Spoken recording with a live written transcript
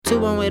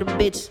2-1 with a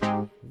bitch.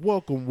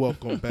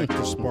 Welcome back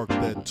to Spark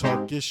That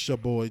Talk. It's your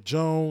boy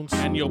Jones.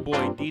 And your boy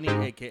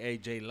Dini, a.k.a.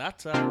 J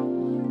Latta.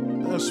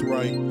 That's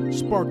right.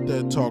 Spark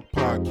That Talk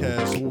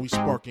podcast where we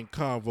sparking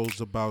convos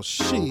about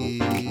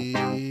shit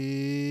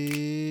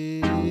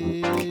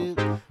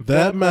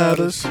that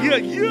matters. Yeah.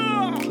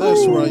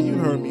 That's right. You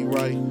heard me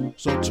right.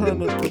 So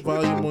turn up the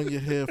volume on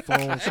your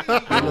headphones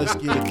and let's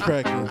get it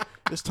cracking.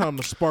 It's time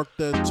to spark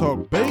that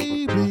talk,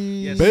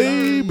 baby. Yes,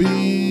 baby.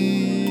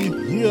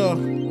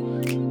 Yeah.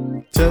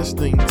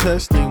 Testing,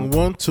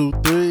 1, 2,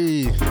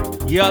 3.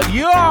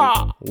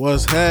 Yeah.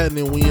 What's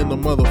happening? We in the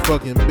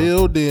motherfucking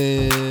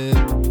building.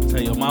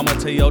 Tell your mama,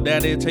 tell your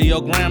daddy, tell your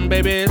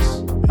grandbabies.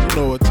 You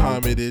know what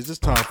time it is. It's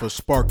time for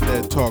Spark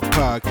That Talk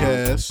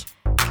podcast.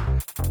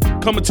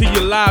 Coming to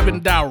you live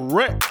and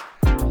direct.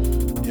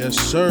 Yes,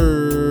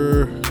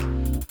 sir.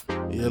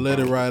 Yeah, let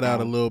it ride out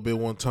a little bit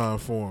one time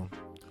for him.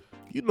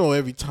 You know,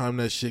 every time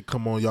that shit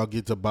come on, y'all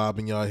get to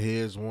bobbing y'all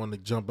heads, wanting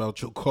to jump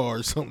out your car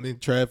or something in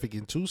traffic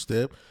in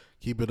two-step.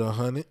 Keep it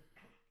 100.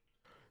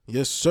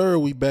 Yes, sir.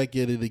 We back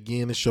at it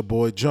again. It's your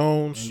boy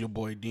Jones. And your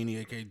boy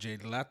Dini, a.k.a. J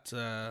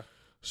Latta.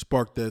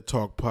 Spark That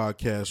Talk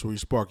podcast where we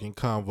sparking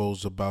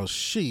convos about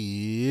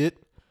shit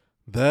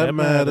that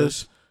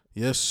matters.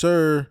 Yes,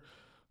 sir.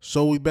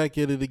 So we back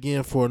at it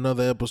again for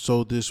another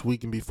episode this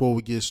week. And before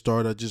we get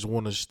started, I just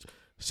want to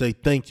say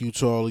thank you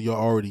to all of y'all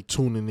already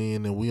tuning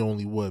in. And we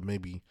only,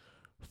 maybe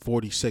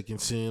 40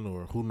 seconds in,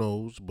 or who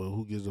knows, but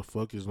who gives a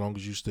fuck as long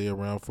as you stay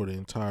around for the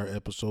entire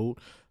episode.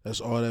 That's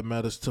all that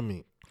matters to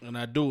me. And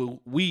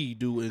we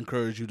do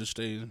encourage you to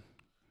stay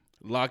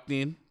locked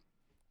in.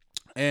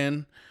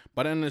 And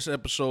by the end of this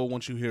episode,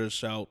 once you hear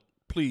us out,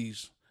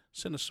 please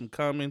send us some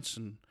comments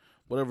and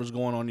whatever's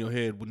going on in your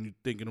head when you're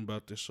thinking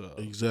about this.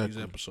 Exactly.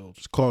 These episodes.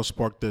 It's called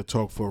Spark That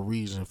Talk for a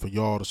reason, for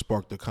y'all to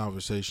spark the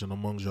conversation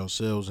amongst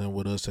yourselves and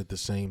with us at the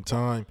same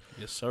time.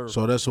 Yes, sir.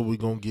 So that's what we're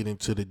going to get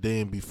into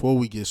today. And before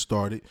we get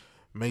started,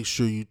 make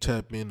sure you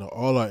tap into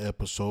all our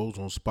episodes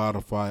on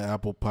Spotify,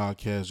 Apple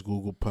Podcasts,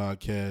 Google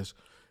Podcasts.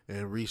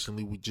 And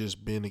recently we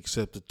just been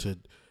accepted to,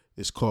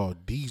 it's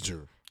called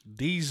Deezer.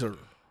 Deezer.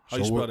 How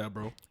you spell that,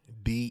 bro?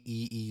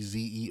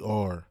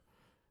 Deezer.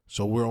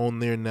 So we're on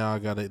there now. I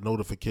got a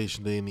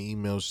notification today in the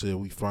email said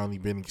we finally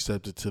been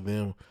accepted to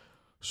them.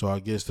 So I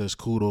guess that's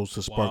kudos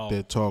to Spark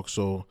That Talk.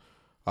 So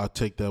I'll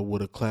take that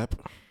with a clap.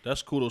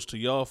 That's kudos to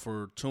y'all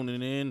for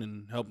tuning in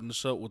and helping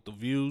us out with the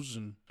views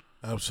and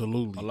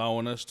absolutely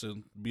allowing us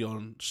to be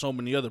on so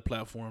many other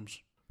platforms.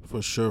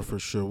 For sure.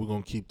 We're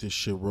going to keep this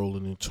shit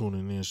rolling and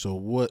tuning in. So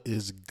what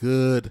is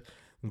good,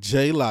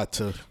 J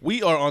Latta?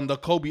 We are on the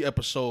Kobe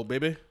episode,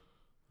 baby.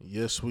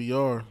 Yes, we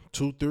are.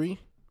 2-3.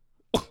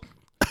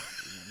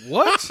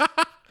 What?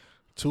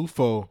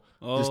 2-4.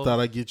 Just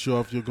thought I'd get you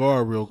off your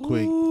guard real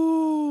quick.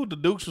 Ooh, the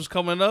Dukes was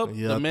coming up.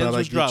 Yeah, the I men's thought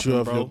was I'd get you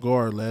off bro. your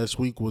guard. Last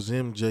week was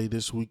MJ.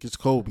 This week it's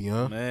Kobe,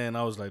 huh? Man,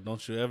 I was like,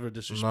 don't you ever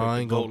disrespect I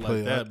the ain't GOAT gonna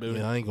play like that,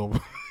 baby. I ain't gonna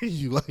play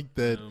you like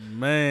that.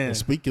 Man. And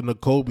speaking of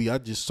Kobe, I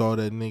just saw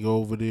that nigga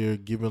over there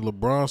giving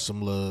LeBron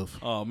some love.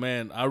 Oh,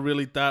 man. I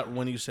really thought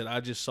when you said, I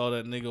just saw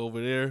that nigga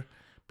over there,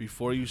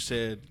 before you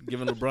said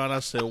giving LeBron, I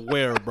said,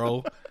 where,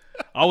 bro?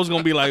 I was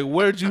gonna be like,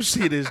 where'd you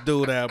see this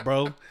dude at,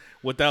 bro?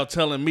 Without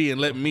telling me and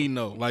letting me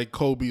know. Like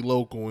Kobe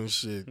local and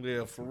shit.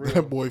 Yeah, for real.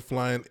 That boy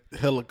flying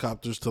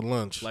helicopters to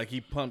lunch. Like he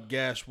pumped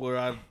gas where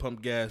I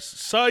pumped gas.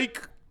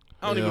 Psych!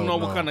 I don't even know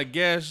what kind of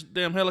gas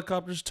damn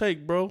helicopters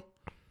take, bro.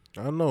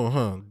 I know,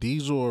 huh?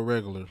 Diesel or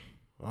regular?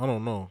 I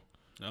don't know.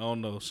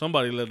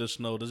 Somebody let us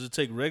know. Does it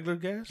take regular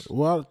gas?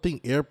 Well, I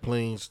think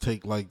airplanes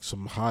take like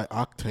some high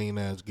octane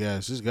ass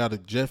gas. It's got a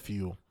jet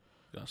fuel.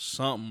 Got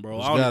something, bro.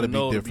 It's I don't gotta even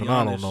know, be different. To be I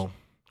honest. don't know.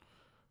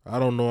 I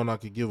don't know, and I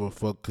could give a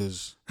fuck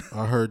because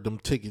I heard them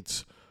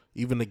tickets,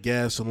 even the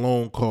gas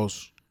alone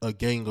costs a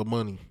gang of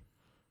money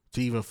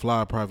to even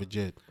fly a private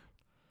jet.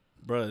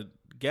 Bruh,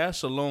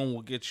 gas alone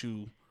will get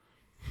you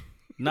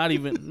not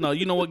even, no,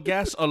 you know what?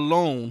 Gas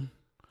alone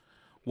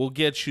will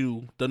get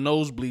you the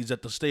nosebleeds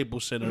at the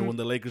Staples Center when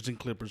the Lakers and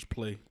Clippers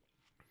play.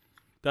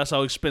 That's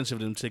how expensive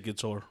them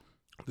tickets are.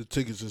 The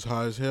tickets is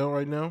high as hell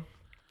right now?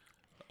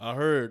 I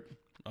heard.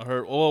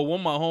 Oh,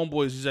 one of my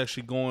homeboys, he's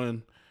actually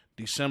going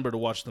December to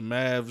watch the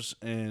Mavs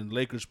and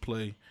Lakers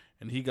play,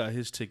 and he got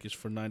his tickets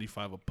for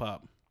 $95 a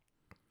pop.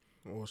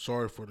 Well,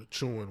 sorry for the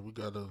chewing. We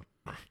got a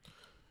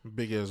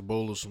big ass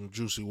bowl of some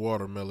juicy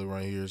watermelon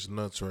right here. It's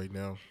nuts right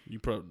now.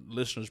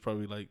 Listeners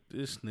probably like,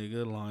 this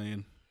nigga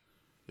lying.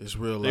 It's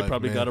real They life,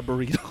 probably man. got a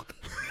burrito.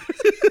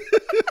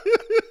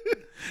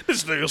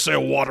 This nigga said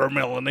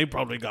watermelon. They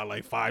probably got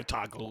like 5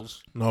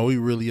 tacos. No, we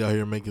really out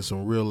here making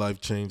some real life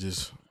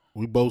changes.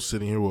 We both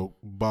sitting here with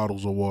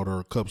bottles of water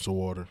or cups of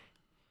water.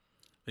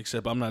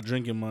 Except I'm not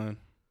drinking mine.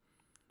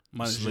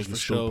 Mine is just for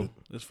show.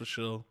 It's for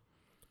show.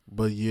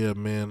 But yeah,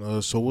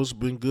 man. So what's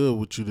been good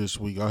with you this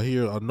week? I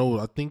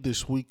think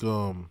this week,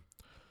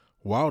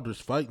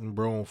 Wilder's fighting,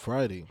 bro, on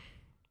Friday.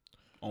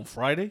 On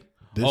Friday?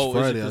 This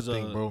Friday, I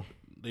think, bro.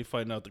 They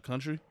fighting out the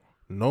country?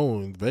 No,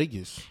 in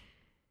Vegas.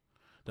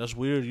 That's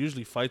weird.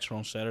 Usually fights are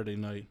on Saturday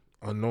night.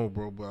 I know,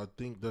 bro, but I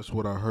think that's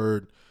what I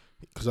heard.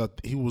 because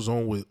he was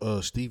on with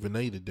Stephen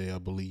A. today, I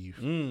believe,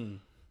 and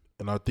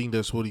I think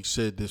that's what he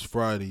said this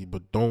Friday.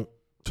 But don't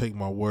take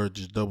my word;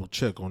 just double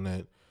check on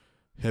that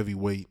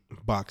heavyweight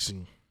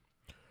boxing.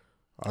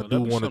 I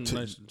do want to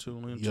nice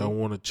I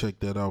want to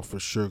check that out for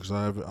sure because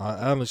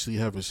I honestly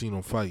haven't seen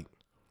him fight.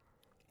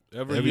 You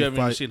haven't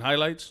even seen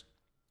highlights?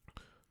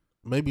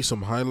 Maybe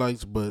some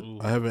highlights, but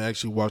I haven't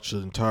actually watched the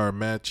entire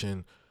match.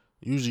 And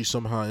usually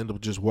somehow I end up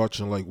just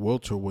watching like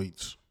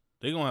welterweights.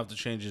 They're going to have to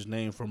change his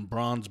name from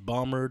Bronze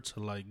Bomber to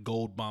like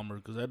Gold Bomber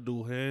because that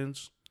dude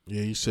hands.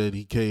 Yeah, he said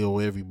he KO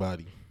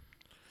everybody.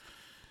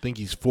 I think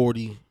he's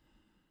 40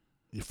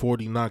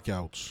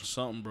 knockouts.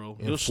 Something, bro.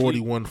 And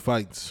 41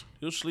 fights.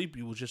 He'll sleep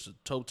you with just a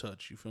toe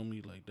touch. You feel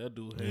me? Like that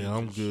dude hands. Yeah,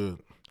 I'm good.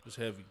 It's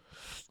heavy.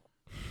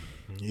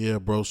 Yeah,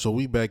 bro. So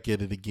we back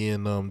at it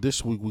again.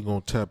 This week we're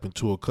going to tap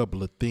into a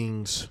couple of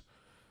things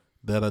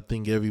that I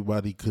think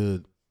everybody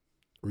could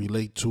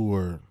relate to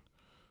or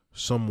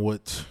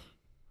somewhat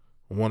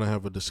want to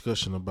have a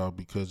discussion about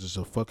because it's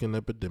a fucking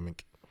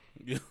epidemic.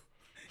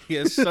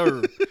 Yes,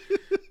 sir.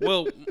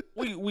 Well,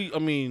 I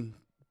mean,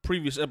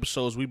 previous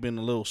episodes we've been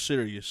a little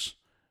serious.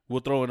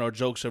 We'll throw in our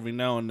jokes every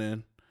now and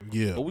then.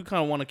 Yeah. But we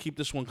kind of want to keep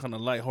this one kind of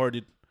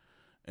lighthearted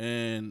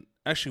and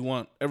actually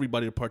want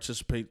everybody to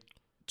participate,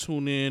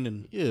 tune in.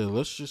 And yeah,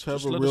 let's just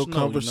have a real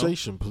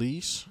conversation,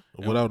 please,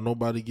 without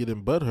nobody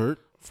getting butthurt.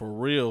 For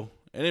real.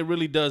 And it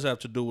really does have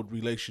to do with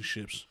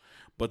relationships.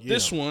 But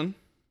this one,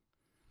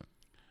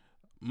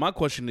 my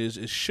question is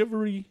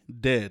chivalry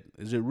dead?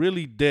 Is it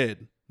really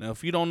dead? Now,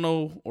 if you don't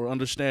know or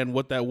understand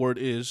what that word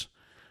is,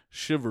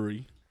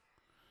 chivalry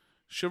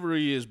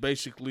is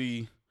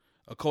basically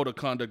a code of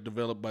conduct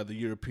developed by the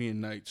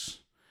European knights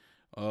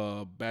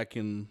back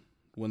in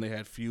when they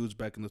had feuds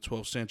back in the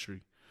 12th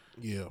century.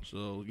 Yeah.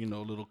 So,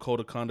 little code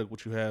of conduct,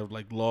 which you have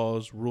like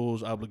laws,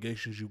 rules,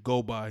 obligations you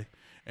go by.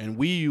 And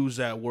we use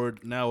that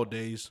word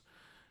nowadays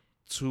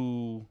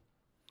to,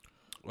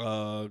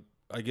 I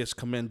guess,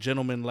 commend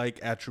gentleman-like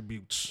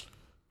attributes.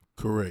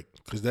 Correct.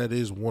 Because that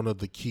is one of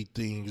the key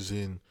things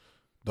in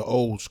the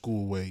old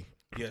school way.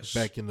 Yes.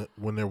 Back in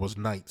when there was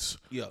knights.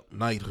 Yep.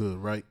 Knighthood,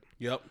 right?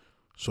 Yep.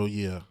 So,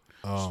 yeah.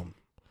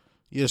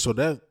 So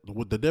that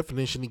what the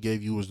definition he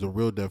gave you was the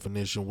real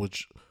definition,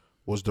 which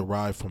was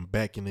derived from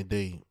back in the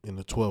day in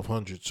the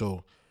 1200s.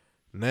 So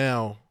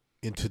now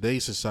in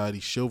today's society,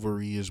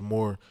 chivalry is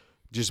more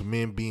just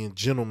men being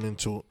gentlemen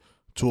to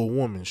a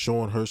woman,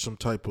 showing her some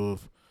type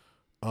of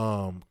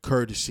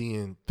courtesy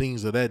and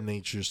things of that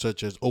nature,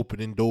 such as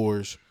opening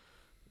doors,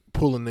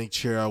 pulling their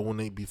chair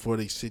out before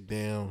they sit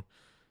down,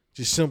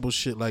 just simple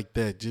shit like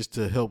that, just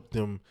to help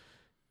them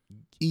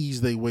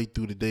ease their way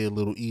through the day a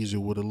little easier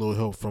with a little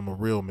help from a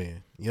real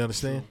man. You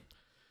understand?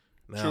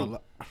 True.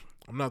 Now,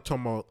 I'm not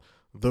talking about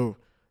the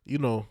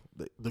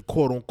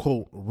quote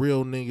unquote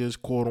real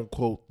niggas, quote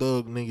unquote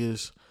thug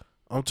niggas.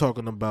 I'm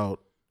talking about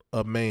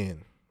a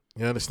man.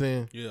 You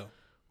understand? Yeah.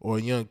 Or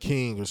a young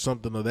king or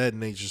something of that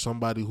nature.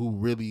 Somebody who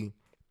really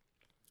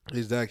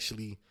is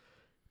actually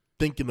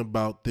thinking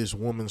about this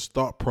woman's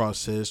thought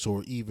process,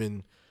 or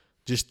even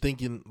just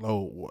thinking,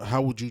 oh,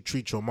 how would you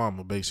treat your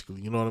mama,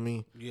 basically? You know what I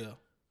mean? Yeah.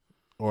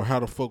 Or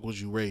how the fuck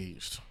was you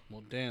raised?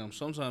 Well, damn.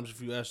 Sometimes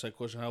if you ask that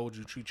question, how would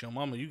you treat your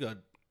mama, you got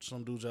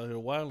some dudes out here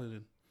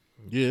wilding.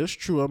 Yeah, it's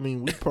true. I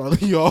mean, we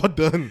probably all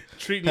done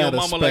treating your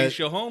mama like it's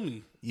your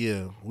homie.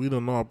 Yeah, we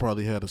done all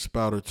probably had a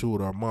spout or two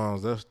with our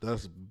moms.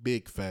 That's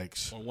big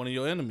facts. Or one of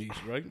your enemies,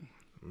 right?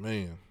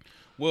 Man.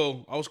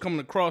 Well, I was coming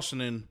across, and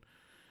then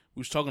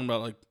we was talking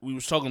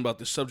about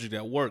this subject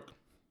at work,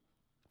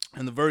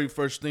 and the very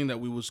first thing that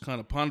we was kind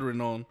of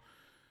pondering on,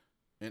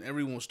 and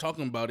everyone was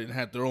talking about it and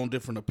had their own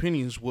different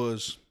opinions,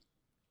 was,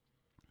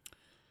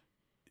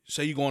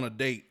 say you go on a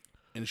date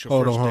and it's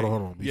your first date.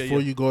 Hold on.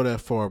 Before you go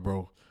that far,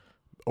 bro,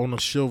 on the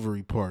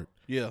chivalry part,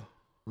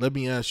 let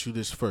me ask you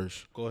this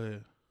first. Go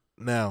ahead.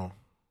 Now,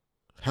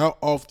 how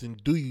often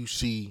do you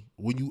see,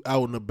 when you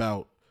out and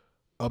about,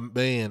 a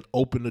man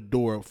open the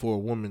door for a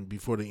woman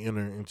before they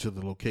enter into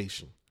the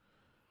location?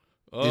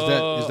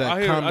 Is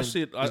that common? I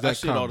see it all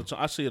the time.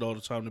 I see it all the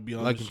time, to be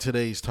honest. Like in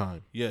today's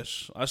time.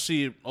 Yes. I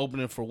see it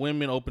opening for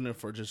women, opening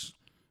for just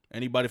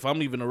anybody. If I'm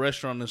leaving a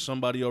restaurant and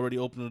somebody already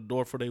opened the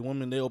door for their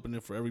woman, they open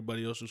it for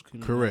everybody else who's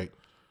coming. Correct.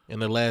 And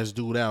the last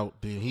dude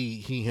out, then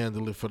he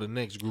handled it for the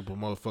next group of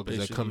motherfuckers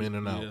basically, that come in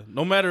and out. Yeah.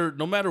 No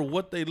matter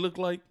what they look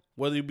like,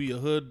 whether you be a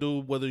hood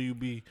dude, whether you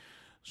be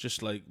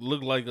just like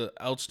look like an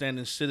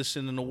outstanding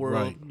citizen in the world.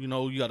 Right. You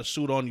know, you got a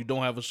suit on, you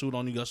don't have a suit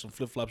on, you got some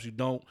flip-flops, you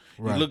don't.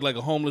 Right. You look like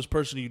a homeless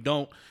person, you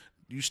don't.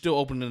 You still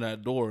opening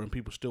that door and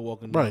people still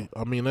walking right.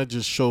 down. I mean, that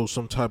just shows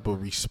some type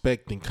of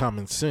respect and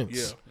common sense.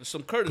 Yeah, and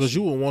some courtesy. Because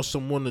you would want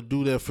someone to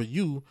do that for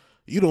you.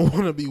 You don't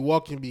want to be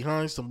walking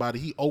behind somebody.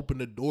 He opened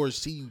the door,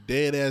 see you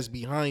dead ass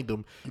behind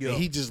him, and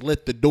he just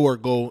let the door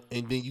go,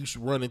 and then you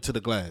run into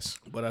the glass.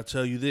 But I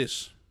tell you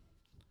this.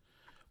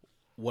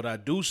 What I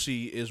do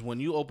see is when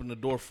you open the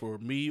door for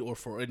me or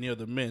for any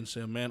other men,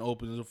 say a man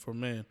opens it for a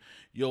man,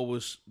 you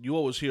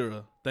always hear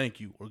a thank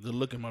you or good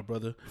looking, my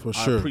brother. For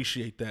sure. I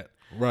appreciate that.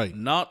 Right.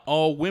 Not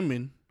all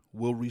women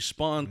will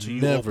respond to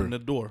you opening the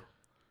door.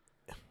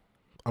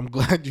 I'm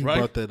glad you Right?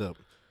 brought that up.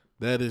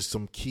 That is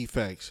some key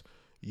facts.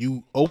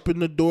 You open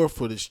the door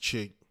for this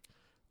chick,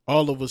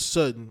 all of a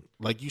sudden,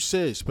 like you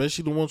said,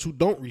 especially the ones who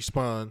don't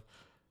respond,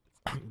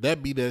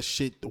 that be that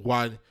shit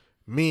why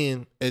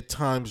men at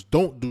times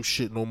don't do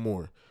shit no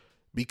more.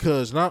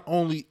 Because not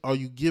only are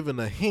you giving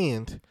a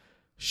hand,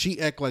 she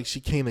act like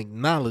she can't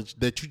acknowledge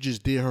that you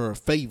just did her a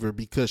favor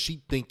because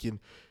she thinking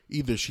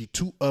either she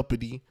too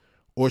uppity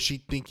or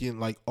she thinking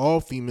like all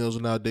females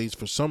nowadays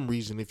for some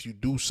reason if you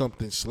do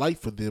something slight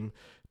for them,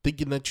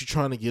 thinking that you're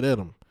trying to get at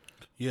them.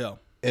 Yeah.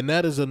 And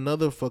that is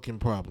another fucking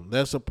problem.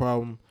 That's a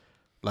problem.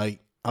 Like,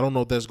 I don't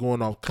know if that's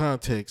going off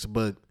context,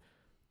 but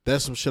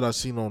that's some shit I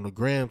seen on the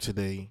gram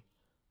today.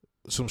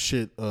 Some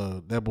shit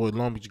that boy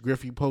Long Beach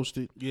Griffey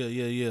posted.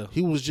 Yeah.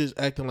 He was just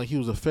acting like he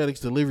was a FedEx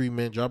delivery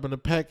man dropping a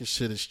package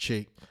to this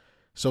chick.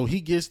 So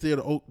he gets there,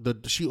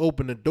 she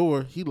opened the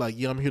door. He like,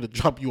 yeah, I'm here to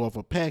drop you off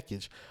a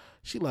package.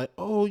 She like,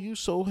 oh, you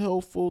so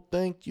helpful.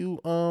 Thank you.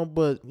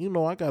 But, you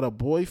know, I got a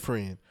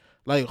boyfriend.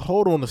 Like,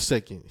 hold on a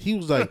second. He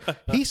was like,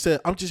 he said,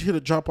 I'm just here to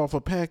drop off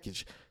a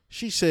package.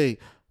 She said,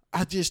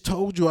 I just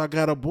told you I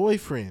got a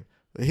boyfriend.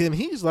 And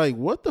he's like,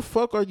 what the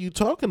fuck are you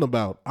talking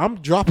about?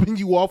 I'm dropping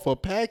you off a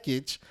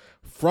package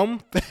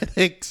from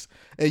FedEx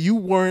and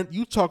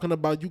you talking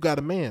about you got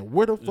a man.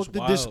 Where the fuck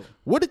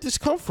where did this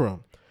come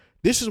from?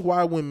 This is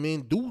why when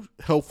men do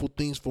helpful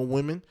things for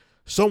women,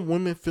 some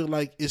women feel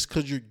like it's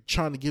because you're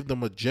trying to give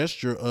them a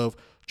gesture of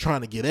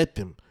trying to get at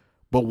them.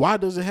 But why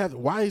is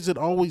it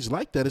always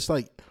like that? It's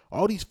like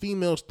all these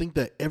females think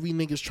that every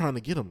nigga's trying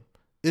to get them.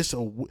 It's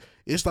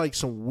like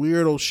some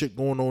weirdo shit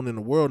going on in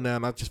the world now,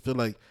 and I just feel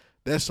like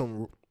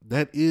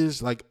that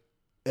is like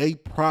a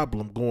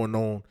problem going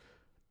on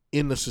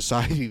in the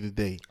society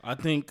today. I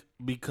think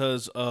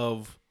because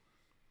of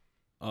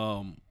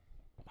how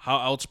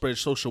outspread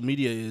social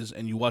media is,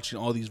 and you watching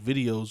all these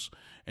videos,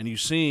 and you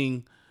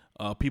seeing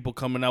people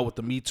coming out with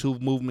the Me Too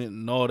movement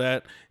and all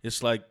that,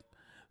 it's like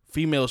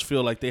females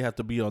feel like they have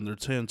to be on their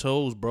 10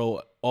 toes,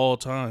 bro, all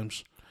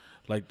times.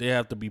 Like they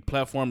have to be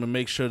platformed and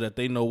make sure that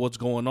they know what's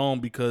going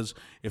on, because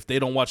if they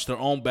don't watch their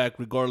own back,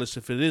 regardless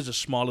if it is a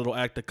small little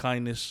act of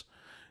kindness,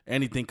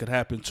 anything could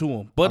happen to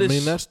them. But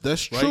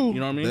that's right? true. You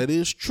know what I mean? That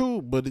is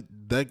true, but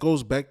that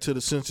goes back to the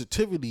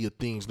sensitivity of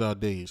things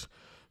nowadays.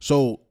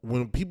 So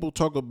when people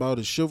talk about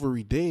is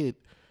chivalry dead,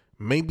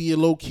 maybe it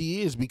low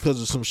key is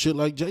because of some shit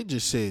like Jay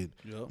just said.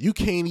 Yep. You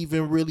can't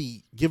even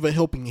really give a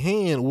helping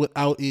hand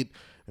without it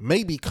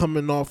maybe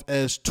coming off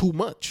as too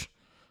much.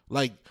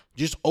 Like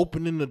just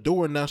opening the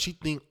door, now she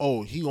think,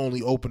 oh, he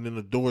only opening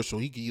the door so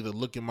he could either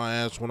look at my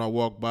ass when I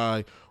walk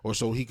by or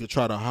so he could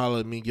try to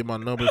holler at me and get my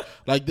number.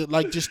 like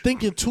just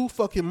thinking too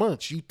fucking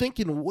much. You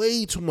thinking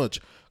way too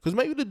much. Because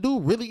maybe the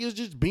dude really is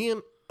just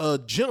being a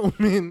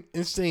gentleman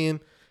and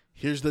saying,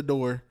 here's the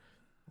door.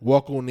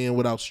 Walk on in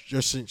without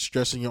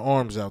stressing your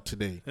arms out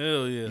today.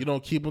 Hell yeah. You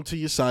don't keep them to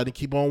your side and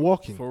keep on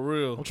walking. For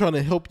real. I'm trying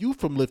to help you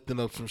from lifting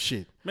up some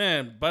shit.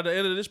 Man, by the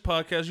end of this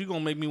podcast, you're going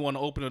to make me want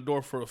to open the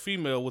door for a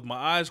female with my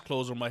eyes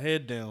closed or my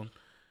head down.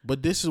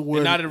 But this is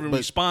where... And not even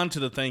respond to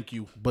the thank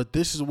you. But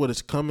this is what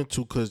it's coming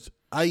to, because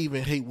I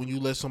even hate when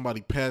you let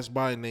somebody pass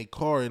by in their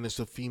car and it's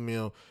a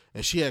female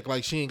and she act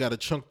like she ain't got a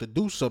chunk to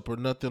do something or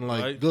nothing,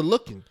 like right. Good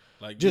looking.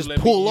 Like just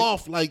pull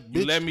off like, bitch.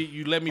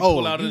 You let me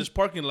pull out of this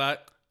parking lot.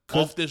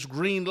 Off this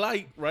green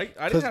light, right?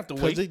 I didn't have to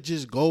wait. Because it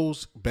just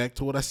goes back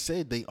to what I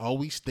said. They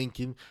always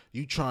thinking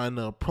you trying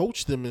to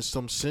approach them in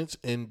some sense.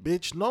 And,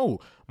 bitch, no.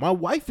 My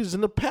wife is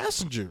in the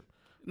passenger.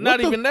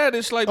 Not even that.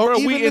 It's like, bro,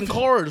 we in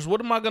cars.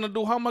 What am I going to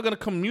do? How am I going to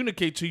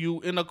communicate to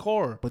you in a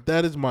car? But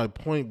that is my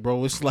point,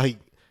 bro. It's like,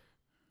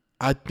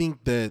 I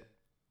think that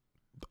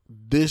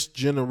this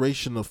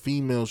generation of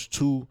females,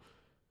 too,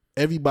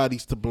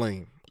 everybody's to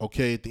blame,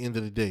 okay, at the end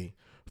of the day.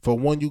 For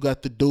one, you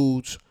got the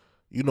dudes.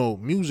 You know,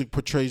 music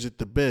portrays it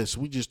the best.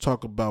 We just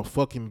talk about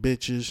fucking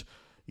bitches,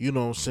 you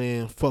know what I'm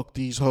saying? Fuck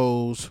these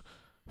hoes.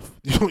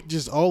 You know,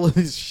 just all of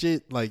this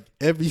shit. Like,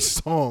 every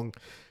song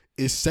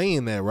is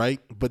saying that, right?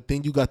 But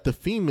then you got the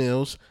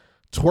females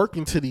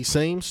twerking to these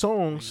same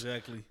songs.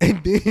 Exactly.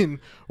 And then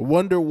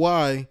wonder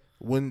why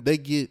when they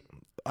get...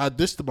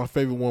 this is my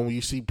favorite one when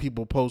you see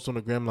people post on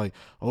the gram like,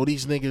 oh,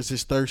 these niggas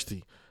is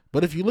thirsty.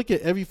 But if you look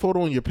at every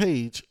photo on your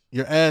page,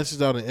 your ass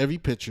is out in every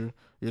picture.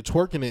 You're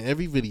twerking in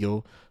every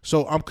video.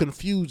 So I'm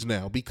confused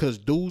now because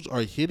dudes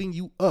are hitting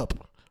you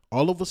up.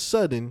 All of a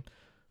sudden,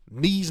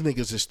 these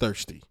niggas is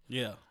thirsty.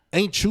 Yeah.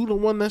 Ain't you the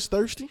one that's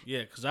thirsty?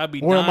 Yeah, because I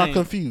be or dying. Am I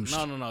confused?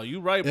 No.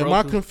 You right, bro. Am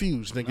I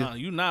confused, nigga? Nah,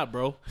 you not,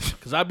 bro.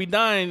 Because I be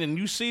dying, and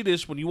you see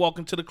this when you walk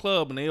into the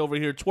club and they over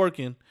here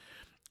twerking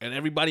and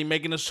everybody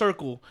making a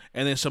circle,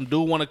 and then some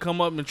dude want to come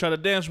up and try to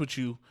dance with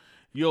you.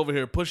 You over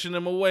here pushing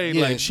them away.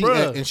 Yeah,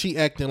 like, and she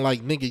acting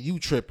like, nigga, you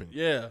tripping.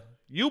 Yeah.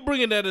 You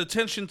bringing that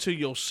attention to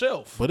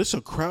yourself. But it's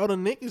a crowd of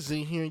niggas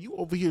in here, and you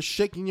over here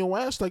shaking your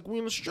ass like we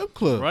in a strip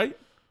club. Right?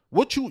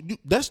 What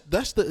that's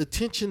the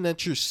attention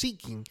that you're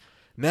seeking.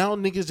 Now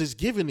niggas is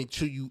giving it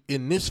to you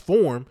in this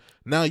form.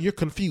 Now you're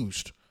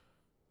confused.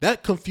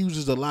 That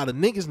confuses a lot of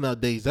niggas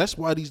nowadays. That's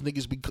why these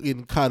niggas be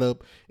getting caught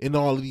up in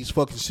all of these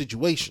fucking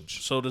situations.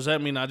 So does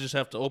that mean I just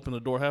have to open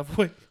the door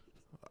halfway?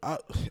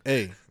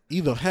 Hey,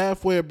 either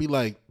halfway or be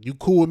like, you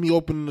cool with me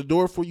opening the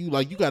door for you?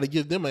 Like, you got to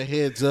give them a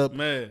heads up.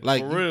 Man,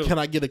 like, for real. Can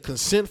I get a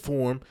consent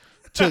form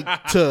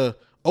to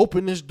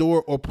open this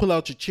door or pull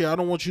out your chair? I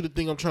don't want you to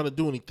think I'm trying to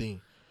do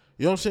anything.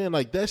 You know what I'm saying?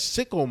 Like, that's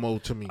sicko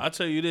mode to me. I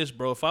tell you this,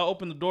 bro. If I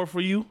open the door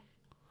for you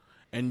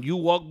and you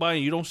walk by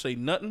and you don't say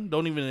nothing,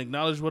 don't even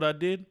acknowledge what I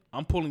did,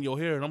 I'm pulling your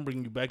hair and I'm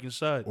bringing you back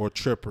inside. Or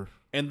tripper.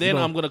 And then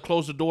I'm going to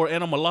close the door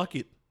and I'm going to lock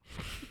it.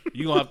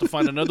 You're going to have to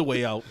find another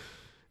way out.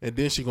 And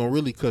then she going to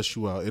really cuss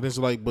you out. And it's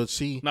like, but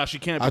see. Nah, she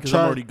can't because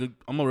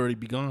I'm already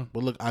be gone.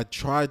 But look, I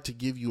tried to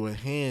give you a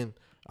hand.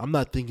 I'm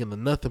not thinking of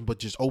nothing but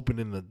just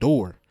opening the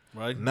door.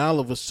 Right. Now all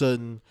of a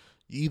sudden,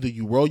 either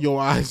you roll your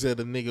eyes at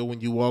a nigga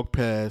when you walk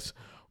past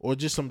or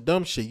just some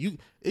dumb shit.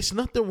 It's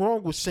nothing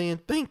wrong with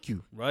saying thank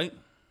you. Right.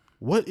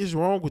 What is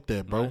wrong with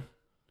that, bro? Right.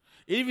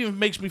 It even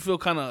makes me feel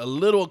kind of a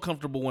little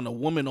uncomfortable when a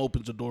woman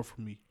opens the door for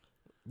me.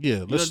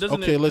 Yeah, let's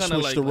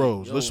switch the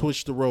roles. Let's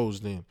switch the roles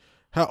then.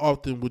 How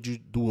often would you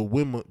do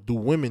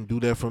women do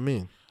that for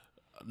men?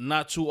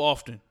 Not too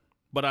often.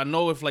 But I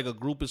know if like a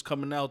group is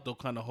coming out, they'll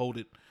kind of hold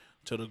it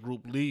till the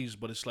group leaves.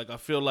 But it's like I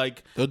feel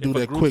like they'll do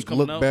that quick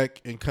look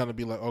back and kind of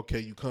be like, okay,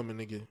 you coming,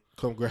 nigga.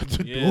 Come grab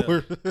the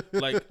door.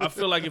 Like I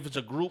feel like if it's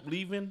a group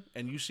leaving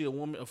and you see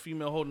a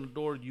female holding the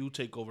door, you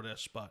take over that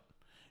spot.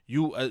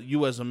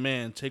 You as a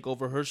man take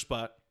over her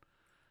spot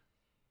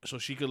so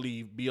she could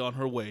leave, be on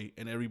her way,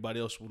 and everybody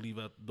else will leave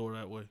out the door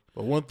that way.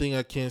 But one thing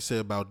I can't say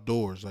about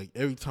doors, like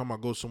every time I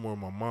go somewhere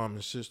with my mom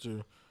and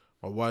sister,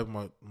 my wife,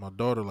 my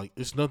daughter, like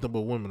it's nothing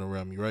but women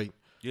around me, right?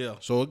 Yeah.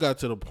 So it got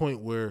to the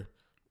point where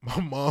my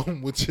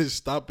mom would just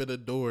stop at the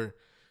door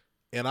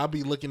and I'd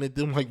be looking at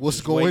them like, what's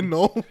just going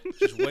on?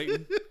 Just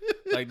waiting.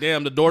 Like,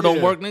 damn, the door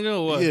don't work, nigga,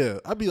 or what? Yeah.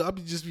 I'd be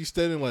just be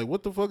standing like,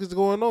 what the fuck is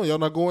going on? Y'all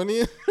not going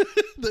in?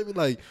 They be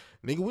like,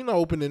 nigga, we not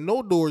opening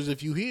no doors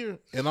if you here.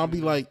 And I'll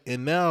be like,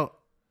 and now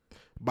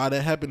by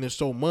that happening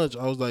so much,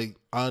 I was like,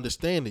 I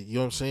understand it. You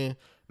know what I'm saying?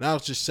 Now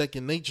it's just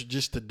second nature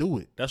just to do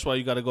it. That's why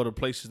you got to go to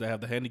places that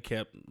have the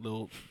handicap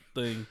little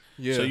thing.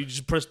 Yeah. So you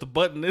just press the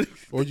button.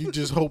 Or you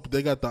just hope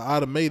they got the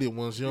automated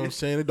ones. You know what I'm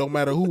saying? It don't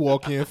matter who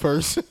walk in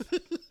first.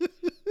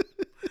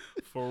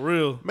 For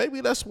real. Maybe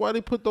that's why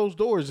they put those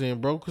doors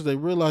in, bro, because they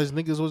realized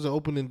niggas wasn't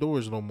opening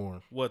doors no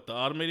more. What, the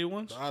automated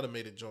ones? The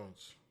automated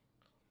joints.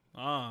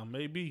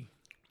 Maybe.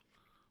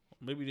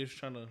 Maybe they're just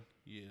trying to,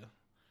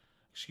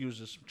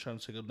 Excuse us, I'm trying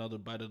to take another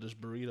bite of this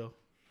burrito.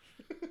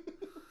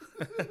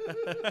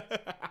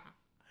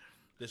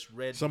 This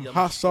red. Some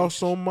hot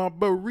sauce on my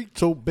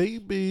burrito,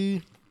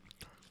 baby.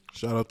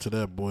 Shout out to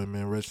that boy,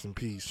 man. Rest in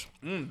peace.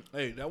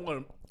 Hey, that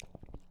one.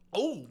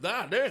 Oh,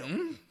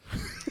 goddamn.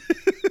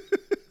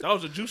 That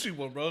was a juicy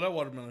one, bro. That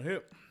watermelon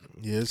hit.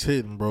 Yeah, it's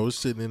hitting, bro. It's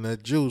sitting in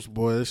that juice,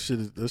 boy.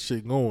 That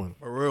shit going.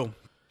 For real.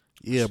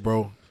 Yeah,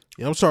 bro.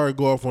 Yeah, I'm sorry to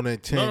go off on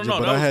that tangent,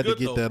 but I had to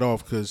get that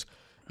off because,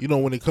 you know,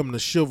 when it comes to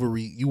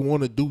chivalry, you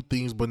want to do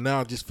things, but now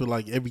I just feel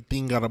like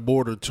everything got a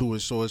border to it.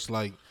 So it's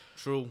like,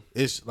 true.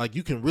 It's like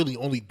you can really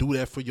only do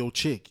that for your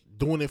chick.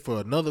 Doing it for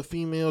another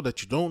female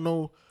that you don't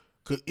know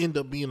could end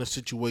up being a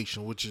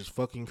situation, which is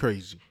fucking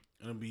crazy.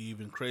 It'd be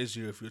even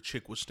crazier if your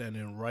chick was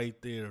standing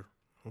right there.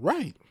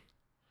 Right.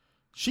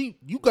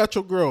 You got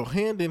your girl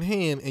hand in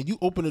hand, and you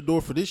open the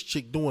door for this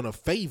chick doing a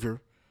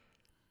favor,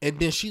 and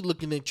then she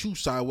looking at you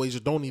sideways or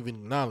don't even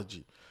acknowledge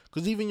it.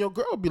 Because even your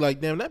girl be like,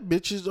 damn, that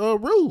bitch is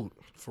rude.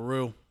 For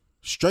real.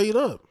 Straight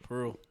up.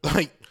 For real.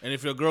 Like, and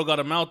if your girl got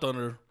a mouth on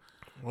her,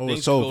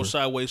 it's over. Go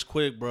sideways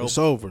quick, bro. It's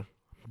over.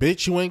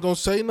 Bitch, you ain't gonna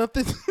say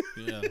nothing?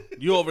 Yeah.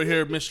 You over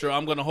here, mister,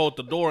 I'm gonna hold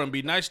the door and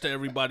be nice to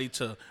everybody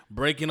to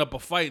breaking up a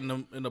fight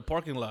in the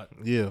parking lot.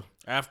 Yeah.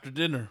 After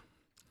dinner.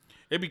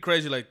 It'd be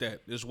crazy like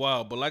that. It's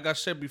wild. But like I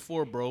said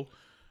before, bro,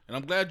 and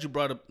I'm glad you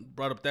brought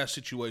up that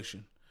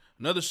situation.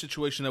 Another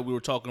situation that we were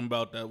talking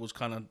about that was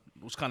kind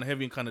of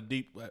heavy and kind of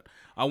deep that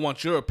I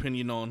want your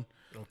opinion on.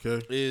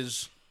 Okay.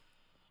 Is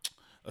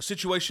a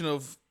situation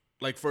of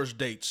like first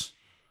dates.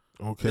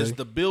 Okay. Is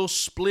the bill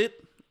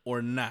split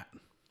or not?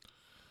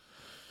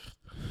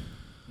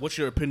 What's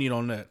your opinion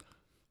on that?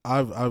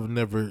 I've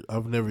never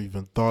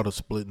even thought of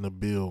splitting the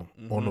bill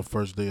on the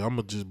first day. I'm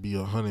gonna just be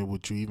 100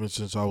 with you. Even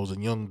since I was a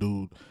young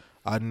dude,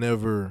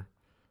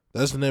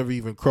 that's never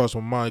even crossed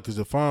my mind. Because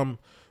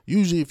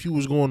if you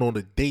was going on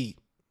a date,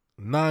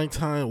 10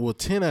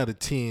 out of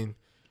 10,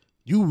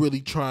 you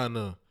really trying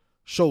to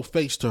show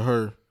face to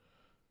her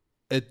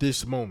at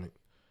this moment.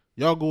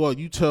 Y'all go out,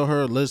 you tell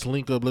her, let's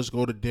link up, let's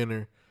go to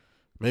dinner,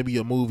 maybe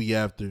a movie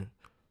after.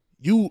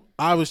 You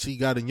obviously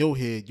got in your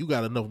head, you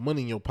got enough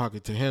money in your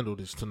pocket to handle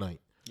this tonight.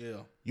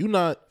 Yeah. You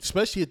not,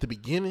 especially at the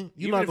beginning,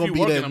 you're not going to be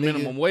that nigga. Even if you're working a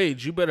minimum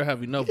wage, you better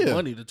have enough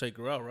money to take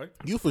her out, right?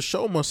 You for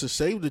sure must have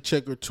saved a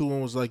check or two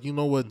and was like, you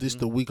know what, this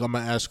the week I'm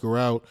going to ask her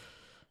out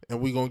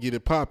and we going to get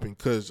it popping.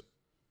 Because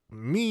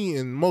me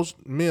and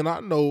most men I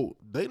know,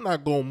 they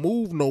not going to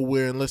move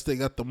nowhere unless they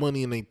got the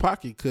money in their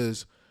pocket,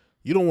 because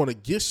you don't want to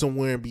get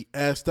somewhere and be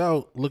asked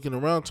out looking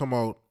around talking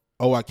about,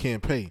 oh, I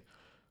can't pay.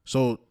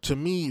 So to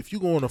me, if you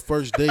go on a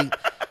first date,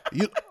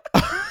 you...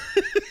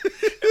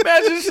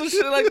 Imagine some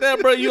shit like that,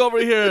 bro. You over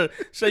here,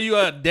 say you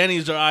at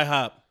Denny's or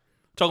IHOP.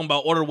 Talking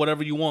about order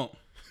whatever you want.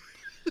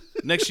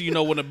 Next thing you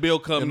know, when the bill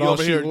comes, And you all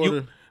over she here.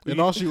 order, and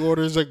all she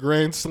orders is a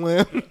Grand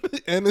Slam,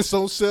 and it's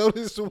on sale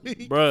this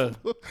week, Bruh.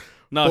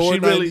 No, she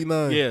really,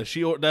 $4.99.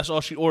 yeah, that's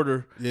all she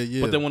ordered.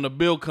 Yeah. But then when the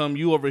bill come,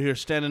 you over here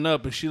standing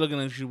up, and she looking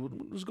at you,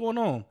 what's going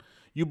on?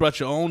 You brought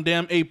your own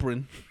damn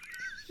apron.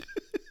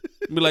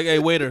 Be like, hey,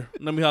 waiter,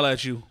 let me holler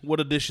at you. Where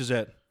the dishes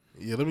at?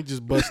 Yeah, let me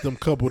just bust them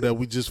couple that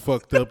we just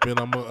fucked up, and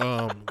I'm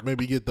gonna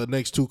maybe get the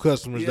next 2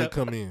 customers that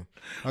come in.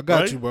 I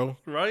got Right? you, bro.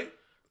 Right?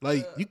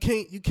 Like you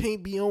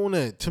can't be on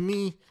that. To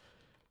me,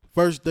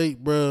 first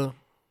date, bro,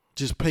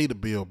 just pay the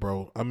bill,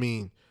 bro. I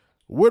mean,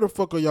 where the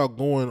fuck are y'all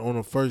going on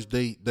a first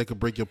date that could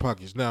break your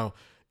pockets? Now,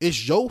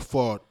 it's your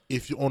fault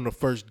if you're on the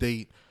first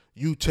date,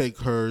 you take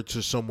her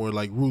to somewhere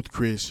like Ruth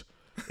Chris,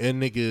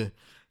 and nigga,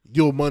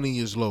 your money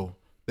is low.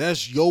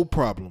 That's your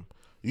problem.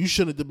 You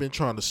shouldn't have been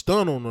trying to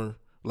stun on her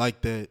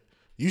like that.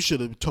 You should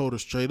have told her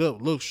straight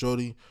up, look,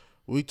 shorty,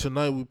 we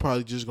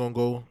probably just gonna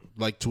go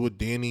like to a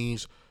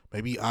Denny's,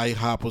 maybe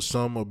IHOP or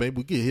something, or maybe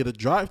we could hit a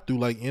drive-through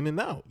like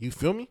In-N-Out. You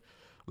feel me?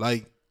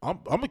 Like, I'm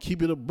gonna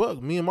keep it a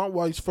buck. Me and my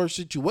wife's first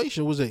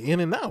situation was at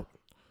In-N-Out.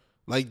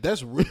 Like,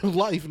 that's real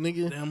life,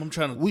 nigga. Damn, I'm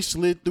trying to. We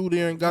slid through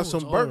there and got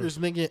some burgers,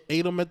 nigga, and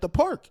ate them at the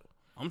park.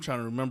 I'm trying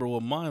to remember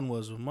what mine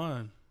was with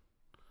mine.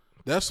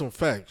 That's some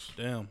facts.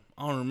 Damn,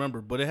 I don't remember,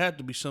 but it had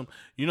to be some.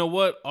 You know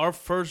what? Our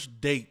first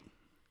date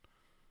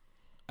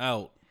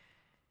out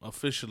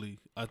officially,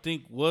 I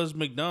think, was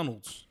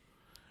McDonald's,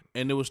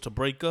 and it was to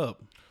break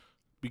up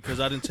because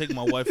I didn't take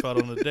my wife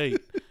out on a date.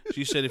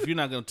 She said, if you're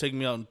not gonna take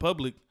me out in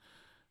public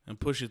and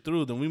push it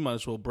through, then we might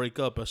as well break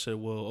up. I said,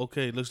 well,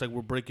 okay, it looks like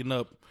we're breaking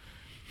up,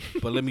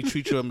 but let me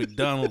treat you at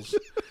McDonald's.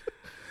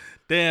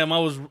 Damn, I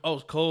was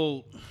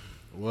cold.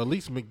 Well, at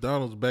least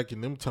McDonald's back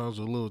in them times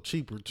was a little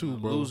cheaper too,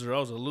 bro. Loser. I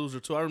was a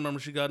loser too. I remember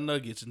she got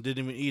nuggets and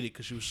didn't even eat it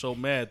because she was so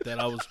mad that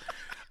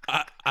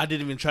I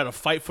didn't even try to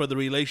fight for the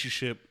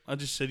relationship. I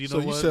just said, you know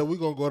what? So you said we're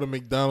going to go to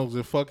McDonald's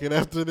and fuck it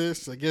after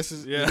this? I guess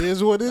it Yeah.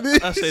 is what it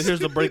is. I said, here's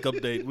the breakup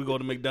date. We go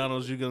to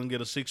McDonald's. You're going to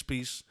get a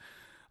 6-piece.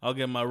 I'll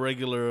get my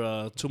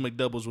regular 2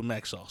 McDoubles with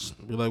mac sauce.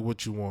 Be like,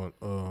 what you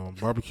want?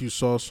 Barbecue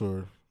sauce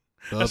or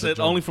the I other said,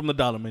 joint? only from the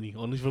dollar menu.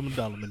 Only from the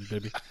dollar menu,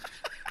 baby.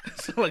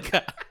 So I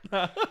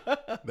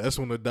got. That's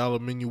when the dollar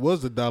menu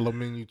was the dollar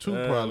menu too,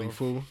 probably,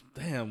 fool.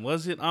 Damn,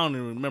 was it? I don't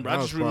even remember. Now I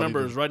it's just remember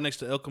probably it was right next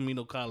to El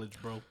Camino College,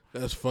 bro.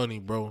 That's funny,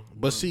 bro.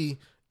 But see,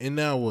 and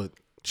now what?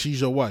 She's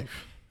your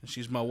wife. And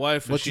she's my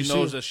wife, and But she you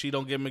knows see- that she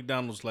don't get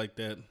McDonald's like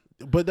that.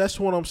 But that's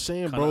what I'm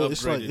saying, bro. Kinda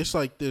upgraded. It's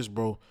like this,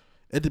 bro.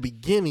 At the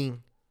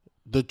beginning,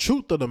 the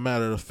truth of the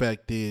matter, the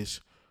fact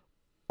is,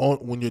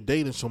 when you're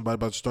dating somebody,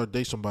 about to start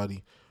dating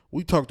somebody,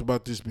 we talked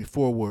about this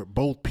before, where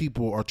both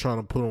people are trying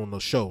to put on a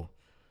show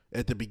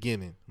at the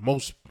beginning.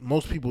 Most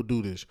people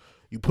do this.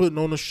 You putting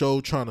on a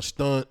show, trying to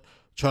stunt,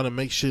 trying to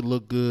make shit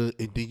look good,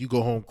 and then you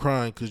go home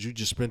crying because you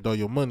just spent all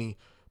your money.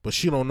 But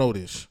she don't know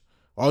this.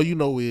 All you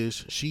know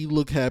is she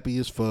look happy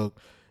as fuck,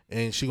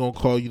 and she gonna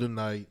call you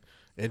tonight,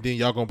 and then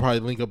y'all gonna probably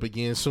link up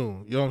again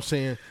soon. You know what I'm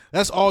saying?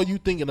 That's all you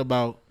thinking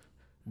about.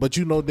 But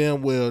you know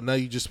damn well now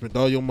you just spent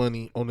all your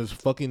money on this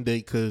fucking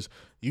date because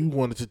you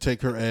wanted to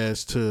take her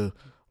ass to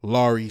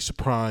Laurie's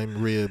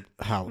prime rib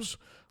house.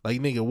 Like,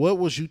 nigga, what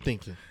was you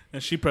thinking?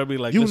 And she probably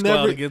like, You let's go out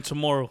never- again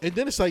tomorrow. And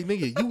then it's like,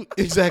 nigga, you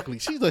exactly.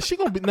 She's like, she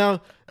gonna be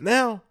now.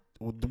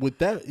 With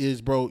that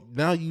is, bro.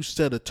 Now you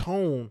set a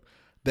tone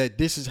that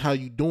this is how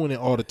you doing it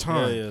all the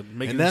time, Yeah,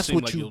 making and it that's seem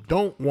what like you you'll-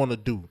 don't want to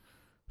do,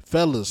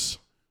 fellas.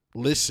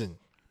 Listen,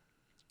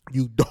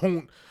 you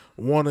don't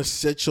want to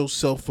set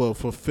yourself up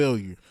for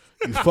failure.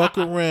 You fuck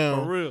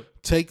around, For real.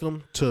 take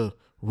them to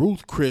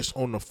Ruth Chris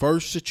on the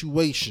first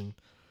situation,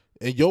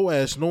 and your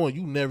ass knowing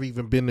you never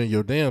even been there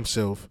your damn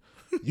self.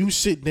 You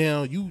sit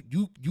down,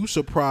 you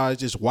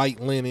surprised it's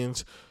white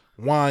linens,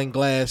 wine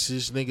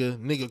glasses,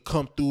 nigga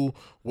come through,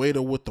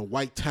 waiter with the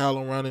white towel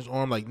around his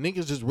arm. Like,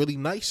 niggas is really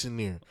nice in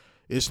there.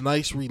 It's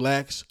nice,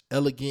 relaxed,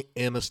 elegant,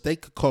 and a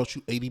steak could cost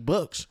you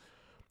 $80.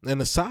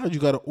 And the side, you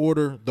got to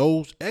order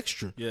those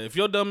extra. Yeah, if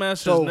your dumb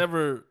ass So- has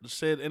never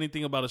said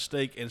anything about a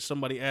steak and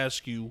somebody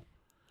asks you,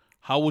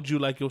 how would you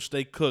like your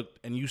steak cooked?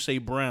 And you say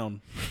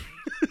brown.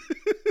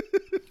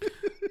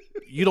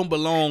 You don't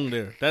belong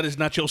there. That is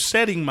not your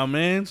setting, my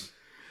man.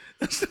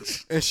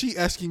 And she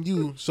asking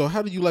you, so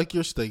how do you like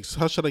your steaks?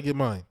 How should I get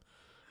mine?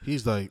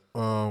 He's like,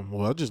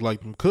 well, I just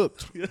like them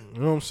cooked. You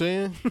know what I'm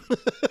saying?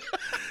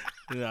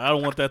 Yeah, I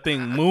don't want that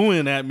thing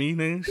mooing at me,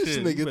 man. This Shit,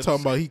 you nigga better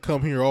talking about he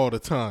come here all the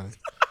time.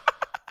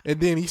 And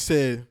then he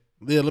said,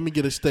 yeah, let me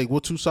get a steak.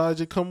 What 2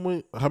 sides it come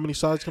with? How many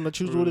sides can I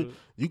choose with it?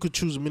 You could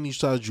choose as many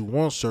sides you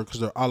want, sir,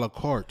 because they're a la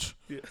carte.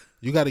 Yeah.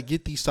 You got to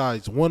get these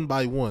sides one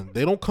by one.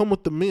 They don't come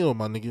with the meal,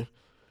 my nigga.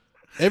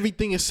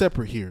 Everything is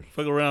separate here.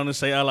 fuck around and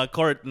say a la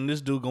carte, and this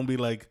dude gonna be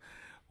like,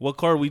 what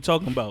cart we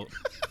talking about?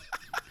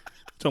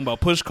 Talking about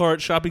push cart,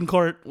 shopping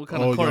cart? What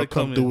kind of cart y'all it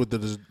come come through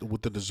in?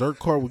 with the dessert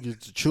cart we get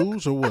to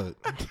choose or what?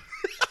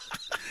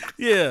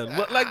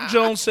 Yeah, like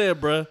Jones said,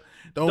 bruh.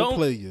 Don't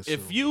play yourself.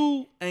 If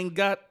you ain't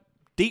got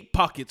deep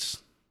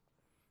pockets,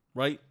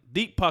 right?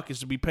 Deep pockets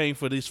to be paying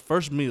for this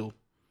first meal,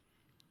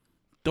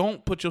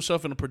 don't put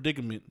yourself in a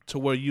predicament to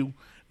where you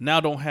now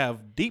don't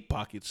have deep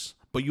pockets,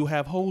 but you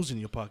have holes in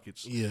your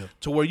pockets. Yeah.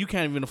 To where you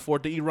can't even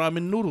afford to eat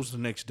ramen noodles the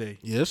next day.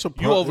 Yeah, it's a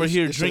You over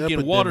here it's an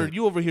drinking water. epidemic.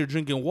 You over here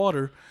drinking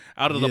water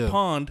out of the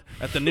pond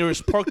at the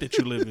nearest park that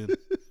you live in,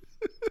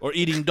 or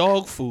eating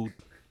dog food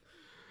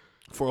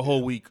for a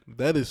whole week.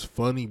 That is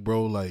funny,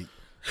 bro. Like,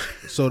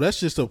 so that's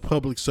just a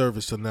public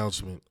service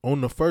announcement. On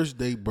the first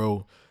date,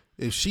 bro,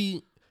 if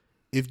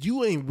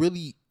you ain't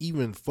really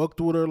even fucked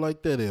with her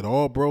like that at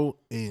all, bro,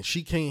 and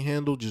she can't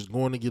handle just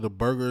going to get a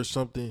burger or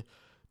something,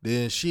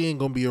 then she ain't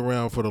gonna be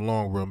around for the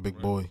long run, big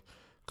boy.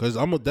 Cause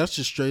that's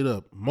just straight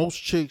up. Most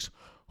chicks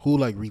who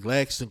like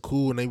relax and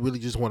cool and they really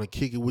just want to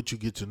kick it with you,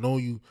 get to know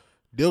you,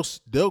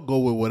 they'll go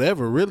with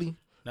whatever, really.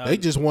 Now, they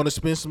just want to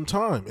spend some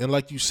time. And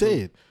like you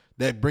said,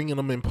 that bringing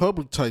them in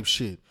public type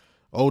shit.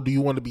 Oh, do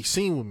you want to be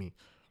seen with me?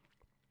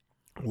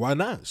 Why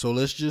not? So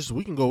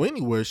we can go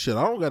anywhere. Shit,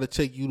 I don't got to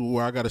take you to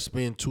where I got to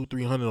spend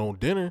 $200-$300 on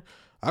dinner.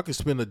 I could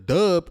spend a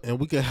dub and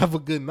we could have a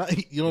good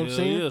night. You know what I'm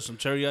saying? Yeah, some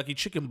teriyaki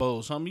chicken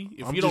bowls, homie.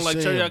 If I'm you don't just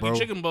like saying, teriyaki bro.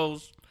 chicken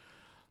bowls,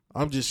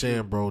 I'm just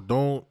saying, bro,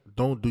 don't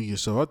do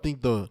yourself. I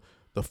think the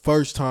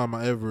first time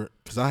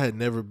because I had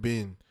never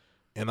been,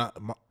 and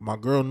my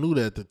girl knew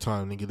that at the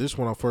time, nigga. This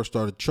when I first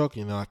started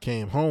trucking and I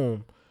came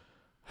home,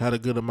 had a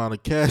good amount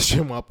of cash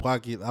in my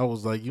pocket. I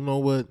was like, you know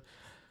what?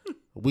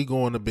 We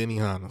going to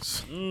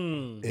Benihana's.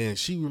 And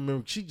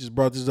she just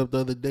brought this up the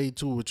other day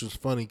too, which was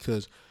funny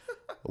because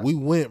we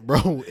went,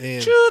 bro,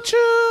 and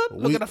choo.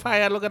 Look at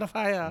the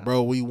fire.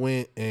 Bro, we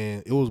went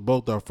and it was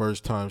both our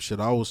first time. Shit,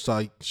 I was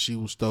psyched, she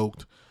was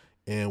stoked,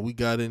 and we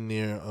got in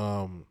there,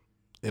 and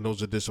it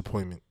was a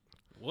disappointment.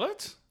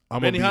 What?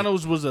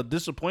 Benihana's was a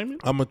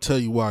disappointment? I'm gonna tell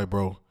you why,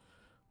 bro.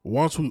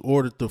 Once we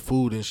ordered the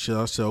food and shit,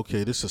 I said,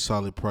 okay, this is a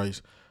solid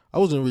price. I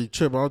wasn't really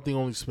tripping. I think I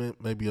only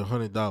spent maybe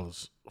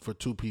 $100 for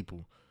 2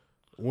 people.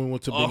 When we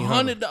went to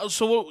Benihana. $100.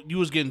 So what? You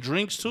was getting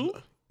drinks too?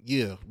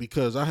 Yeah,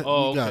 because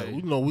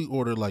we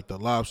ordered like the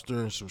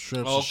lobster and some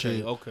shrimps and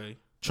shit. Okay.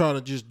 Trying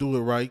to just do it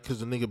right because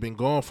the nigga been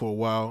gone for a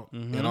while,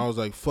 and I was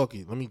like, fuck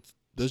it,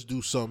 let's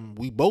do something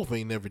we both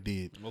ain't never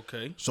did.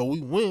 Okay. So we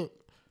went.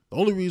 The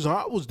only reason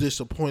I was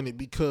disappointed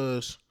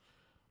because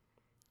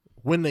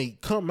when they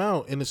come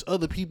out and there's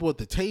other people at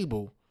the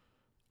table,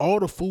 all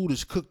the food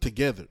is cooked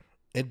together,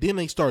 and then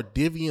they start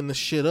divvying the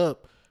shit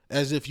up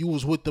as if you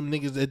was with them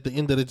niggas at the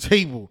end of the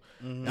table.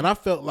 And I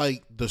felt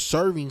like the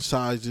serving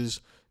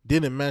sizes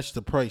didn't match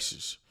the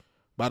prices.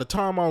 By the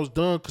time I was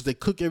done, because they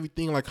cook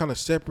everything like kind of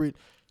separate,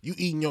 you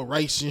eating your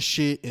rice and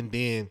shit, and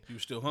then you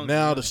still hungry,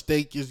 now the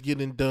steak is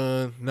getting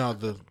done, now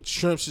the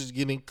shrimps is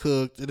getting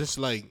cooked, and it's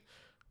like,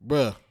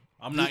 bruh.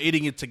 I'm not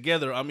eating it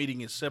together, I'm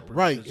eating it separate.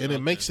 Right, and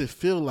it makes it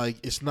feel like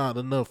it's not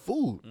enough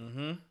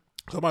food.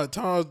 So by the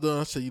time I was done,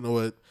 I said, you know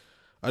what,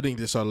 I think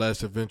this is our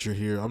last adventure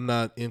here. I'm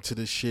not into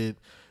this shit.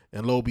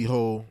 And lo and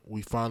behold,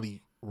 we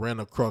finally ran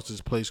across this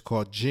place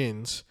called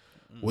Jen's,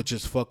 which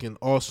is fucking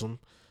awesome.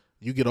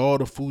 You get all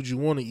the food you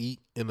want to eat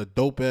in a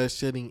dope ass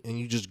setting, and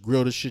you just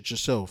grill the shit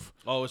yourself.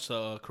 Oh, it's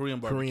a Korean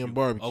barbecue. Korean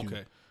barbecue.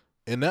 Okay.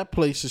 And that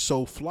place is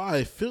so fly.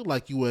 It feel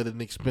like you at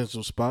an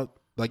expensive spot,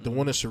 like the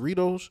one at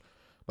Cerritos.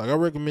 Like I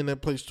recommend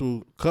that place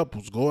to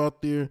couples. Go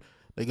out there.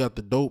 They got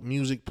the dope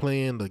music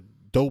playing, the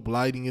dope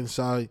lighting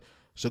inside.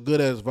 It's a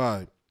good ass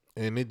vibe,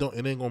 and it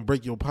ain't gonna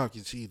break your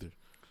pockets either.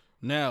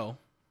 Now.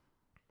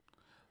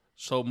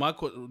 So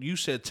you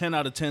said 10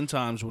 out of 10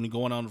 times when you're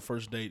going on the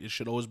first date, it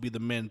should always be the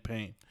men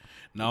paying.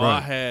 Now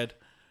Right.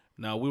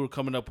 we were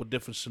coming up with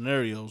different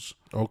scenarios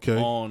Okay.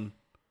 on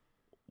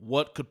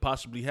what could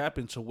possibly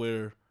happen to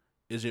where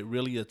is it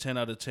really a 10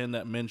 out of 10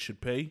 that men should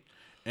pay?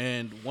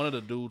 And one of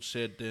the dudes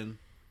said then,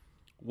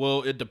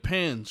 well, it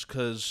depends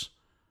because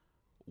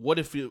what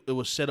if it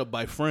was set up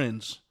by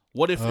friends?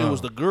 What if it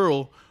was the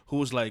girl who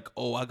was like,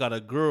 oh, I got a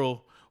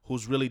girl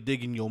who's really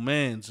digging your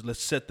mans.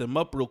 Let's set them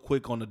up real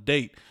quick on a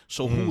date.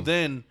 So who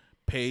then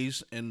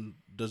pays and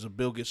does a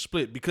bill get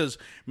split? Because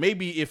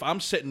maybe if I'm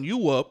setting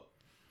you up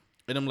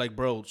and I'm like,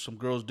 bro, some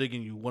girl's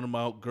digging you. One of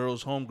my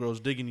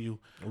homegirls digging you.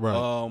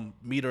 Right.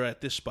 Meet her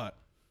at this spot.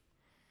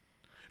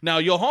 Now,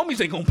 your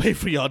homies ain't going to pay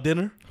for y'all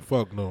dinner.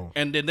 Fuck no.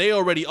 And then they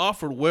already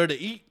offered where to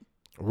eat.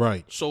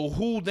 Right. So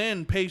who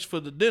then pays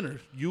for the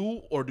dinner?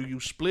 You, or do you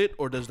split,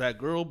 or does that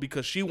girl,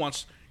 because she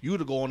wants you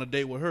to go on a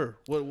date with her?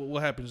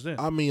 What happens then?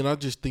 I mean, I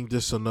just think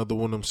this is another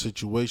one of them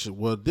situations.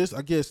 Well,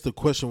 I guess the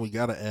question we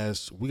gotta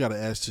ask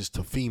this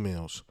to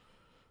females,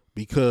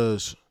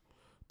 because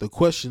the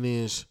question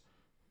is,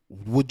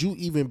 would you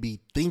even be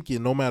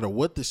thinking, no matter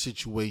what the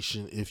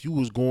situation, if you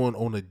was going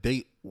on a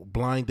date,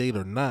 blind date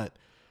or not,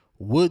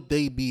 would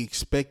they be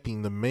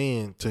expecting the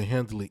man to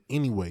handle it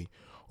anyway?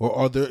 Or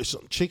are there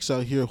some chicks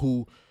out here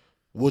who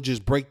will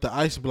just break the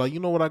ice and be like, you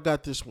know what, I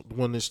got this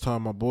one this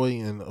time, my boy,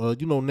 and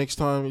next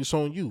time it's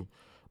on you.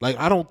 Like,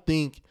 I don't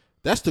think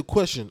that's the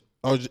question.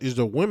 Is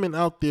there women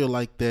out there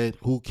like that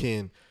who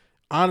can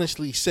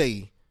honestly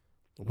say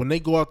when they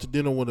go out to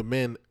dinner with a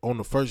man on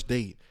the first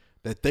date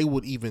that they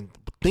would even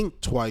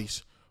think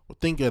twice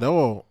think at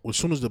all, as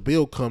soon as the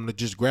bill come, to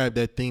just grab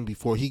that thing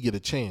before he get a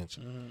chance.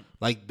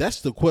 Like,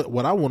 that's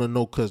what I want to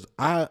know, because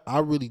I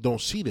really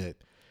don't see that.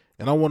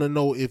 And I want to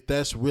know if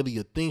that's really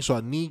a thing. So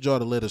I need y'all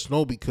to let us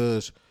know,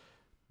 because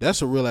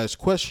that's a real ass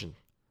question.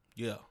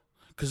 Yeah.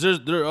 Because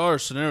there are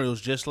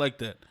scenarios just like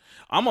that.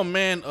 I'm a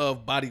man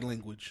of body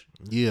language.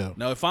 Yeah.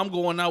 Now, if I'm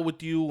going out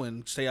with you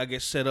and say I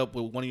get set up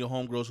with one of your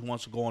homegirls who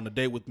wants to go on a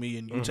date with me,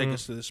 and you take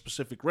us to this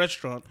specific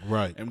restaurant,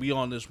 Right. and we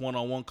on this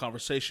one-on-one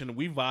conversation, and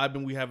we vibe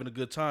and we having a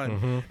good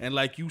time, and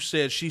like you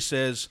said, she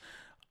says,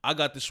 I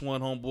got this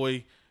one,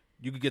 homeboy,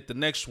 you could get the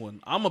next one.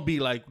 I'm going to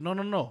be like,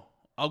 no,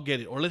 I'll get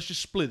it, or let's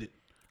just split it.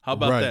 How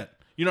about Right. that?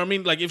 You know what I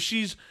mean? Like, if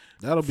she's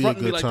That'll be a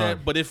fronting me good like time.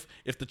 that, but if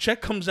the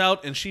check comes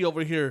out and she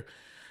over here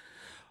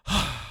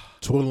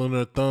Twiddling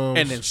her thumbs.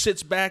 and then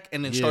sits back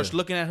and then starts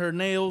looking at her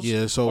nails,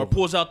 Yeah, it's or over.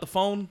 pulls out the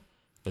phone,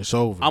 It's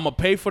over. I'm gonna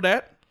pay for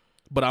that,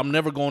 but I'm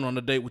never going on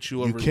a date with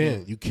you.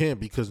 You can't,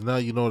 because now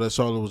you know that's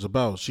all it was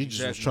about. She just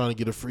was Exactly. trying to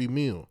get a free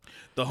meal.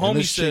 The And homie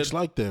this said, chick's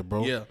like that,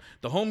 bro. yeah,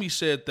 the homie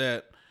said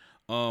that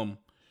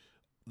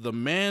the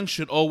man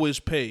should always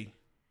pay,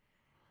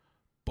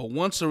 but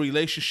once a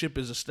relationship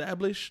is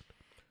established,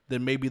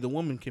 then maybe the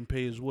woman can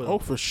pay as well. Oh,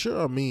 for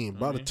sure. I mean,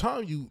 by the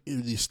time you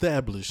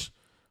establish,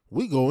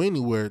 we go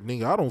anywhere,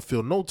 nigga. I don't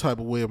feel no type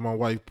of way if my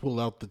wife pull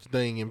out the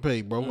thing and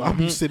pay, bro. I'll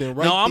be sitting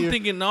right I'm there.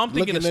 thinking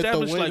looking at the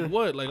established waiter. like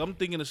what? Like, I'm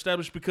thinking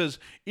established because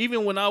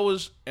even when I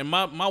was, and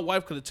my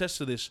wife could attest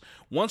to this,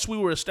 once we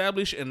were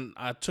established and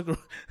I took her,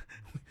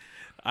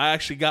 I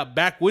actually got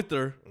back with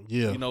her,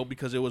 Yeah. you know,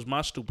 because it was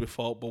my stupid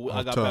fault, but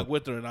I got tough. back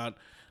with her and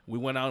we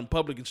went out in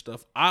public and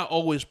stuff. I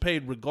always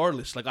paid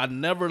regardless. Like, I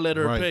never let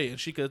her Right. pay, and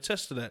she could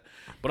attest to that.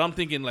 But I'm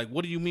thinking, like,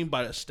 what do you mean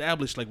by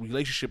established, like,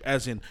 relationship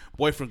as in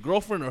boyfriend,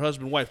 girlfriend, or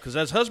husband, wife? Because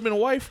as husband and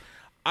wife,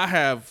 I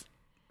have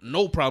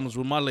no problems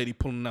with my lady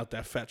pulling out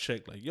that fat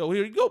check. Like, yo,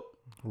 here you go.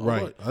 All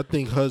Right. I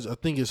think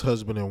it's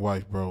husband and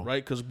wife, bro.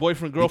 Right? Because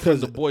boyfriend, girlfriend,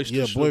 the boys.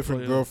 Yeah,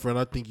 boyfriend, girlfriend.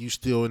 I think you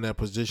still in that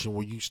position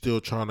where you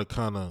still trying to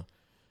kind of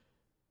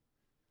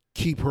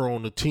keep her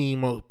on the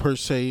team per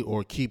se,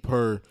 or keep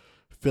her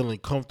feeling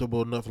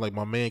comfortable enough, like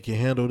my man can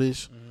handle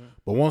this.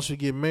 But once we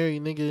get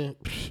married, nigga,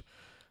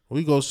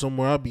 we go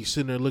somewhere, I'll be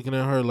sitting there looking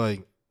at her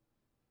like,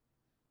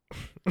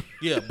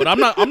 Yeah, but I'm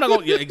not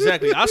going. Yeah,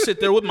 exactly. I sit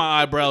there with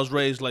my eyebrows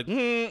raised, like,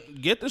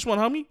 get this one,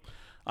 homie.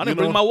 I didn't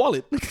bring my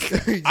wallet.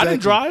 I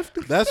didn't drive.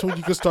 That's when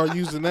you can start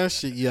using that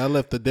shit. Yeah, I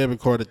left the debit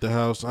card at the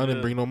house. I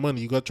didn't bring no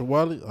money. You got your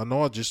wallet? I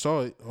know, I just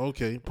saw it.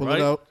 Okay, pull Right.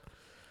 it out.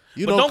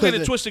 You But know, don't get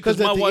it twisted, 'cause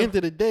my at the wife- end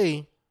of the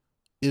day,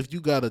 if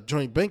you got a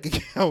joint bank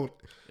account,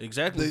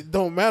 Exactly. it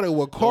don't matter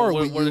what card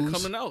where, we where use. they're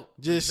coming out.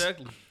 Just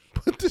exactly.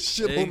 put the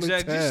shit on the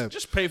Exactly. tab.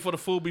 Just pay for the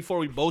food before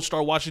we both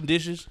start washing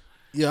dishes.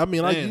 Yeah, I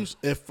mean, I Man. used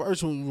at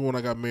first when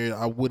I got married,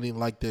 I wouldn't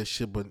like that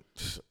shit, but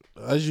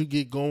as you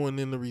get going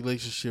in the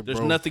relationship, There's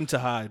bro, nothing to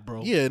hide,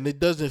 bro. yeah, and it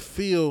doesn't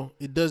feel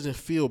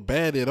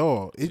bad at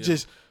all. It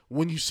just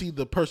when you see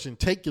the person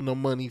taking the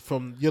money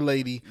from your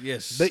lady,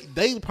 Yes.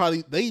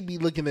 they be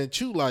looking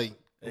at you like,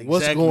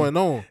 what's Exactly. going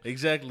on?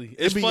 Exactly.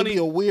 It's It'd funny. be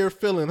a weird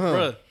feeling, huh?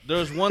 Bruh,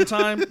 there's one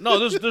time.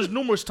 No, there's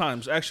numerous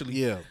times actually.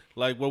 Yeah.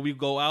 Like where we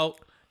go out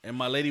and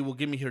my lady will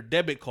give me her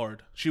debit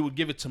card. She would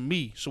give it to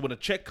me. So when a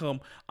check come,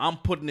 I'm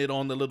putting it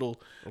on the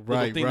little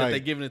Right, thing that right. they're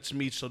giving it to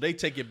me. So they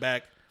take it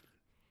back.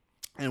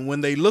 And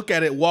when they look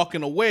at it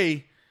walking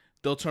away,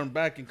 they'll turn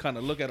back and kind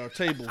of look at our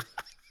table.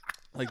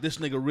 Like, this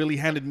nigga really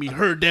handed me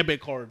her debit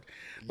card.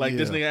 Like,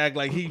 this Yeah. nigga act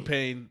like he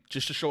paying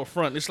just to show a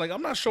front. It's like,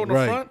 I'm not showing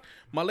Right. a front.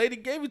 My lady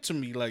gave it to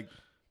me. Like,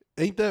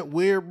 Ain't that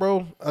weird,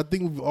 bro? I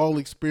think we've all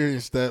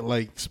experienced that,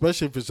 like,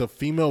 especially if it's a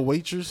female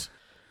waitress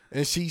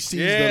and she sees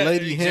Yeah, the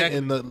lady exactly.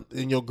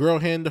 and your girl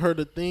hand her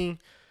the thing.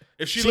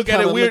 if she She look at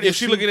it kinda weird, look at if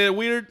she you- looking at it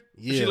weird,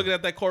 if Yeah. she looking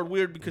at that card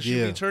weird because she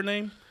Yeah. reads her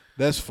name,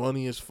 That's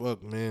funny as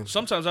fuck, man.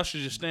 sometimes I should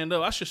just stand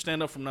up. I should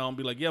stand up from now and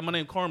be like, yeah, my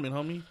name Carmen,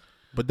 homie.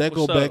 But that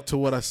go What's back up? to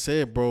what I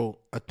said, bro.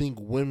 I think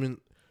women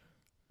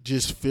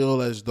just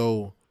feel as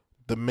though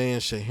the man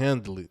should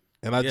handle it.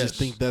 And I just Yes.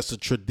 think that's a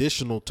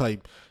traditional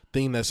type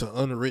thing, that's an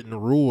unwritten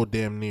rule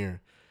damn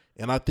near.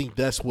 And I think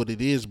that's what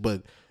it is.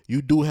 But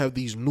you do have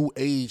these new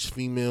age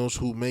females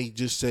who may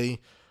just say,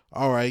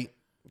 all right,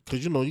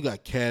 because, you know, you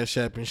got Cash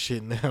App and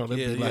shit now. They'll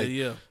be like,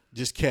 Yeah.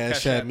 just Cash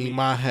Cash App App me me.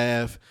 my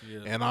half, Yeah.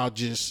 and I'll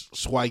just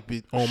swipe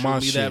it on Shoot my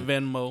me shit. that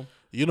Venmo.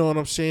 You know what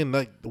I'm saying?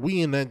 Like,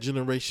 we in that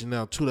generation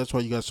now too. That's why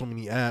you got so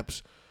many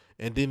apps.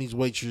 And then these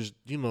waitresses,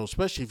 you know,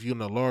 especially if you're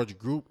in a large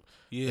group,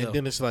 Yeah. and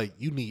then it's like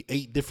you need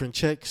 8 different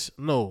checks.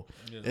 No,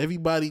 Yeah.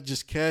 everybody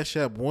just Cash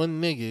App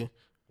one nigga,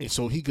 and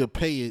so he could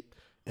pay it,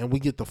 and we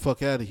get the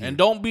fuck out of here. And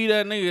don't be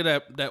that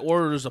nigga that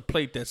orders a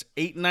plate that's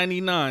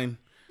 $8.99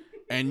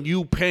 and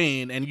you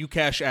paying and you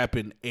cash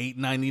apping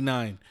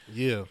 $8.99.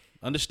 yeah,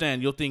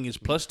 Understand, your thing is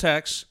plus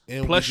tax,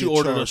 And plus we you get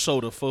ordered a charged.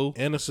 soda, fool.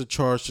 and it's a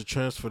charge to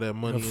transfer that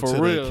money For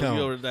into real, the you account.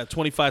 ordered that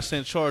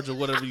 25-cent charge or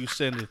whatever you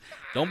send it.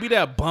 Don't be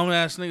that bum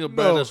ass nigga,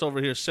 bro, No, that's over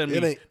here sending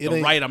it me ain't- it the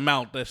ain't- right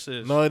amount that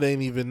says. No, it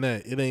ain't even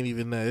that. It ain't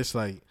even that. It's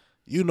like,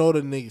 you know,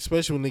 the nigga,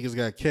 especially when niggas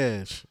got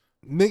cash.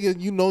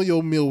 Nigga, you know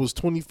your meal was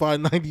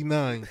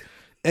 $25.99,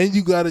 and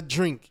you got a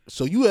drink.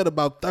 So you had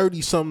about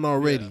 30 something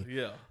already.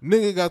 Yeah.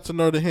 Nigga got to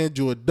know to hand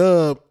you a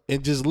dub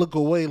and just look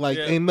away like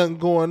ain't nothing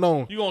going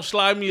on. You gonna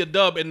slide me a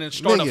dub and then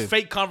start Nigga. a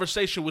fake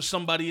conversation with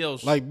somebody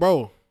else. Like,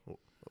 bro,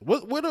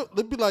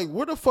 they'd be like,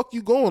 where the fuck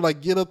you going?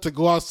 Like, get up to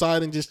go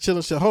outside and just chill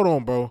and shit. Hold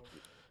on, bro.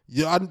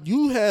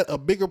 You had a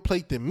bigger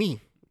plate than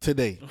me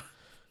today.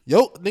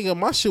 Yo, nigga,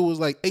 my shit was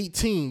like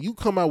 18. You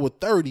come out with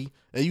 30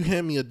 and you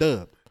hand me a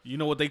dub. You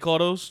know what they call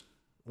those?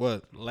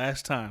 What?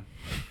 Last time.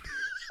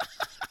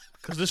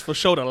 Cause this for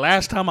sure the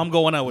last time I'm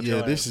going out with you.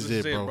 Yeah, this is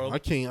it, bro. I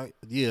can't.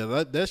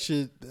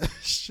 That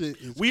shit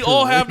is we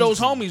all have those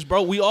homies,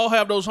 bro. We all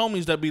have those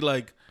homies that be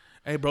like,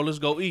 hey, bro, let's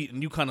go eat.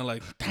 And you kind of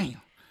like,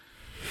 damn.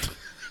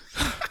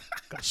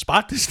 Gotta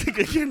spot this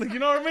nigga again. You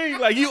know what I mean?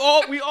 Like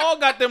we all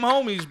got them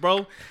homies,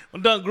 bro.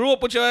 I'm done. Grew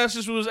up with your ass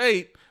since we was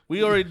 8.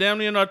 We already damn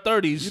near in our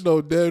 30s. You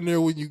know, damn near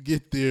when you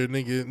get there,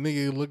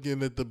 nigga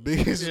looking at the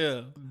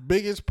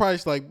biggest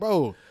price, like,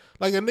 bro.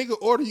 Like a nigga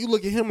order, you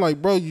look at him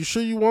like, bro, you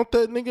sure you want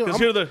that, nigga?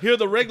 Because here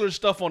the regular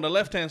stuff on the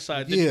left hand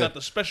side. Then you got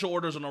the special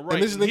orders on the right.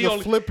 And this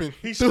nigga flipping.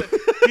 He's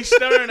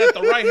staring at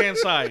the right hand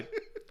side.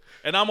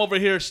 And I'm over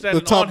here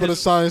standing the top of the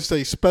sign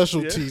say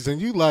specialties, and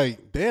you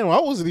like, damn, I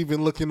wasn't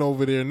even looking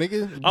over there,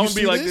 nigga. I'm gonna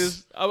be like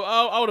this.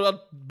 I would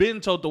have been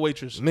told the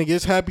waitress, nigga,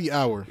 it's happy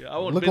hour. Yeah,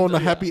 look on the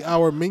happy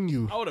hour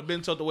menu. I would have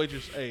been told the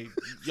waitress, hey,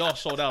 y'all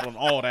sold out on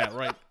all that,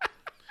 right?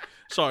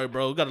 Sorry,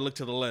 bro. We got to look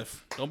to the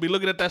left. Don't be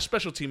looking at that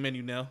specialty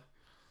menu now.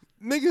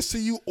 Niggas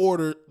see you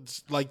order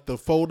like the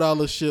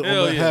 $4 shit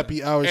on the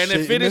happy hour and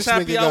shit, if it and is this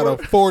happy nigga hour,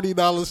 got a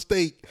 $40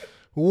 steak.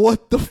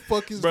 What the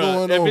fuck is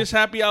going on? If it's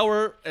happy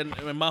hour and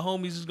my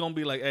homies is gonna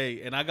be like,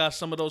 hey, and I got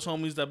some of those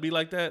homies that be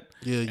like that,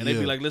 and they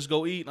be like, let's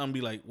go eat. I'm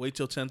be like, wait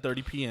till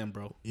 10:30 p.m.,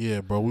 bro.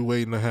 Yeah, bro, we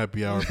waiting a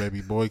happy hour,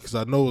 baby boy, because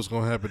I know it's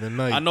gonna happen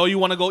tonight. I know you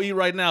want to go eat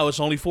right now. It's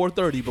only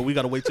 4:30, but we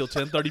gotta wait till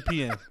 10:30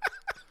 p.m.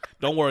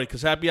 Don't worry,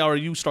 because happy hour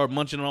you start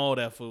munching on all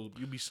that food.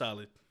 You be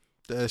solid.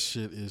 That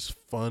shit is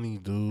funny,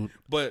 dude.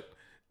 But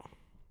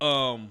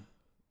at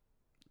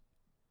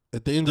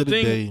the end of the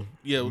day,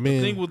 men,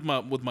 the thing with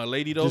my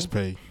lady though, just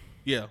pay.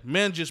 Yeah,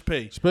 men just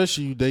pay.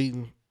 Especially you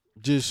dating.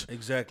 Just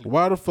exactly.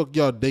 Why the fuck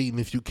y'all dating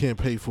if you can't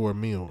pay for a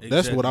meal? Exactly.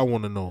 That's what I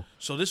want to know.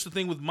 So this is the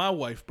thing with my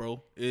wife,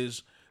 bro.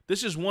 This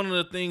is one of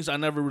the things I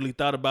never really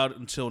thought about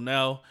until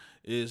now.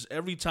 Is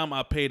every time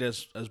I paid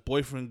as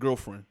boyfriend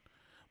girlfriend,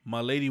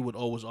 my lady would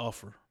always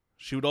offer.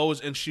 She would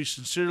always, and she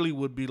sincerely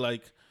would be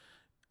like,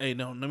 "Hey,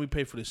 no, let me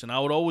pay for this," and I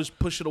would always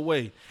push it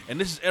away. And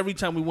this is every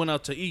time we went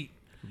out to eat.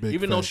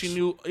 Even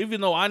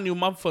though I knew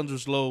my funds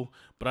was low,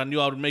 but I knew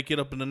I would make it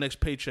up in the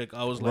next paycheck.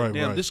 I was like,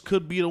 damn, this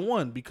could be the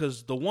one,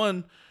 because the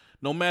one,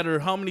 no matter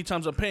how many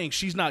times I'm paying,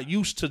 she's not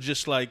used to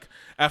just like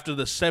after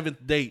the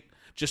 7th date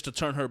just to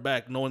turn her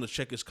back, knowing the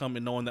check is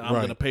coming, knowing that I'm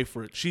going to pay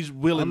for it. She's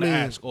willing to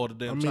ask all the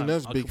damn time. I mean,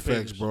 that's big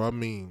facts, bro. I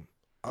mean,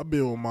 I've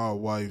been with my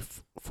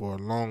wife for a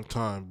long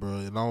time, bro,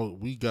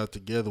 and we got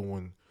together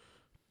when,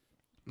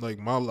 like,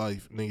 my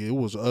life, nigga, it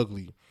was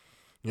ugly.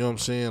 You know what I'm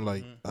saying?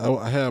 Like,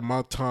 I had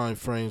my time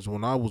frames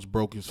when I was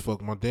broke as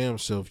fuck my damn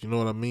self. You know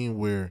what I mean?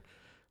 Where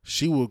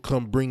she would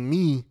come bring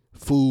me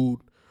food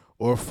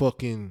or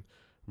fucking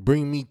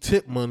bring me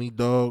tip money,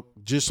 dog,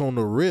 just on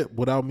the rip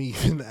without me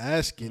even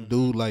asking,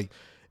 dude. Like,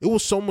 it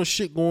was so much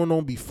shit going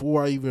on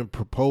before I even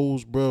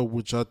proposed, bro,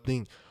 which I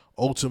think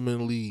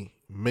ultimately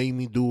made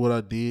me do what I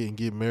did and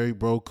get married,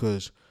 bro,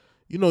 because,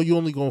 you know, you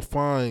only gonna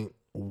find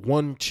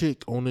one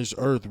chick on this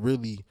earth,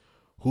 really,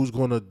 who's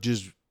gonna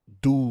just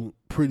do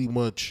pretty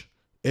much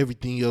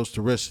everything else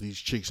the rest of these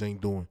chicks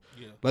ain't doing.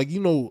 Yeah. Like, you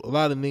know, a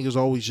lot of niggas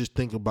always just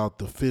think about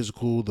the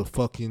physical, the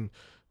fucking,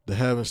 the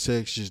having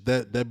sex, just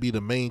that be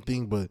the main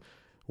thing. But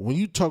when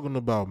you talking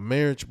about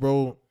marriage,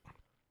 bro,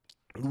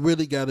 you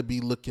really got to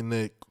be looking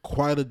at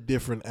quite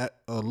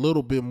a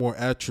little bit more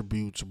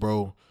attributes,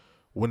 bro,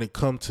 when it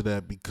comes to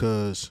that,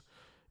 because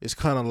it's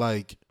kind of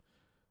like,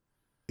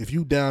 if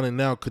you down and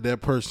out, could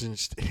that person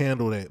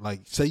handle that?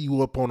 Like, say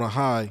you up on a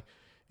high,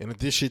 and if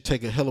this shit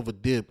take a hell of a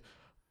dip,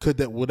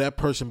 will that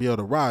person be able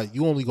to ride?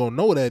 You only gonna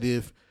know that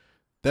if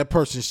that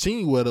person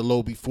seen you at a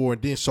low before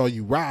and then saw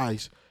you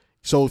rise.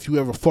 So if you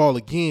ever fall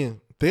again,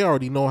 they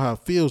already know how it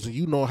feels and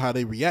you know how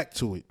they react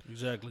to it.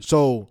 Exactly.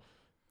 So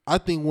I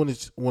think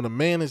when a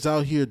man is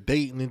out here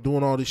dating and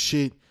doing all this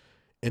shit,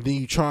 and then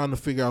you trying to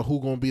figure out who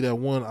gonna be that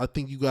one, I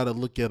think you gotta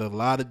look at a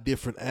lot of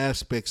different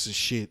aspects of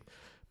shit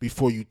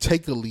before you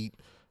take a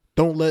leap.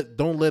 Don't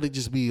let it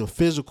just be a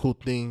physical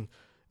thing.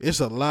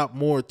 It's a lot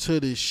more to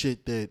this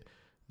shit that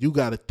you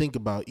got to think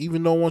about.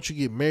 Even though once you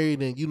get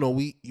married and, you know,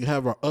 you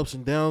have our ups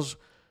and downs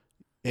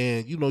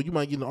and, you know, you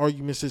might get in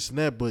arguments, this and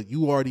that, but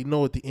you already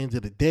know at the end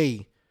of the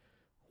day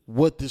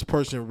what this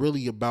person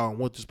really about and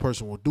what this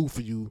person will do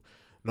for you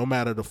no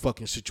matter the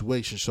fucking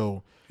situation.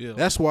 So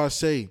that's why I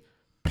say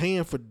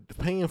paying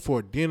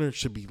for dinner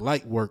should be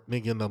light work,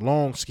 nigga, in the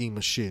long scheme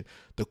of shit.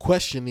 The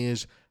question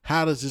is,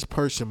 how does this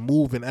person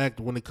move and act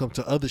when it comes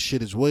to other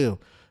shit as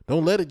well?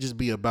 Don't let it just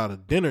be about a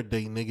dinner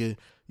date, nigga.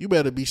 You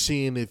better be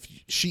seeing if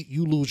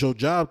you lose your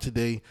job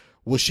today,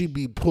 will she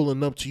be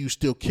pulling up to you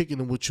still kicking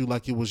it with you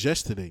like it was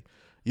yesterday?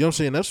 You know what I'm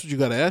saying? That's what you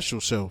got to ask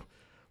yourself.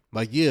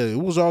 Like, yeah, it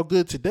was all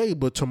good today,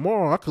 but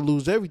tomorrow I could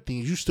lose everything.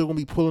 You still gonna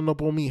be pulling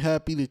up on me,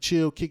 happy to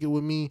chill, kick it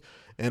with me,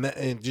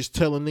 and just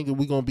tell a nigga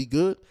we gonna be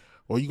good?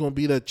 Or you gonna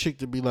be that chick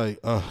to be like,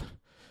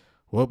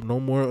 well, no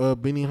more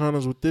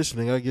Benihana's with this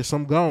nigga. I guess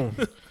I'm gone.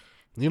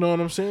 You know what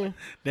I'm saying?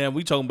 Damn,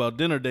 we talking about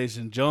dinner dates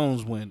and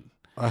Jones went.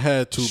 I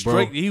had to,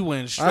 bro. He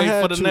went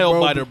straight for the nail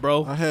biter,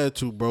 bro. I had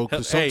to, bro,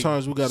 because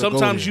sometimes we got to go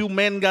Sometimes there. you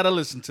men got to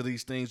listen to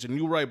these things, and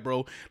you're right,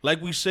 bro.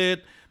 Like we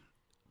said,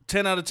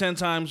 10 out of 10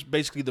 times,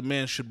 basically the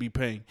man should be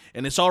paying.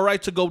 And it's all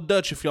right to go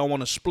Dutch if y'all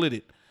want to split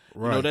it.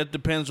 Right. You know, that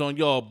depends on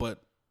y'all,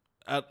 but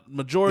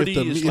majority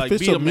is like,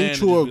 if it's be a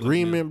mutual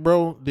agreement,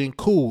 bro, then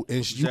cool. And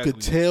exactly. You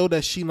could tell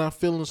that she not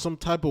feeling some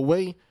type of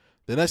way,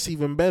 then that's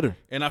even better.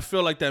 And I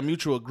feel like that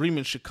mutual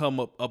agreement should come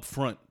up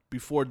front.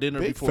 Before dinner,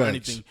 Big before facts.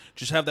 Anything.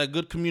 Just have that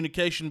good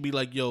communication. Be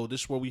like, yo,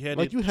 this is where we headed.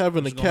 Like you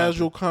having a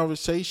casual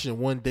conversation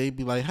one day.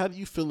 Be like, how do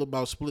you feel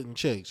about splitting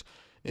checks?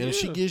 And if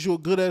she gives you a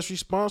good-ass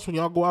response when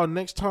y'all go out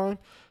next time,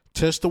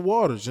 test the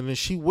waters. And if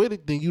she with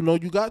it, then you know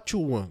you got you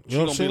one. You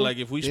know she gonna be like,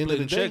 if we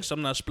splitting the checks,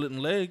 I'm not splitting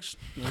legs.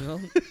 You know?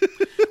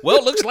 Well,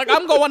 it looks like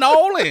I'm going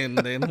all in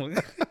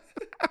then.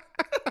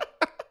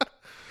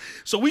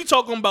 So we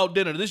talking about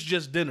dinner. This is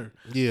just dinner.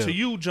 Yeah. To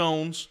you,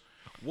 Jones,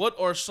 what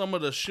are some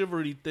of the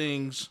chivalry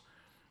things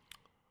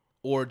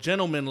or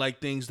gentleman-like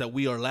things that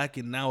we are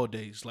lacking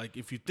nowadays? Like,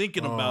 if you're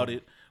thinking about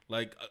it,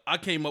 like, I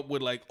came up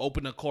with, like,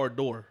 open a car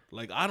door.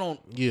 Like, I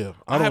don't do that.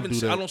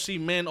 I don't see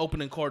men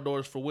opening car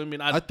doors for women.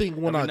 I think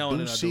when I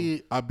do see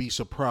it, I'd be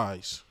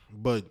surprised.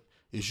 But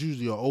it's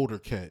usually an older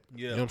cat.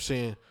 Yeah. You know what I'm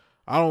saying?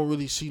 I don't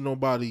really see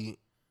nobody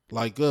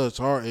like us,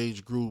 our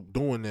age group,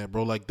 doing that,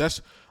 bro. Like, I'm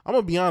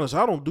going to be honest,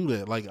 I don't do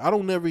that. Like, I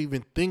don't never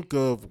even think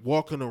of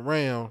walking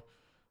around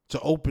to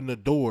open the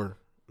door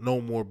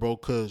no more, bro,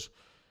 because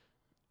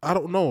I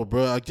don't know,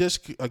 bro. I guess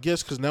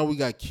because now we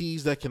got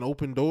keys that can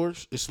open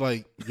doors. It's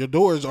like your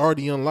door is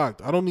already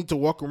unlocked. I don't need to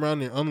walk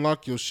around and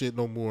unlock your shit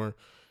no more.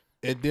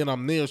 And then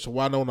I'm there, so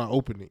why don't I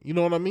open it? You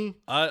know what I mean?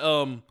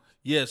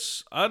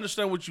 Yes, I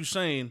understand what you're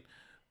saying.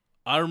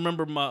 I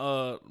remember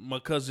my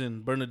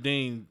cousin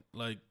Bernadine,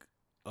 like,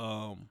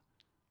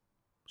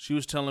 she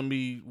was telling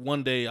me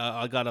one day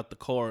I got out the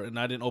car and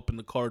I didn't open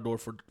the car door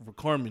for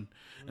Carmen,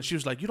 and she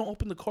was like, "You don't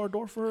open the car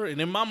door for her?"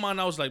 And in my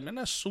mind, I was like, "Man,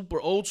 that's super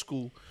old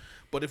school."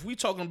 But if we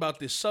talking about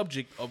this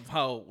subject of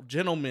how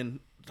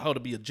to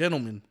be a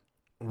gentleman,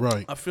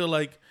 right? I feel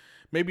like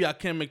maybe I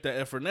can make that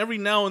effort. And every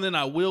now and then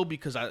I will,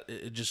 because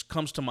it just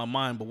comes to my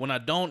mind. But when I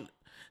don't,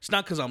 it's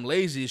not because I'm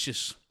lazy. It's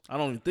just I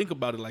don't even think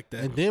about it like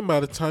that. And then by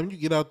the time you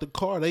get out the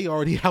car, they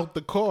already out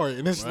the car.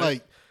 And it's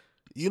like,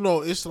 you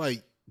know, it's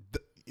like,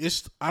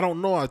 I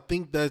don't know. I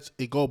think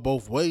it go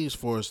both ways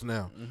for us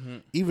now. Mm-hmm.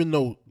 Even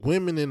though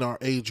women in our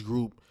age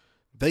group,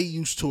 they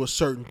used to a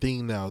certain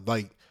thing now.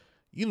 Like,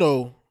 you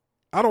know,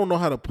 I don't know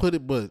how to put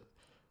it, but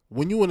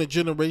when you in a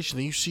generation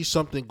and you see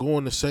something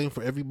going the same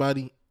for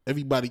everybody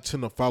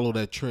tend to follow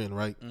that trend,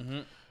 right? Mm-hmm.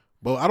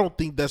 But I don't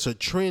think that's a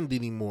trend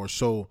anymore.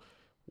 So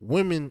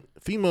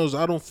females,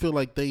 I don't feel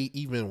like they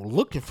even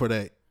looking for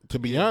that, to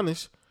be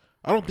honest.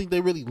 I don't think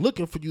they really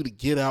looking for you to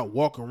get out,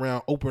 walk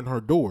around, open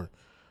her door.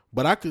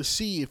 But I could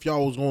see if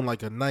y'all was on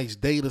like a nice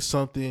date or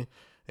something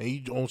and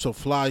you on some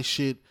fly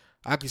shit,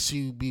 I can see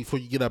you before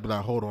you get up and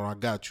like, hold on, I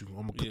got you. You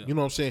know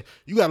what I'm saying?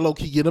 You got to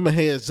low-key get them a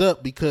heads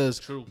up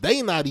because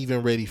they not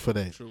even ready for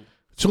that. True.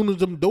 As soon as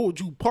them doors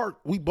you park,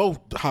 we both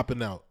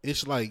hopping out.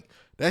 It's like,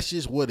 that's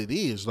just what it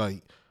is.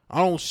 Like, I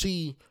don't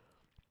see,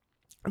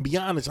 to be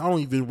honest, I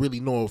don't even really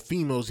know if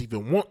females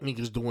even want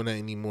niggas doing that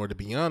anymore, to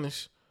be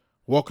honest.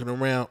 Walking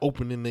around,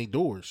 opening their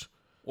doors.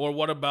 Or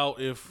what about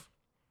if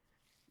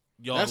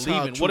y'all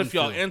leaving? What if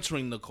y'all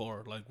entering the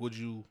car? Like, would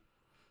you...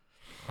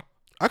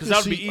 I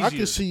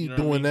can see you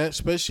doing that,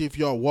 especially if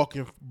y'all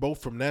walking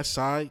both from that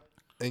side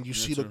and you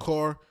see the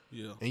car,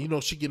 and you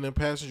know she getting in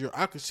passenger.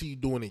 I could see you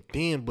doing it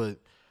then, but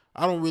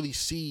I don't really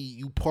see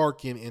you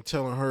parking and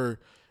telling her,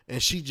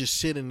 and she just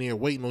sitting there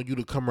waiting on you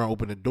to come around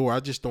open the door. I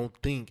just don't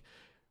think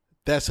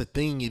that's a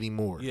thing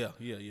anymore. Yeah.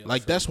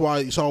 Like, that's why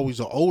it's always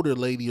an older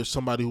lady or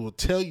somebody who will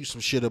tell you some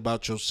shit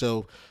about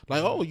yourself.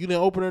 Like, oh, you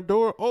didn't open her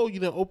door? Oh,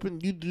 you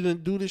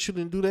didn't do this, you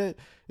didn't do that?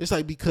 It's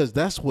like, because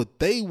that's what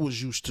they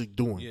was used to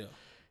doing. Yeah.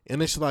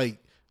 And it's like,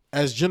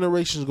 as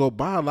generations go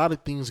by, a lot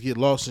of things get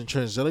lost in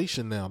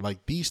translation now.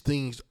 Like, these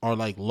things are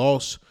like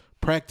lost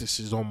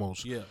practices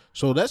almost. Yeah.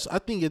 So I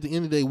think at the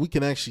end of the day, we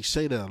can actually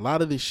say that a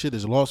lot of this shit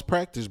is lost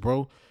practice,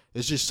 bro.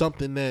 It's just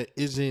something that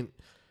isn't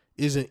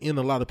in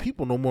a lot of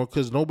people no more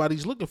because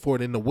nobody's looking for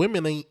it. And the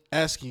women ain't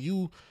asking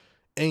you,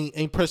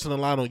 ain't pressing a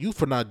line on you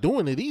for not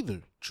doing it either.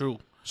 True.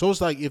 So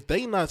it's like, if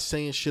they not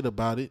saying shit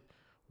about it,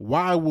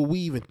 why would we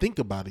even think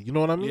about it? You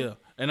know what I mean? Yeah.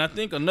 And I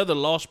think another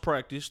lost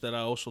practice that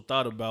I also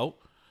thought about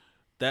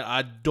that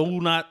I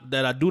do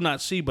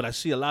not see, but I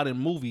see a lot in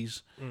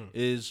movies,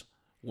 is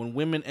when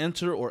women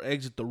enter or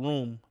exit the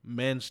room,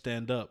 men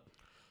stand up.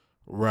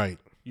 Right.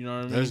 You know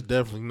what I mean? That's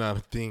definitely not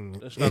a thing.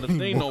 That's not anymore. A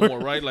thing no more,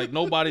 right? Like,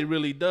 nobody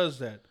really does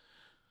that.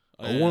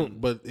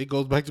 But it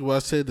goes back to what I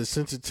said, the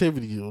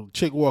sensitivity.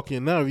 Chick walk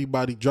in now,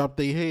 everybody drop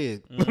their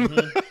head.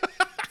 Mm-hmm.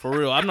 For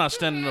real. I'm not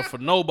standing up for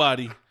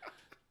nobody.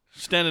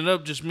 Standing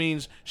up just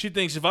means she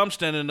thinks if I'm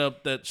standing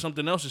up that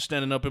something else is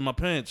standing up in my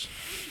pants.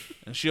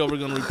 And she over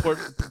gonna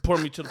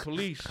report me to the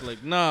police.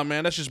 Like, nah,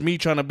 man, that's just me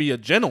trying to be a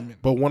gentleman.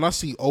 But when I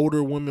see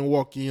older women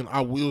walk in,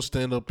 I will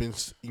stand up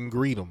and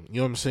greet them. You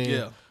know what I'm saying?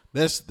 Yeah.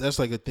 That's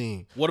like a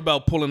thing. What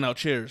about pulling out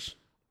chairs?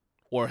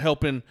 Or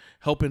helping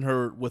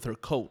her with her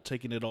coat,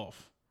 taking it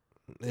off?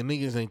 And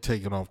niggas ain't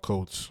taking off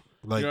coats.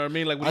 Like, you know what I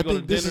mean? Like when I you go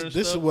think to this dinner is and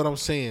this is stuff? what I'm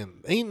saying.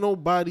 Ain't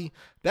nobody.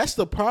 That's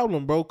the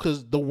problem, bro.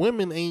 Because the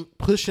women ain't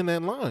pushing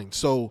that line.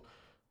 So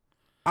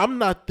I'm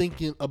not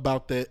thinking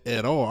about that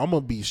at all. I'm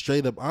gonna be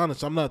straight up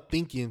honest. I'm not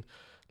thinking,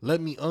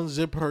 let me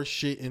unzip her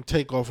shit and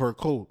take off her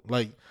coat.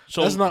 Like,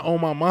 that's not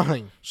on my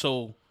mind.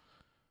 So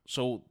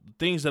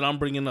things that I'm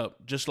bringing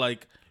up, just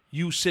like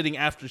you sitting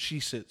after she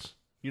sits.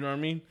 You know what I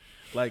mean?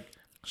 Like,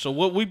 so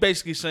what we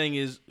basically saying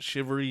is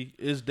chivalry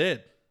is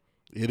dead.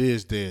 It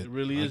is dead. It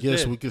really is I guess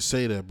dead. we could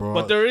say that, bro.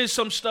 But there is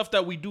some stuff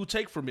that we do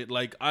take from it.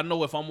 Like, I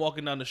know if I'm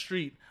walking down the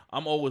street,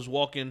 I'm always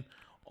walking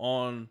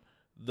on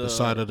the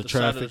side of the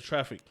traffic.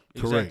 Correct.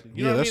 Exactly.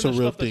 You know Yeah, what that's I mean?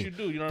 a real Stuff that thing. you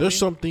do, you know what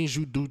There's I mean? some things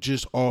you do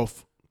just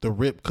off the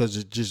rip because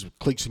it just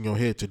clicks in your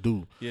head to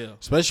do. Yeah.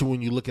 Especially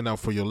when you're looking out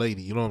for your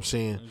lady. You know what I'm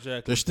saying?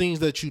 Exactly. There's things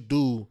that you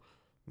do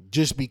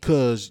just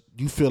because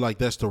you feel like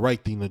that's the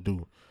right thing to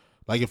do.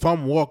 Like if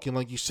I'm walking,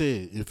 like you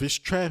said, if it's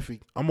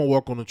traffic, I'm going to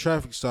walk on the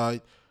traffic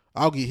side.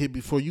 I'll get hit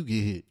before you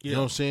get hit. Yeah. You know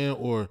what I'm saying?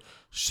 Or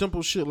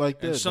simple shit like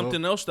that. And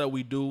something else that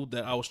we do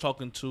that I was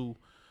talking to,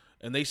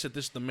 and they said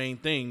this is the main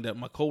thing that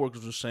my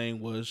coworkers were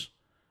saying was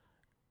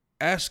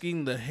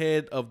asking the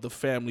head of the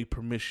family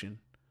permission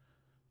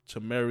to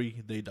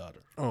marry their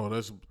daughter. Oh,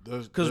 that's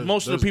because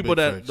most of the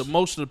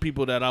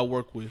people that I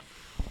work with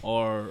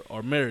are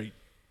married,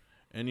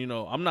 and you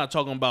know I'm not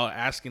talking about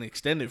asking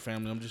extended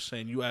family. I'm just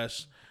saying you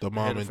ask the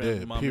mom and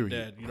dad, period,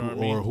 and dad, you know what I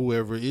mean? Or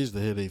whoever is the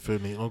head of their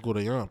family, uncle,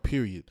 their aunt,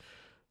 period.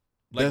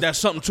 Like that's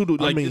something to do.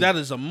 Like I mean, that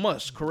is a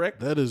must, correct?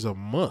 That is a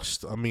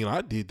must. I mean,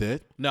 I did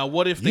that. Now,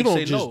 what if they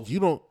say no?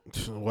 You don't.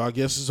 Well, I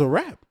guess it's a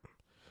wrap.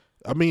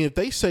 I mean, if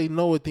they say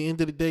no at the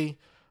end of the day,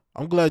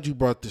 I'm glad you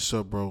brought this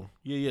up, bro.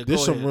 Yeah.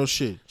 This some real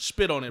shit.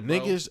 Spit on it, bro.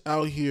 Niggas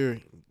out here,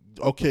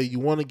 okay, you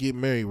want to get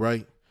married,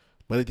 right?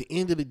 But at the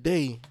end of the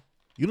day,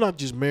 you're not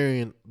just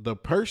marrying the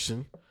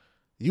person.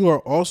 You are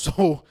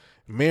also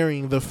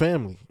marrying the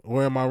family.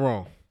 Or am I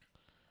wrong?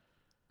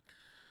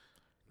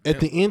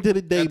 At the end of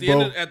the day,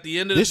 bro. At the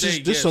end of the day,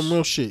 this is some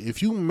real shit.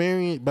 If you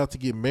about to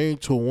get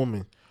married to a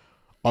woman,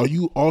 are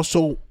you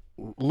also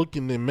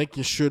looking and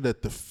making sure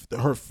that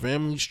her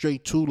family's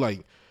straight too?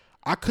 Like,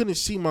 I couldn't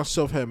see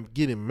myself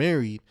getting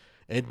married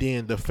and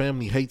then the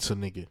family hates a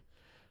nigga,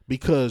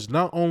 because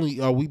not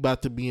only are we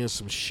about to be in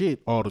some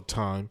shit all the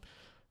time,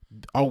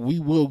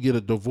 we will get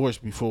a divorce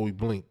before we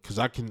blink. Because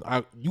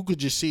you could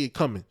just see it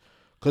coming,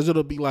 because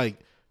it'll be like.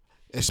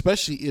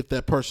 Especially if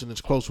that person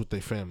is close with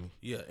their family.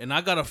 Yeah, and I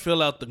gotta fill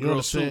out the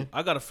girl too.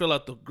 I gotta fill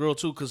out the girl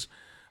too, because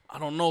I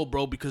don't know,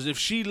 bro. Because if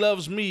she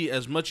loves me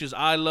as much as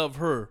I love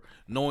her,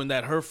 knowing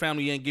that her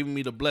family ain't giving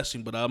me the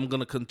blessing, but I'm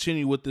gonna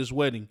continue with this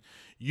wedding,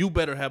 you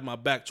better have my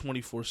back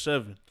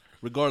 24/7,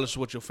 regardless of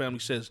what your family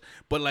says.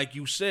 But like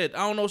you said,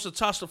 I don't know. It's a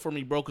toss up for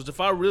me, bro. Because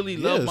if I really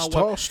love my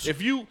wife,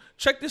 if you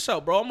check this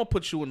out, bro, I'm gonna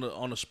put you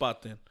on the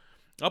spot. Then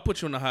I'll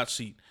put you in the hot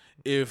seat.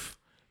 If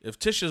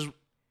Tisha's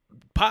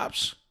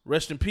pops,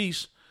 rest in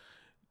peace,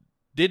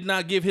 did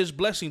not give his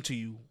blessing to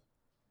you,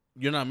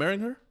 you're not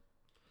marrying her?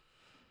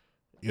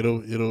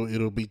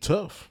 It'll be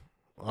tough.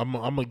 I'm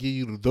gonna give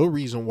you the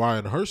reason why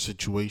in her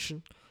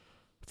situation.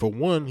 For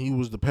one, he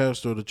was the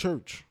pastor of the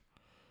church.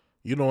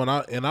 You know,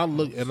 and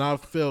I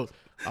felt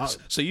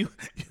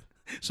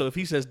so if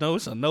he says no,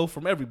 it's a no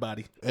from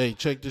everybody. Hey,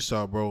 check this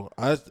out, bro.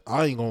 I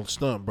ain't gonna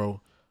stunt,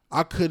 bro.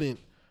 I could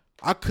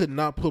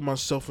not put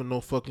myself in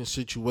no fucking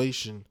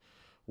situation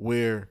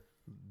where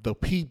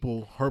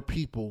her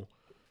people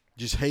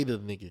just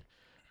hated a nigga,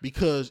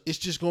 because it's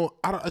just going.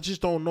 I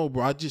just don't know,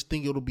 bro. I just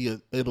think it'll be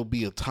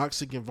a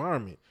toxic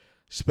environment,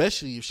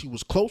 especially if she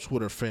was close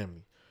with her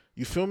family.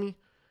 You feel me?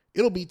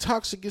 It'll be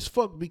toxic as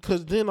fuck,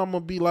 because then I'm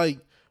gonna be like,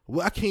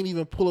 well, I can't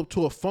even pull up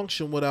to a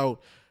function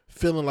without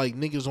feeling like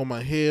niggas on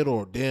my head,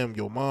 or damn,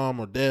 your mom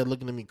or dad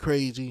looking at me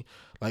crazy.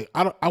 Like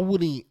I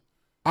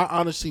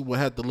honestly would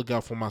have to look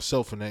out for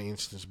myself in that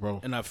instance,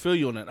 bro. And I feel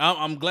you on that.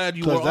 I'm glad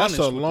you were honest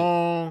with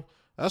it.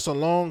 That's a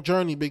long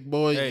journey, big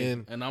boy. Hey,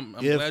 and I'm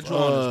glad you're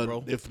honest,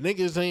 bro. If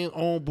niggas ain't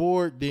on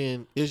board,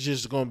 then it's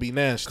just gonna be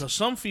nasty. Because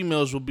some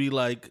females would be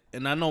like,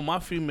 and I know my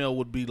female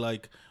would be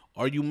like,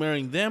 are you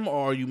marrying them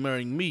or are you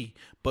marrying me?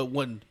 But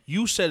when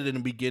you said it in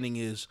the beginning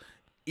is,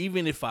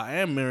 even if I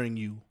am marrying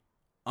you,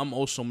 I'm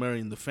also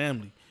marrying the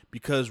family.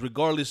 Because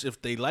regardless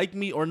if they like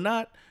me or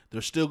not,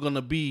 they're still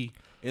gonna be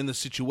in the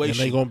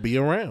situation. And they gonna be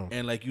around.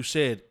 And like you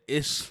said,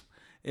 it's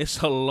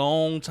a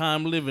long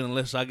time living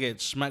unless I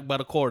get smacked by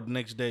the cord the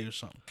next day or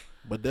something.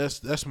 But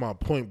that's my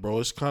point, bro.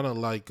 It's kind of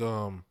like,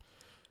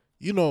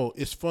 you know,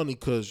 it's funny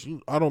because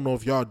I don't know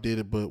if y'all did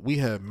it, but we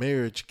had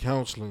marriage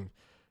counseling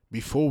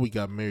before we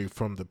got married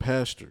from the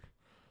pastor.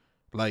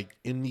 Like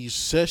in these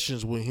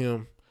sessions with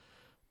him,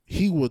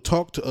 he would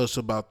talk to us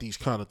about these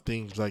kind of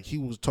things. Like he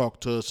would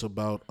talk to us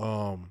about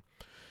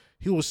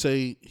he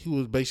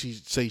would basically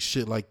say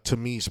shit like to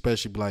me,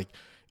 especially like,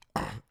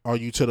 are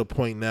you to the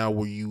point now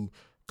where you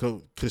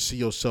could see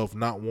yourself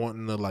not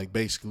wanting to like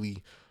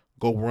basically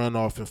go run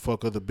off and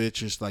fuck other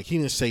bitches? Like he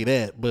didn't say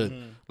that, but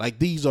like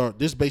this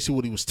is basically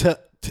what he was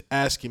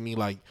asking me.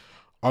 Like,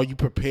 are you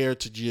prepared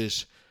to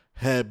just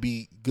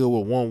be good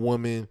with one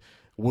woman?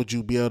 Would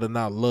you be able to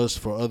not lust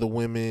for other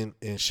women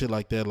and shit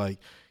like that? Like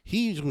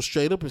he was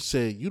straight up and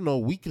said,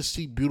 we can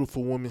see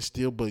beautiful women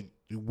still, but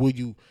will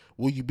you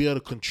be able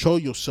to control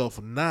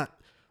yourself not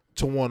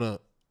to want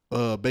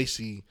to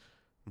basically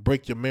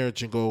break your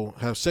marriage and go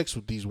have sex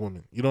with these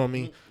women? You know what I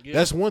mean? Yeah.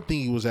 That's one thing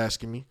he was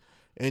asking me.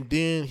 And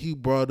then he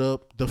brought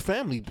up the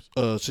family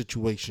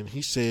situation.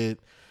 He said,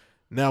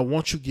 now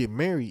once you get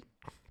married,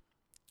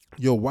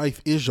 your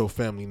wife is your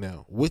family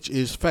now, which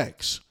is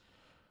facts.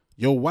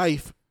 Your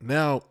wife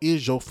now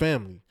is your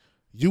family.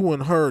 You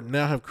and her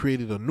now have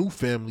created a new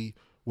family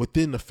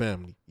within the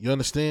family. You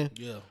understand?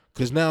 Yeah.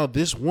 Because now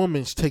this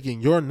woman's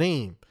taking your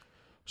name.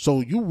 So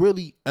you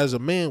really, as a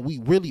man, we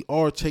really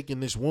are taking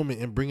this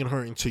woman and bringing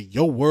her into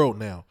your world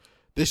now.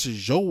 This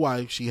is your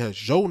wife. She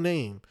has your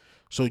name.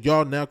 So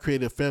y'all now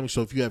created a family.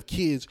 So if you have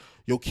kids,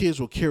 your kids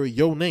will carry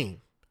your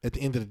name at the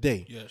end of the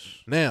day. Yes.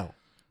 Now,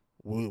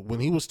 when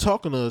he was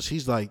talking to us,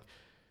 he's like,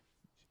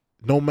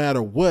 no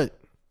matter what,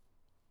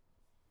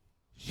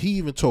 he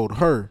even told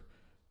her,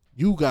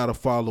 you got to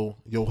follow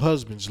your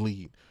husband's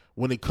lead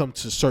when it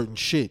comes to certain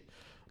shit.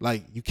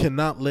 Like, you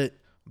cannot let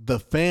the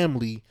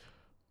family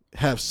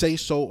have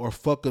say-so or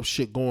fuck up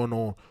shit going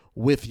on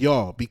with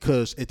y'all,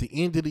 because at the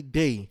end of the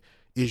day,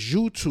 it's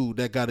you two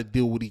that got to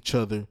deal with each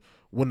other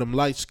when them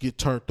lights get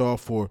turned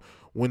off or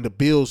when the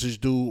bills is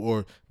due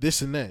or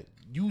this and that.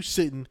 You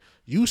sitting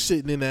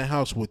in that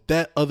house with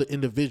that other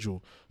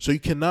individual. So you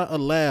cannot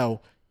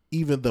allow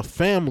even the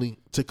family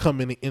to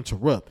come in and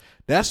interrupt.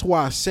 That's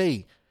why I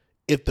say,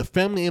 if the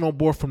family ain't on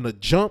board from the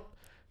jump,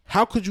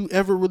 how could you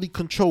ever really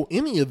control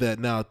any of that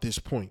now at this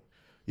point?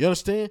 You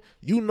understand?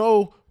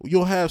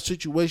 You'll have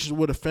situations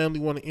where the family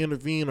want to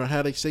intervene or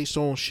how they say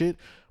so on shit,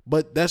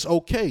 but that's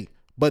okay.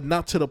 But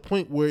not to the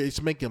point where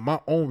it's making my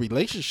own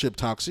relationship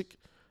toxic.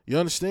 You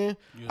understand?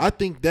 Yeah. I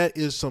think that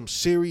is some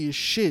serious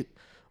shit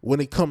when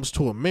it comes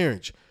to a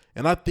marriage.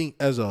 And I think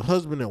as a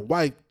husband and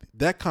wife,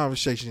 that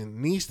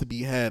conversation needs to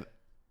be had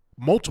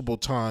multiple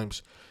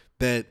times,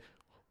 that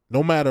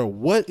no matter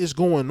what is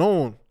going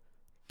on,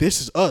 this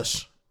is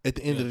us at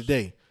the end of the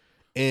day.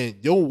 And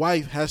your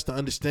wife has to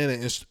understand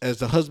it as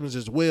the husbands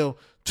as well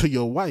to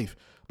your wife.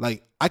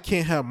 Like, I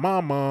can't have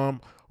my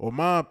mom or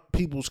my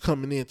peoples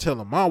coming in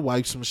telling my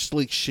wife some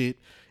slick shit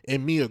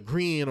and me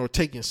agreeing or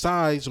taking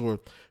sides or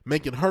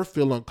making her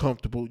feel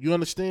uncomfortable. You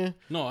understand?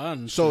 No, I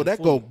understand. So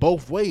that go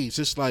both ways.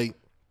 It's like,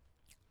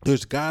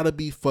 there's gotta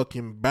be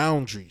fucking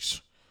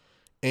boundaries.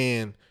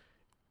 And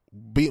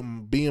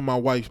being my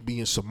wife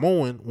being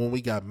Samoan, when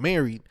we got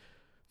married,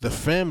 the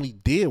family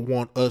did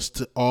want us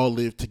to all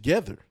live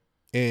together.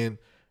 And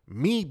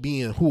me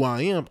being who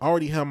I am, I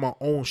already have my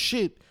own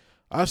shit.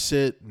 I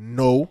said,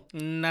 no.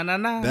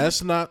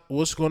 That's not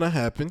what's going to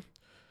happen.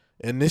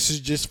 And this is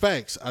just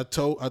facts. I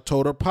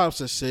told her pops,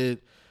 I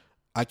said,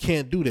 I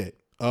can't do that.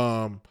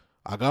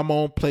 I got my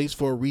own place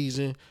for a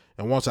reason.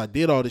 And once I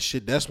did all this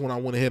shit, that's when I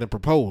went ahead and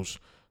proposed.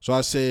 So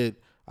I said,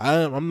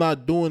 I'm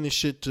not doing this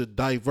shit to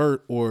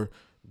divert or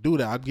do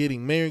that. I'm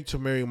getting married to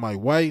marry my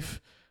wife.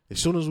 As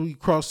soon as we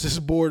cross this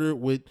border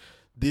with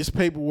this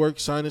paperwork,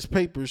 sign this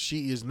paper,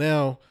 she is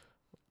now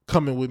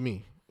coming with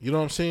me. You know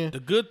what I'm saying? The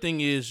good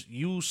thing is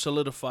you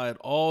solidified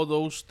all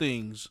those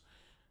things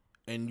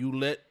and you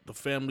let the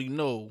family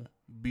know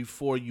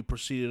before you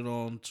proceeded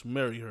on to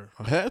marry her.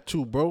 I had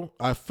to, bro.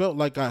 I felt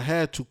like I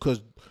had to,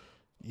 because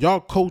y'all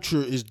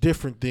culture is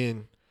different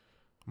than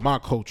my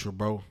culture,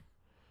 bro.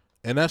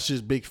 And that's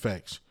just big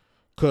facts.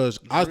 Because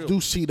I do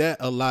see that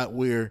a lot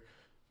where,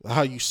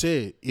 how you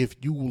said, if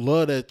you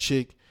love that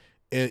chick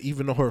and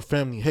even though her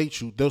family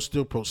hates you, they'll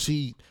still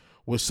proceed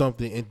with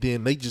something and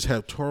then they just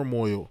have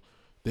turmoil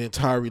the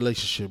entire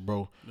relationship,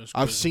 bro.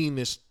 I've seen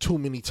this too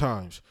many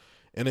times.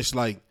 And it's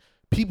like,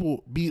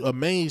 people be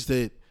amazed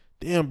that,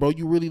 damn, bro,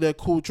 you really that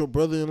cool with your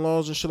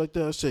brother-in-laws and shit like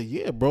that? I said,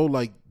 yeah, bro,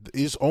 like,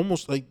 it's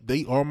almost like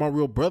they are my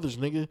real brothers,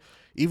 nigga.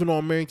 Even though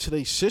I'm married to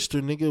their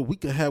sister, nigga, we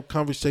could have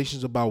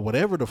conversations about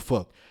whatever the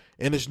fuck.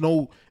 And it's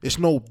no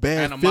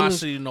bad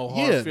animosity, feelings. no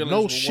hard feelings.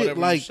 No shit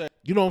like,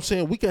 you know what I'm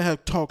saying? We can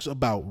have talks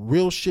about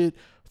real shit,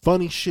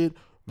 funny shit,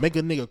 make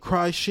a nigga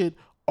cry shit,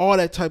 all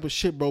that type of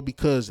shit, bro,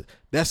 because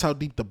that's how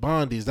deep the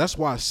bond is. That's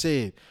why I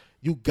said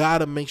you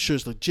gotta make sure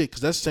it's legit,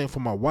 because that's the same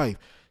for my wife.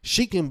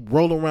 She can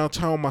roll around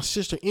town with my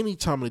sister any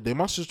time of the day.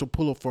 My sister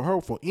pull up for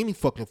her for any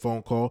fucking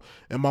phone call,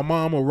 and my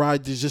mom will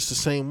ride just the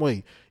same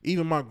way.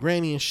 Even my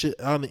granny and shit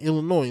out in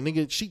Illinois,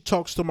 nigga, she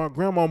talks to my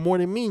grandma more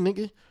than me,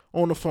 nigga,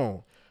 on the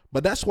phone.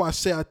 But that's why I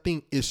say I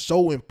think it's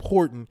so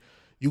important.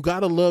 You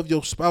gotta love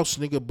your spouse,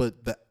 nigga,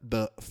 but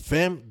the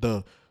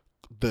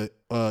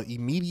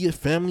immediate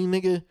family,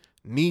 nigga,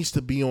 needs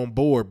to be on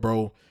board,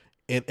 bro,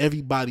 and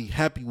everybody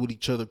happy with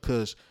each other,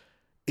 because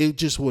it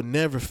just would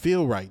never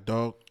feel right,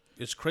 dog.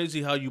 It's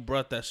crazy how you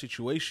brought that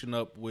situation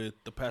up with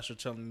the pastor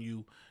telling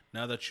you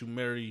now that you're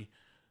married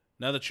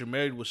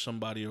with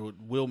somebody or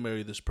will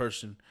marry this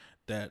person,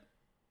 that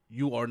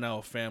you are now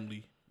a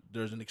family.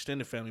 There's an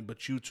extended family,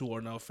 but you two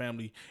are now a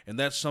family. And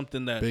that's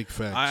something that Big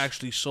facts. I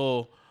actually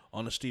saw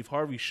on the Steve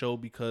Harvey show,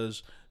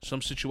 because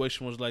some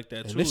situation was like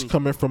that And too. this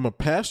coming from a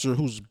pastor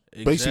who's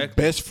basically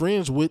Exactly. best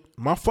friends with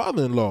my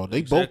father-in-law.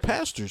 They both Exactly.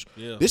 pastors.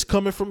 Yeah. This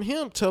coming from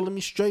him telling me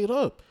straight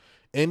up.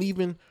 And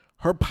even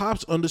her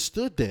pops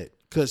understood that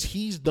because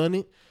he's done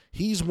it.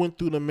 He's went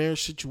through the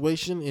marriage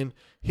situation, and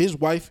his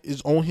wife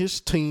is on his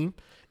team,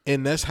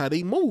 and that's how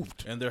they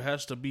moved. And there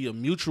has to be a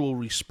mutual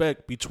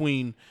respect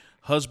between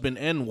husband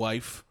and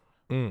wife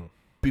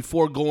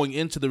before going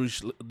into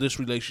this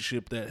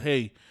relationship, that,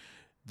 hey,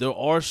 there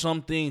are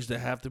some things that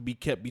have to be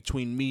kept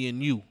between me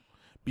and you,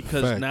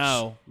 because Facts.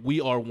 now we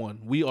are one.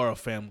 We are a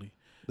family.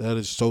 That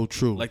is so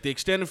true. Like the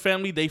extended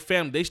family, they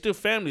still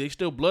family. They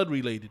still blood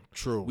related.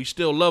 True. We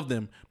still love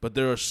them. But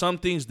there are some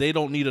things they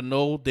don't need to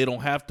know. They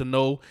don't have to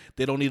know.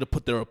 They don't need to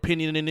put their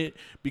opinion in it,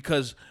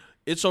 because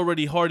it's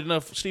already hard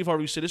enough. Steve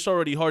Harvey said it's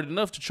already hard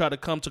enough to try to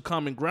come to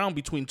common ground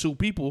between two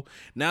people.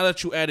 Now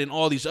that you add in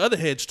all these other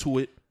heads to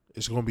it.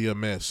 It's going to be a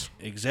mess.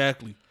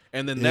 Exactly.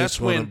 And then It's that's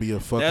gonna when be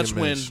a fucking that's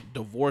when mess.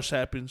 divorce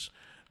happens.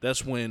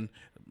 That's when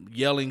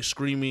yelling,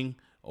 screaming,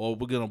 or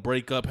we're gonna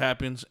break up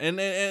happens. And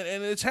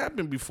it's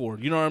happened before.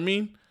 You know what I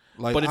mean?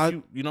 Like, but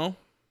if you know,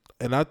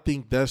 and I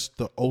think that's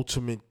the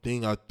ultimate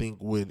thing, I think,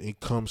 when it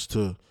comes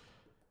to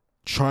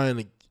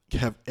trying to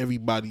have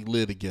everybody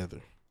live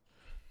together.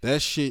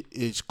 That shit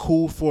is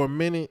cool for a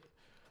minute,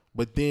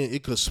 but then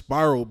it could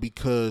spiral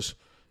because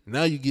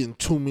now you're getting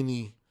too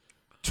many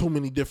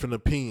different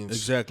opinions.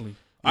 exactly.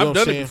 You know I've what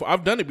done I'm it saying? before.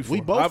 I've done it before.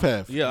 We both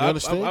have. Yeah, You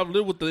understand? I've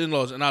lived with the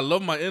in-laws, and I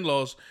love my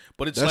in-laws.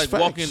 But it's That's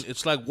like facts.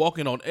 It's like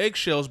walking on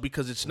eggshells,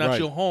 because it's not Right.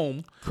 your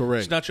home.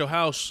 Correct. It's not your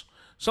house.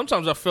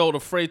 Sometimes I felt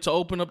afraid to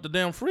open up the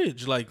damn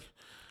fridge. Like,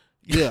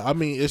 Yeah, I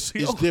mean, it's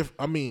Yo. different.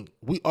 I mean,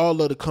 we all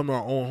love to come to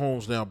our own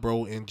homes now,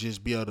 bro, and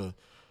just be able to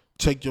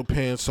take your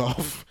pants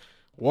off,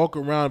 walk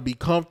around, be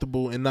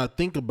comfortable, and not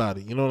think about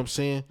it. You know what I'm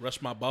saying?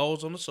 rest my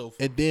balls on the sofa.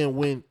 And then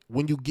when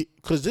you get,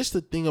 because this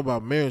the thing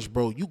about marriage,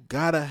 bro, you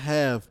gotta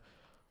have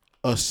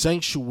a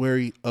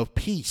sanctuary of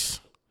peace.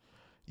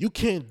 You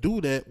can't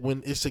do that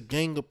when it's a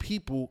gang of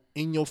people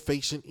in your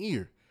face and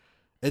ear.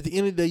 At the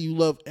end of the day, you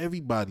love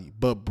everybody.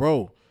 But,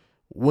 bro,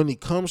 when it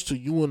comes to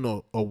you and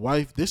a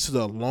wife, this is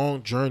a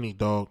long journey,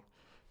 dog.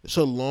 It's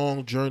a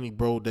long journey,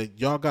 bro, that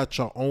y'all got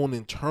your own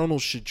internal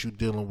shit you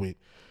dealing with.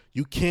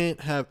 You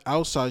can't have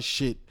outside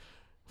shit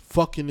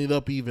fucking it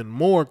up even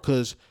more,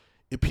 because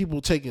if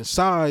people taking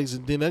sides,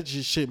 and then that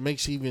just shit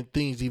makes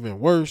things even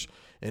worse.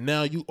 And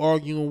now you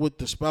arguing with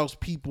the spouse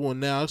people,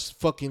 and now it's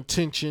fucking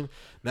tension.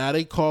 Now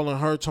they calling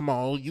her, talking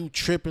about, oh, you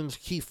tripping,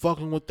 keep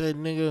fucking with that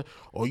nigga,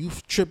 or you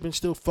tripping,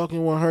 still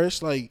fucking with her.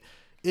 It's like,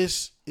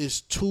 it's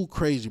too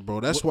crazy,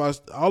 bro. That's why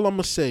all I'm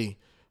gonna say,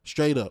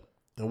 straight up,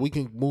 and we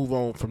can move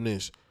on from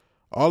this.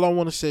 All I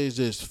want to say is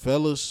this,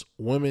 fellas,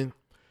 women,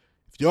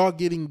 if y'all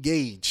get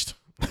engaged,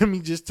 let me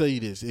just tell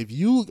you this. If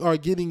you are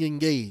getting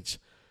engaged,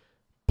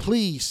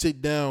 please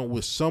sit down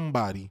with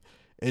somebody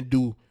and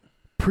do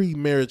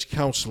pre-marriage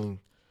counseling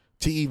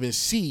to even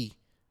see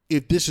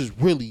if this is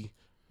really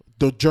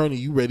the journey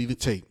you ready to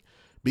take.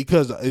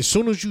 Because as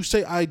soon as you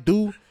say I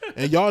do,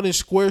 and y'all didn't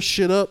square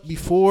shit up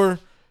before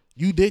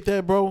you did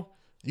that, bro,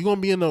 you're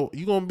gonna be in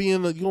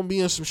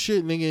some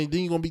shit, nigga, and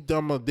then you're gonna be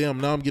damn,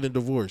 now I'm getting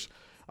divorced.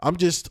 I'm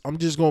just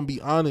gonna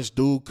be honest,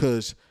 dude,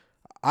 because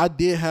I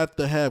did have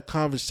to have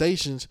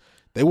conversations.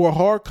 They were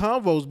hard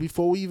convos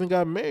before we even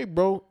got married,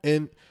 bro.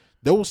 And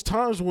there was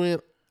times when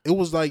it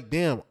was like,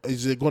 damn,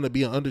 is it gonna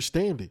be an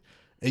understanding?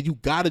 And you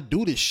gotta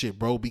do this shit,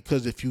 bro,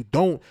 because if you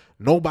don't,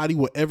 nobody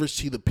will ever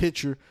see the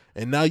picture.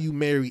 And now you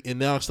married, and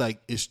now it's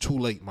like, it's too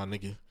late, my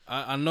nigga.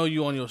 I know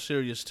you on your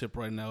serious tip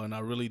right now, and I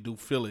really do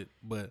feel it,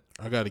 but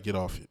I gotta get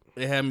off it.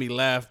 it had me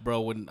laugh,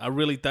 bro, when I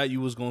really thought you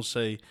was going to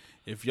say,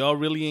 if y'all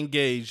really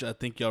engaged, I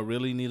think y'all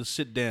really need to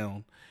sit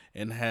down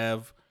and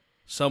have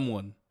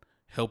someone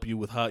help you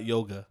with hot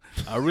yoga.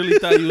 I really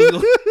thought you was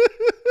going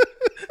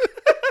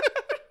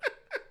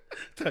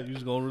thought you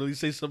was going to really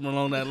say something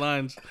along that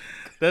lines.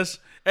 But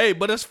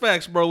that's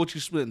facts, bro, what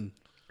you spitting.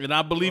 And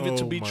I believe it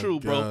to be my true,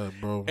 God,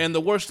 bro. And the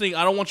worst thing,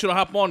 I don't want you to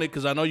hop on it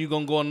because I know you're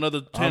going to go on another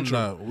I'm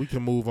tantrum. not. We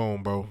can move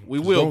on, bro. We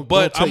 'Cause will, don't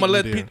but take I'm gonna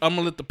me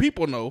there. let the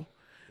people know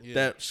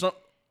that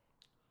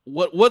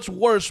what's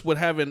worse with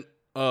having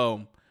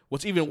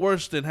what's even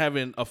worse than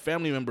having a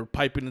family member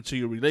piping into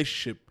your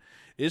relationship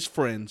is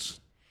friends.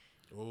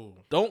 Ooh.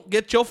 Don't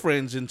get your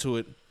friends into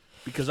it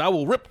because I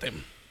will rip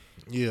them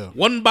Yeah.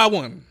 one by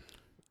one.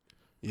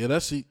 Yeah,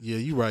 that's it. Yeah,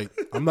 you right.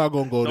 I'm not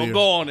gonna go there. Don't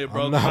go on it,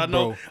 bro. I'm 'cause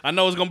not, I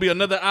know it's gonna be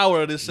another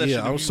hour of this session. Yeah,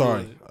 if I'm you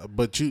sorry, do it.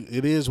 but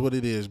it is what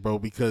it is, bro.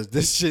 Because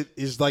this shit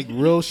is like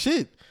real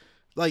shit.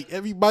 Like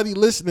everybody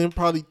listening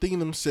probably thinking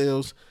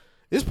themselves,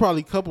 it's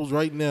probably couples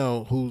right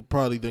now who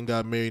probably then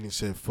got married and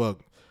said, "Fuck,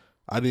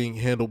 I didn't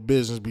handle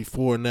business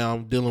before. Now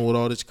I'm dealing with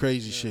all this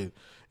crazy shit."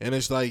 And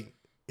it's like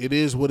it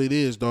is what it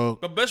is,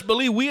 dog. But best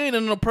believe we ain't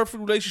in a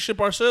perfect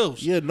relationship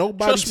ourselves. Yeah,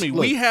 nobody. Trust me,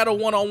 we had a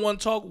one-on-one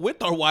talk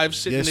with our wives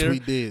sitting there. Yes, we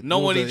did.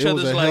 Knowing each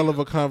other's It was a like, hell of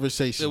a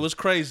conversation. it was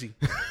crazy.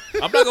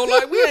 I'm not gonna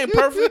lie, we ain't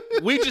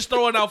perfect. We just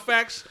throwing out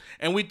facts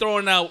and we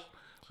throwing out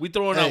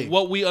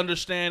what we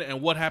understand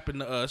and what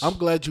happened to us. I'm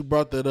glad you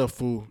brought that up,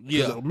 fool.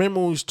 Yeah. Remember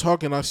when we was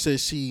talking, I said,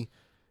 see,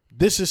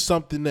 this is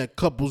something that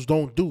couples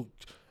don't do.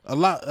 A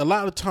lot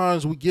of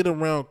times we get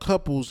around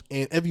couples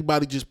and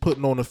everybody just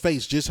putting on a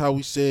face. Just how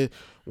we said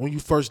when you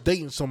first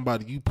dating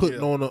somebody, you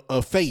putting on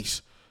a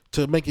face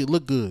to make it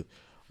look good.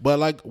 But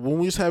like when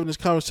we was having this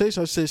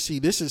conversation, I said, see,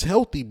 this is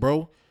healthy,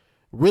 bro.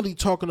 Really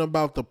talking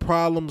about the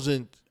problems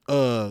and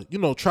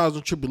trials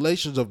and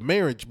tribulations of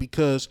marriage,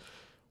 because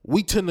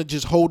we tend to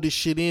just hold this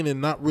shit in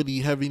and not really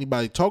have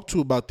anybody talk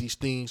to about these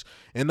things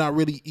and not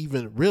really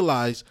even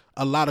realize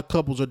a lot of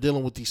couples are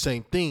dealing with these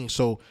same things.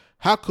 So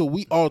how could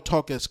we all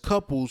talk as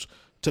couples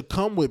to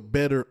come with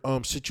better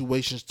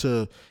situations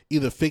to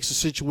either fix a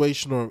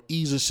situation or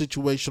ease a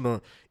situation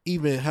or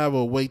even have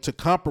a way to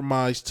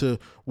compromise to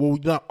where we're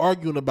not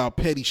arguing about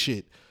petty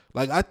shit?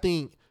 Like, I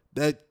think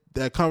that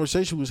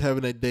conversation we was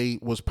having that day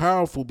was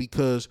powerful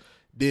because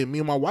then me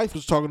and my wife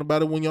was talking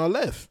about it when y'all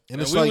left.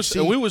 And it's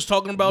we was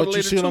talking about it later too.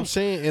 But you see what I'm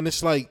saying? And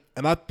it's like,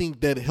 and I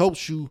think that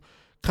helps you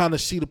kind of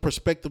see the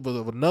perspective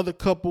of another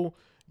couple.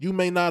 You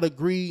may not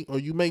agree or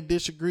you may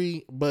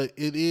disagree, but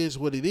it is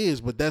what it is.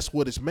 But that's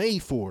what it's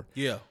made for.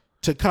 Yeah.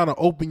 To kind of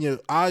open your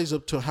eyes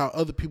up to how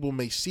other people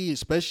may see it,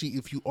 especially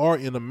if you are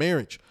in a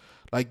marriage.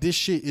 Like, this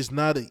shit is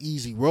not an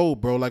easy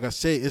road, bro. Like I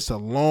said, it's a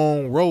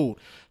long road.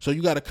 So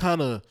you got to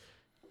kind of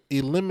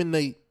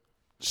eliminate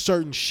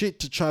certain shit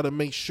to try to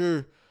make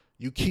sure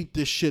you keep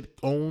this shit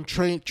on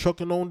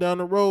trucking on down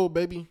the road,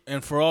 baby.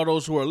 And for all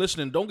those who are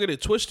listening, don't get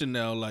it twisted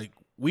now. Like,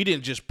 we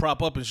didn't just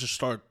prop up and just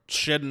start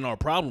shedding our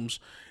problems.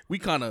 I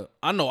kind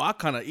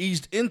of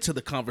eased into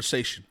the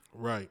conversation.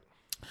 Right.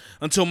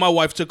 Until my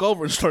wife took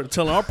over and started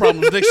telling our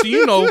problems. Next thing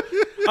you know,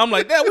 I'm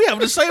like, damn, we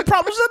having the same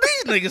problems that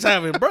these niggas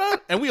having, bro.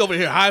 And we over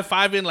here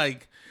high-fiving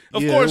like,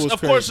 of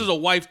course it's a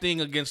wife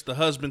thing against the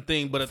husband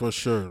thing. But for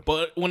sure.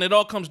 But when it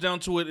all comes down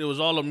to it, it was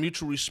all a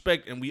mutual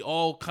respect. And we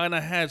all kind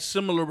of had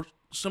similar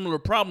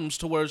problems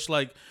to where it's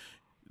like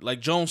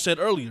Jones said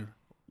earlier,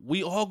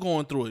 we all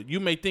going through it.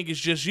 You may think it's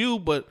just you,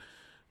 but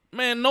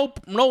man,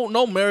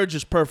 no marriage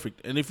is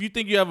perfect. And if you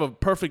think you have a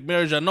perfect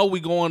marriage, I know we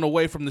going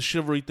away from the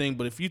chivalry thing,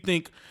 but if you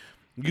think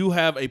you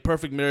have a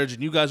perfect marriage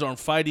and you guys aren't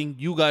fighting,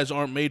 you guys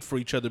aren't made for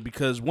each other,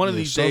 because one of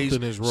these days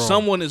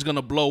someone is going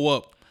to blow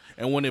up.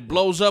 And when it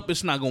blows up,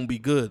 it's not going to be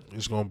good.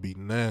 It's going to be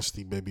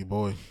nasty, baby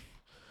boy.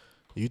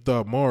 You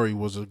thought Maury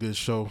was a good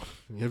show.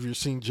 Have you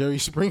seen Jerry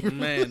Springer?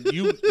 Man,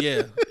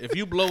 if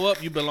you blow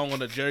up, you belong on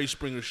the Jerry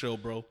Springer show,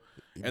 bro.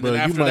 And then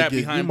after that,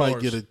 behind bars, you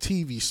might get a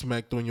TV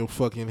smacked on your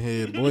fucking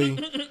head, boy.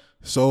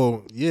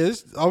 So,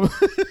 yes.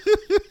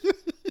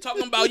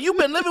 Talking about, you've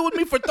been living with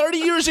me for 30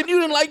 years and you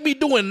didn't like me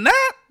doing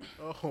that?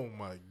 Oh,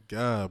 my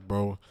God,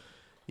 bro.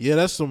 Yeah,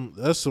 that's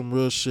some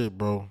real shit,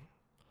 bro.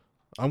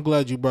 I'm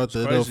glad you brought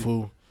that up,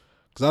 fool.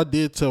 Because I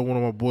did tell one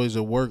of my boys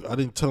at work. I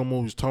didn't tell him what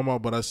he was talking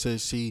about, but I said,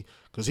 see,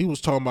 because he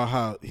was talking about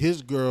how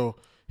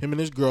him and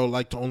his girl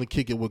like to only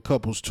kick it with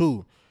couples,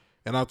 too.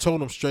 And I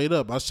told him straight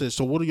up, I said,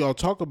 so what do y'all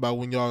talk about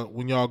when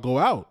y'all go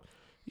out?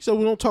 He said,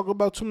 we don't talk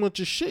about too much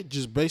of shit,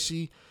 just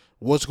basically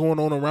what's going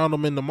on around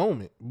them in the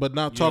moment, but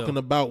not talking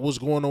about what's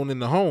going on in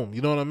the home.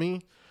 You know what I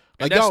mean?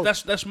 Like,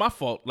 that's my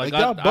fault. Like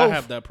I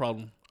have that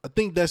problem. I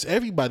think that's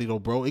everybody though,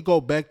 bro. It go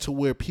back to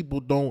where people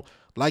don't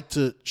like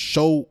to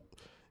show.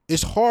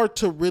 It's hard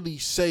to really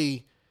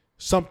say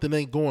something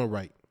ain't going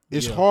right.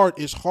 It's hard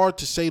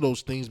to say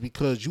those things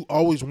because you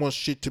always want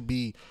shit to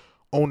be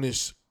on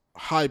this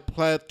high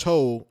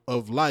plateau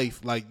of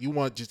life. Like, you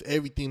want just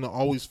everything to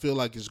always feel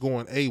like it's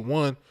going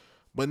A1.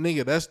 But,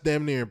 nigga, that's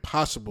damn near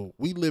impossible.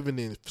 We living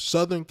in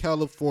Southern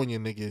California,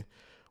 nigga,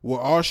 where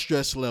our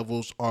stress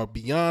levels are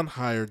beyond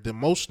higher than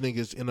most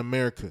niggas in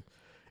America.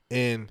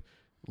 And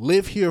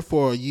live here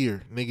for a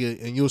year,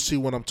 nigga, and you'll see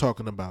what I'm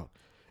talking about.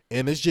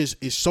 And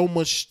it's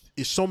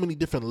so many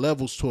different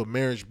levels to a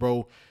marriage,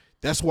 bro.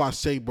 That's why I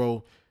say,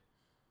 bro,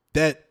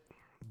 that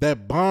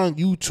bond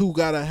you two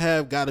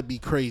gotta be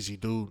crazy,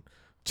 dude,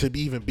 to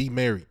even be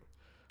married.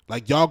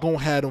 Like, y'all gonna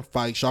have them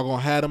fights, y'all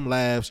gonna have them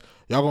laughs,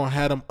 y'all gonna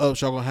have them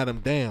ups, y'all gonna have them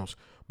downs.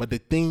 But the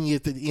thing is,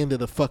 at the end of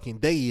the fucking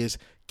day is,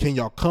 can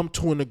y'all come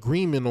to an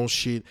agreement on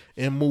shit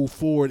and move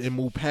forward and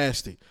move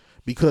past it?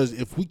 Because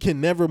if we can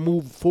never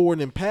move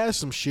forward and past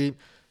some shit,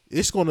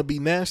 it's gonna be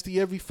nasty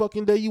every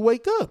fucking day you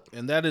wake up.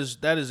 And that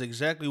is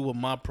exactly what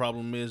my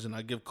problem is. And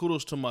I give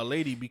kudos to my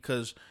lady,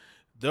 because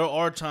there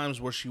are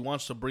times where she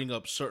wants to bring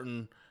up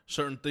certain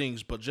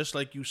things, but just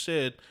like you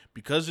said,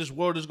 because this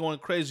world is going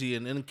crazy,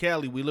 and in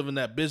Cali we live in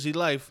that busy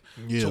life,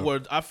 to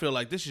where I feel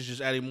like this is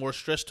just adding more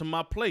stress to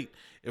my plate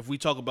if we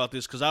talk about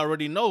this, because I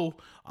already know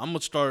I'm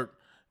gonna start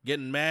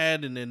getting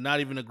mad and then not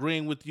even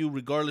agreeing with you,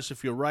 regardless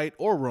if you're right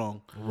or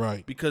wrong.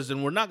 Right. Because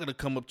then we're not gonna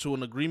come up to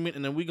an agreement,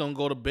 and then we're gonna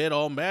go to bed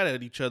all mad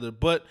at each other.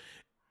 But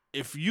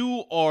if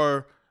you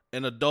are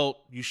an adult,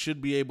 you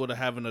should be able to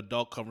have an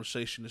adult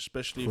conversation,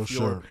 especially if For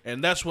you're. sure.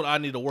 And that's what I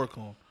need to work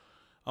on.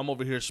 I'm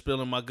over here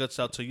spilling my guts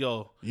out to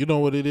y'all. You know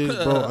what it is,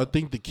 bro? I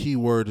think the key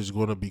word is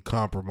going to be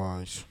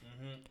compromise.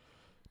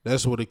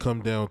 That's what it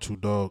come down to,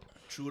 dog.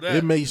 True that.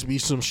 It may be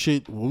some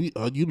shit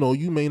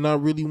you may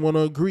not really want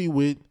to agree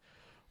with,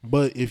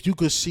 but if you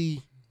could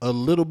see a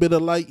little bit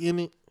of light in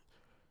it,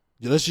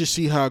 let's just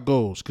see how it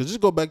goes. Because just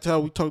go back to how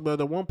we talked about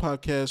that one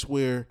podcast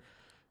where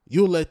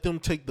you'll let them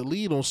take the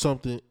lead on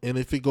something, and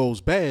if it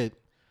goes bad,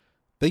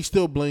 they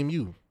still blame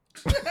you.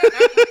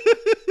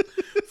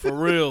 For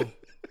real.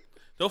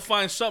 They'll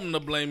find something to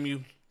blame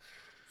you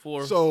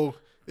for. So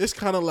it's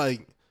kind of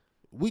like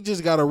we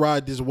just got to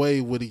ride this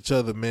wave with each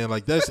other, man.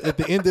 Like, that's at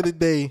the end of the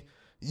day,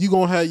 you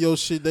going to have your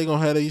shit, they going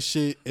to have their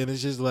shit, and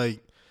it's just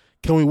like,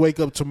 can we wake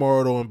up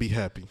tomorrow, though, and be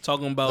happy?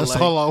 Talking about That's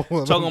like, all I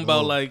want. talking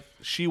about like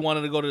she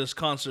wanted to go to this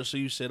concert, so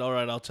you said, all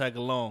right, I'll tag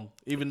along,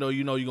 even though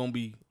you know you're going to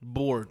be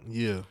bored.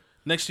 Yeah.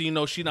 Next thing you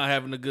know, she not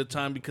having a good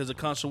time because the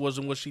concert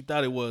wasn't what she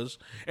thought it was,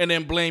 and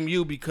then blame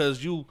you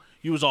because you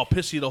was all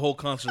pissy the whole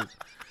concert,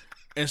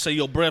 and say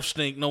your breath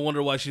stink. No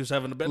wonder why she was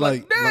having a bad.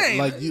 Like, dang,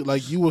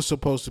 like you were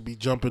supposed to be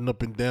jumping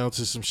up and down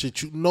to some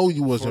shit you know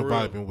you wasn't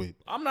vibing with.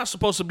 I'm not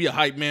supposed to be a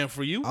hype man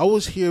for you. I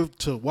was here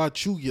to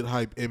watch you get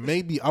hype, and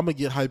maybe I'm gonna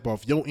get hype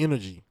off your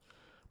energy.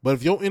 But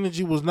if your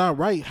energy was not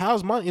right,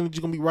 how's my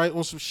energy gonna be right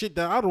on some shit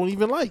that I don't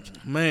even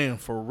like? Man,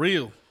 for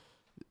real.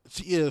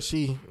 Yeah,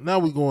 see, now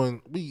we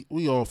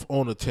off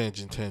on a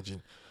tangent.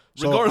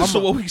 So Regardless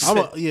of what we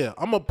said.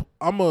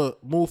 I'm a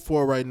move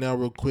forward right now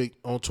real quick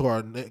onto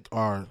our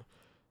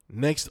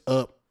next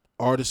up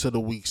Artist of the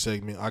Week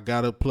segment. I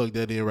gotta plug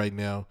that in right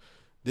now.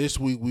 This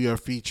week we are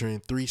featuring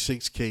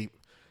 3-6 Cape.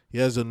 He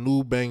has a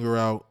new banger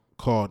out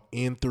called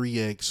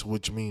N3X,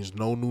 which means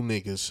no new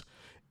niggas.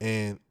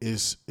 And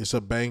it's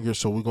a banger,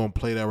 so we're gonna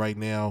play that right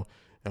now,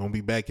 and we'll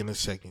be back in a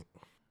second.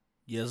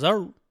 Yes,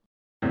 sir.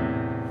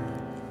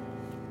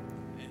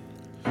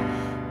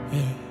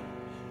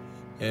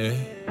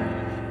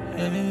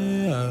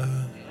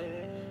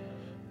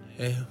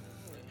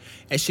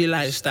 And she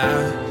like the style,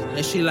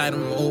 and she like the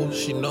move.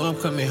 She know I'm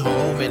coming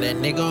home, and that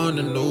nigga on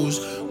the news.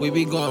 We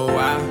be going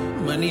wild,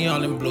 money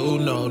all in blue.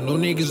 No new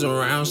niggas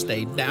around,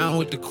 stay down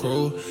with the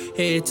crew.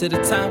 Head to the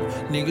top,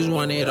 niggas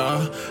want it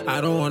all. I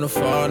don't wanna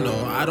fall, no,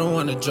 I don't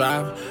wanna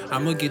drop.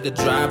 I'ma get the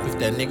drop if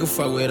that nigga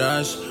fuck with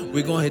us.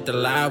 We gon' hit the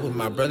live with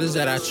my brothers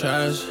that I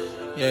trust.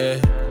 Yeah,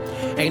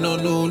 ain't no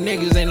new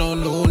niggas, ain't no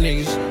new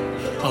niggas.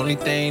 Only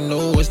thing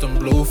new is them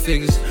blue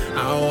figures.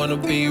 I don't wanna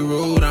be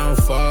rude, I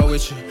don't fall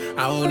with you.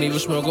 I won't even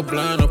smoke a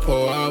blunt or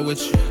pour out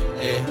with you.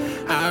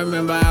 Yeah, I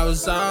remember I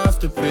was off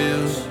the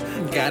pills.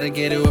 Gotta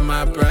get it with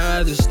my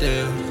brothers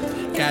still.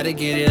 Gotta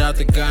get it out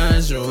the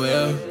guns and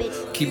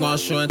will. Keep on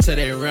shooting till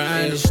they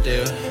run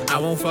still. I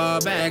won't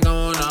fall back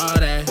on all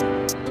that.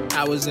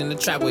 I was in the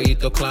trap where he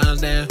throw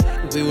clowns down.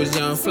 We was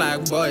young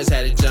flock boys,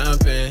 had it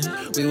jumping.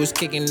 We was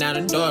kicking down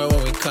the door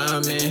when we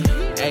coming.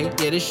 Hey,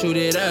 yeah, they shoot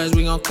at us,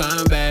 we gon'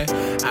 come back.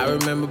 I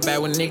remember back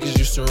when niggas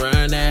used to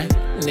run that.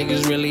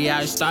 Niggas really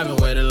out starving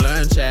where the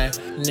lunch at.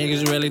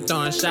 Niggas really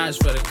throwing shots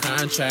for the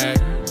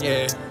contract.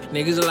 Yeah,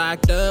 niggas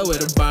locked up where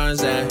the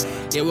bonds at.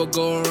 Yeah, what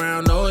go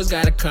around always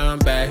gotta come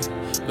back.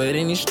 But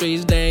in these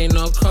streets, there ain't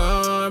no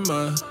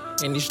karma.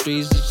 In these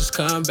streets, it's just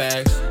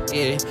comebacks.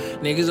 Yeah,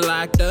 niggas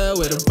locked up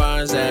where the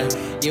bonds at.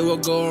 Yeah,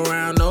 what go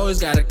around always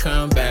gotta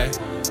come back.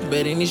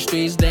 But in these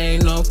streets, there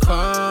ain't no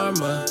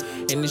karma.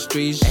 In the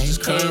streets, it's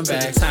just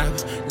comebacks.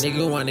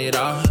 Nigga want it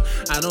all.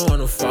 I don't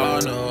wanna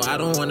fall, no, I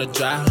don't wanna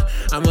drop.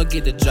 I'ma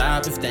get the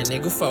job if that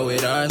nigga fuck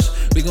with us.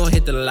 We gon'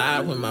 hit the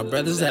live with my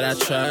brothers that I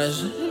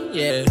trust.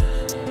 Yeah,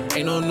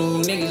 ain't no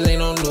new niggas, ain't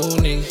no new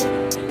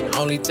niggas.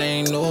 Only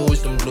thing new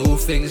is them blue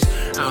figures.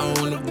 I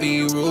don't wanna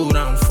be rude,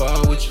 I don't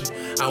fall with you.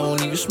 I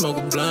won't even smoke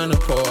a blunt or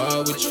pour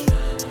out with you.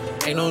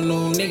 Ain't no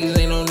new niggas,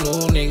 ain't no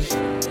new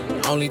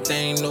niggas. Only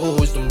thing new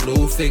is them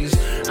blue figures.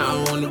 I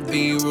don't wanna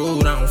be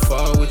rude, I don't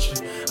fall with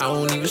you. I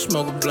won't even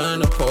smoke a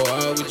blunt or pour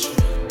out with you.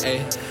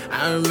 Hey,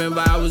 I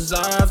remember I was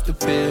off the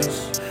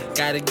pills.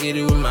 Gotta get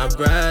it with my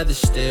brother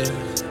still.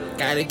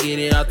 Gotta get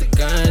it out the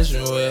guns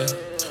and will.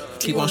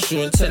 Keep on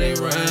shooting till they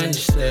run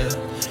still.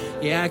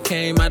 Yeah, I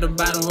came out the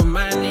bottom with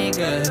my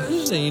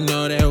niggas. So you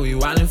know that we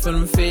wildin' for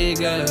them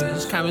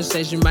figures.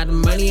 Conversation about the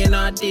money and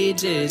our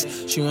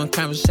digits. She want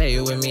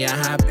conversation with me, I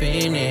hop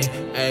in it.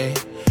 Ay.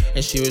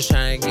 And she was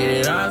trying to get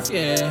it off,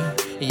 yeah.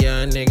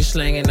 Young nigga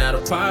slanging out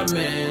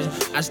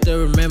apartments. I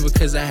still remember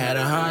cause I had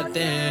a heart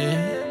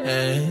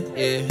then.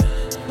 Yeah.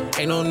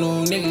 Ain't no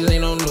new niggas,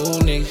 ain't no new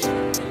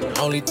niggas.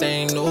 Only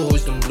thing new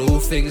is them blue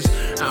figures.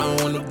 I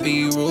don't wanna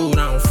be rude,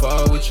 I don't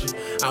fall with you.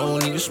 I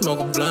won't even smoke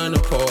a blunt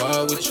or pour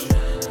out with you.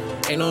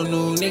 Ain't no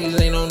new niggas,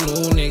 ain't no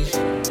new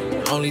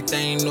niggas. Only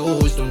thing new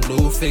is them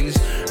blue figures.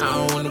 I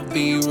don't wanna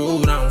be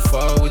rude, I don't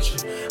fall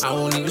with you. I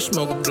won't even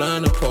smoke a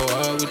blunt or pour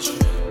out with you.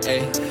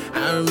 Ay,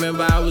 I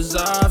remember I was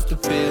off the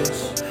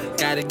pills.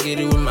 Gotta get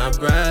it with my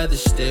brother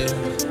still.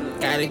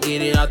 Gotta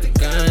get it out the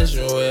guns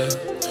and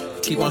will.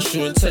 Keep on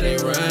shooting till they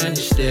run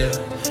still.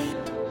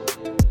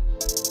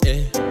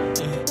 Yeah.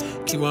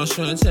 Keep on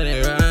showing till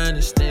they run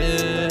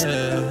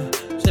still.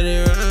 Till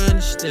they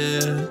run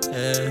still.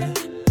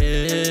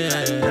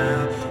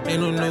 Yeah. Ain't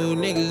no new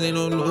niggas, ain't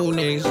no new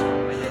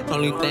niggas.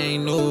 Only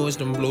thing new is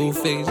them blue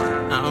figures.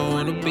 I don't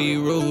wanna be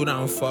rude, I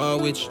don't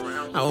fall with you.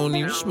 I don't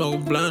even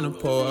smoke blunt or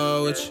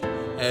pour with you.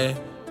 Hey,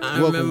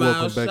 welcome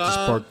back to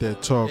Spark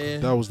That Talk. Yeah.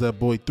 That was that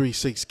boy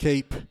 3-6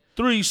 Cape.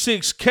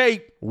 3-6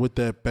 Cape. With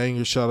that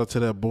banger, shout out to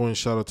that boy and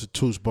shout out to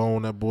Toos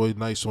Bone. That boy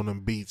nice on them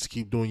beats.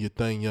 Keep doing your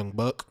thing, young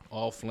buck.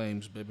 All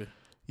flames, baby.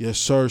 Yes,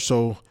 sir.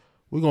 So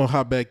we're going to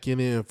hop back in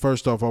here.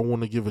 First off, I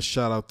want to give a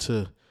shout out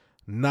to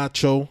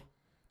Nacho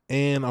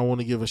and I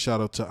want to give a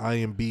shout out to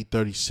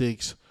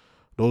IMB36.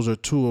 Those are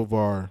two of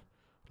our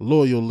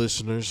loyal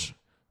listeners,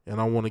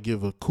 and I want to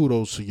give a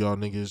kudos to y'all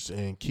niggas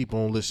and keep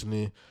on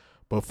listening.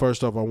 But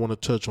first off, I want to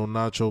touch on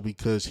Nacho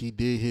because he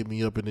did hit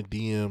me up in the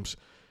DMs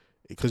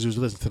because he was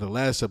listening to the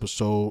last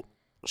episode,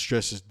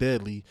 Stress is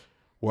Deadly,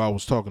 where I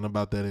was talking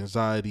about that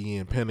anxiety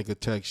and panic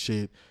attack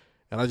shit.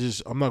 And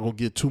I'm not going to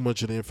get too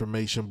much of the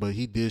information, but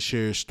he did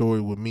share his story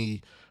with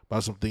me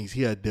about some things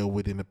he had dealt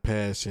with in the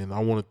past, and I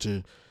wanted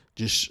to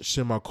just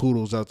send my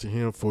kudos out to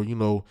him for,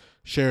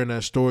 sharing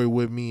that story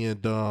with me.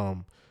 And,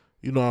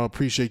 I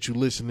appreciate you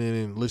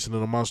listening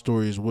to my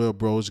story as well,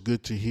 bro. It's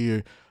good to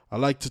hear. I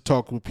like to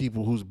talk with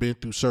people who's been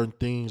through certain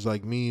things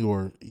like me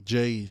or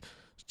Jay,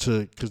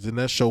 because then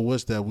that show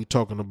us that we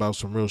talking about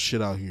some real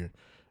shit out here.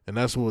 And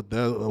that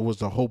was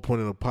the whole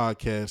point of the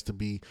podcast, to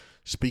be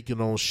speaking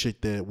on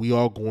shit that we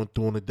all going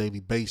through on a daily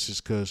basis,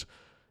 because,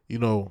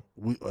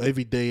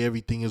 every day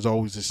everything is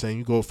always the same.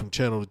 You go from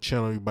channel to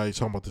channel, everybody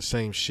talking about the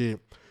same shit.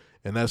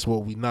 And that's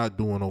what we not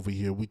doing over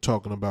here. We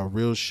talking about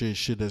real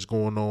shit that's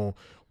going on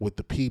with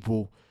the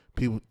people,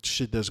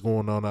 shit that's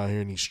going on out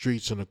here in these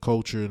streets and the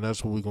culture, and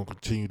that's what we're going to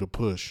continue to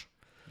push.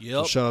 Yep.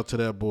 So shout out to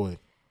that boy.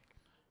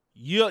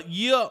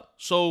 Yeah.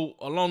 So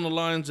along the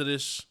lines of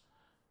this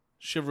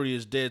chivalry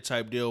is dead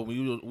type deal,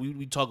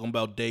 we talking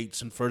about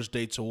dates and first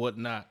dates or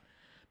whatnot.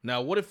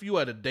 Now, what if you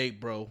had a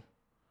date, bro,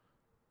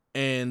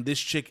 and this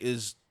chick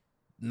is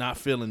not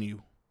feeling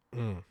you?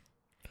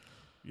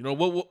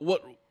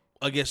 What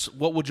I guess,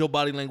 what would your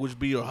body language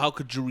be, or how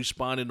could you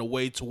respond in a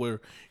way to where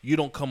you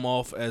don't come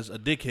off as a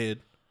dickhead,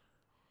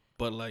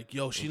 but like,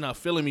 yo, she's not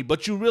feeling me,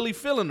 but you really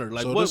feeling her?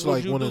 Like, so what this would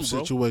like you one do, of the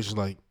bro? situations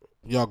like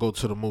y'all go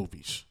to the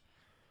movies.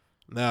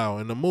 Now,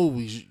 in the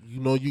movies,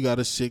 you got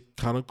to sit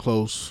kind of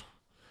close.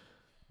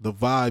 The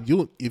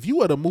vibe, if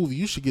you at a movie,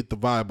 you should get the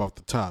vibe off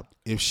the top.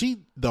 If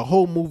the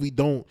whole movie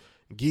don't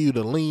give you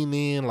the lean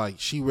in, like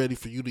she ready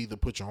for you to either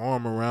put your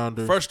arm around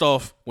her. First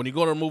off, when you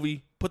go to a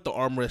movie, put the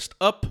armrest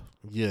up.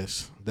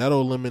 Yes,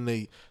 that'll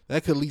eliminate.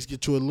 That could at least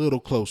get you a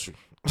little closer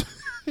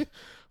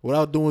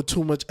without doing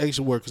too much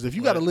extra work. Because if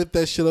you got to lift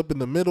that shit up in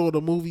the middle of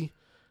the movie,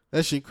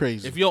 that shit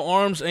crazy. If your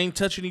arms ain't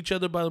touching each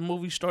other by the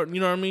movie starting,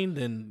 you know what I mean?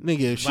 Then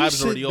nigga, if she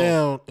sit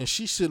down and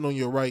she's sitting on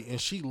your right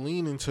and she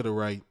leaning to the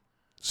right,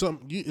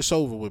 it's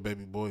over with,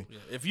 baby boy. Yeah.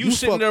 If you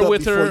sitting there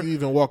with her, before you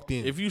even walked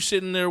in. If you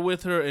sitting there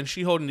with her and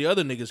she holding the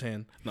other nigga's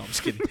hand, no, I'm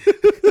just kidding.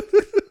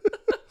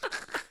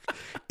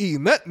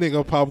 Eating that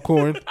nigga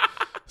popcorn,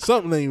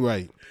 something ain't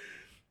right.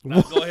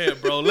 Nah, go ahead,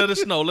 bro. Let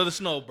us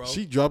know, bro.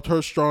 She dropped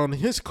her straw in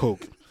his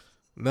Coke.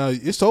 Now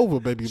it's over,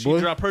 baby boy.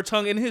 She dropped her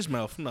tongue in his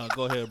mouth. No,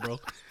 go ahead, bro.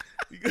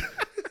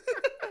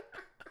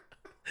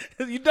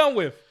 You done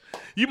with?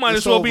 You might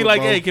as well be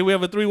like, bro. Hey, can we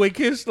have a 3-way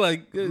kiss?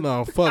 Like,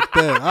 no, fuck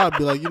that. I'd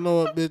be like, you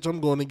know what, bitch?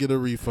 I'm going to get a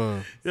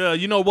refund. Yeah,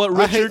 you know what,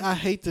 Richard? I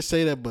hate to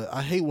say that, but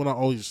I hate when I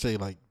always say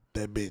like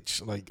that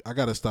bitch. Like, I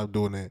gotta stop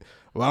doing that.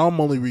 Well, I'm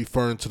only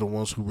referring to the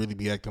ones who really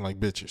be acting like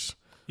bitches.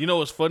 You know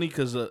what's funny?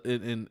 Because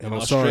in I'm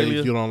Australia, sorry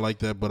if you don't like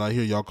that, but I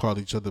hear y'all call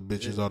each other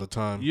bitches all the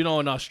time. You know,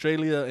 in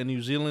Australia and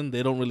New Zealand,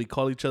 they don't really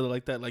call each other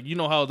like that. Like, you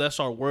know how that's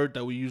our word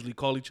that we usually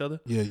call each other?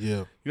 Yeah. You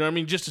know what I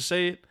mean? Just to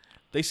say it,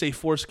 they say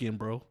foreskin,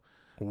 bro.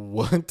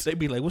 What? They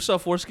be like, what's up,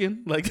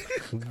 foreskin? Like,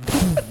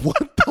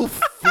 what the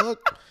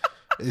fuck?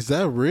 Is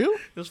that real?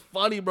 It's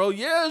funny, bro.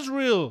 Yeah, it's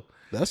real.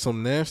 That's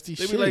some nasty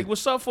shit. They be like,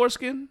 what's up,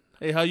 foreskin?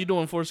 Hey, how you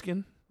doing,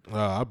 foreskin?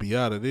 I'll be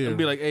out of there. I'll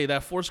be like, hey,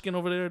 that foreskin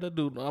over there, that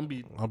dude, I'll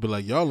be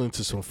like, y'all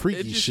into some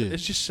freaky shit. It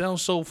just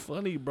sounds so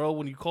funny, bro,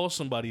 when you call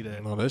somebody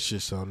that. No, that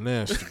shit sound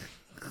nasty.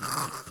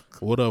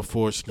 What up,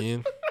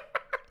 foreskin?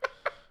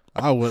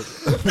 I'd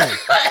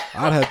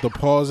have to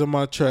pause in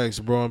my tracks,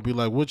 bro, and be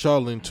like, what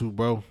y'all into,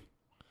 bro?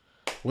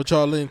 What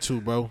y'all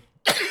into, bro?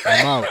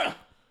 I'm out.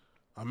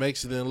 I'm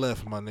exiting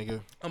left, my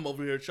nigga. I'm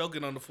over here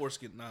choking on the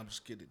foreskin. Nah, I'm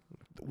just kidding.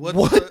 What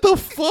the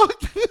fuck?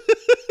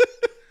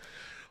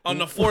 On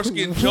the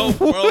foreskin joke,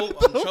 bro.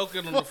 I'm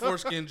choking on the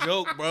foreskin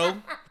joke, bro.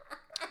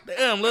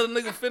 Damn, let a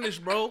nigga finish,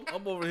 bro.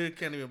 I'm over here,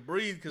 can't even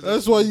breathe.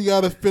 That's why you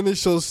gotta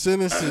finish those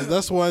sentences.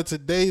 That's why in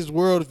today's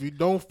world, if you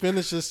don't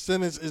finish a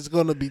sentence, it's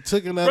gonna be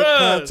taken out of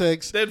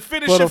context. Then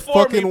finish for it the for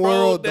fucking me, bro.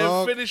 world, then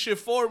dog. Finish it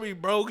for me,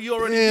 bro. You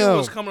already knew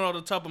what's coming out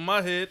the top of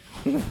my head.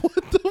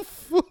 What the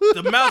fuck?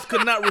 The mouth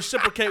could not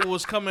reciprocate what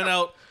was coming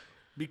out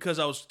because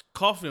I was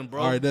coughing,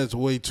 bro. All right, that's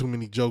way too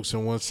many jokes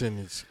in one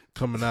sentence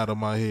coming out of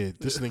my head.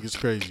 This nigga's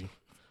crazy.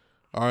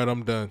 All right,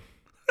 I'm done.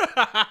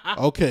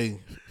 Okay,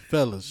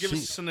 fellas. Give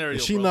us a scenario,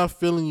 If she bro. not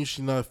feeling you,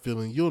 she not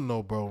feeling you. You'll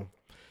know, bro.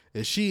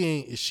 If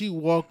she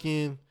walk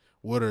in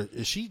with her,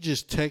 if she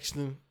just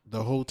texting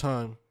the whole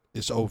time,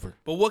 it's over.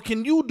 But what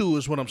can you do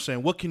is what I'm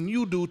saying. What can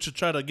you do to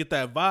try to get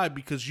that vibe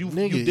because you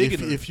digging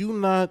her? If you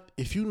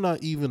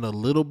not even a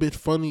little bit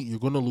funny, you're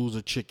gonna lose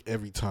a chick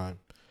every time.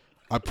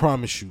 I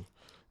promise you.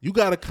 You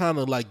gotta kind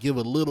of like give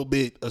a little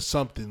bit of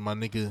something, my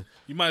nigga.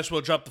 You might as well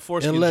drop the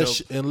foreskin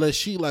joke. Unless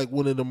she like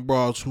one of them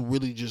bras who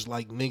really just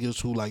like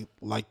niggas who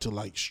like to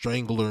like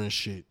strangle her and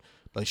shit.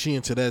 Like she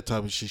into that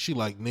type of shit. She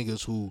like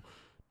niggas who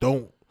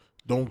don't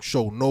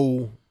show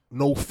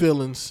no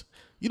feelings.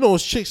 You know,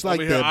 it's chicks like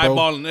Over here that, bro.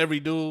 Eyeballing every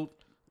dude.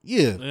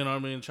 Yeah. You know what I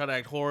mean? Try to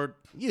act hard.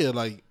 Yeah,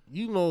 like,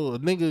 you know, a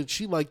nigga,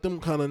 she like them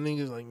kind of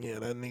niggas, like, yeah,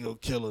 that nigga will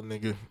kill a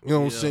nigga. You know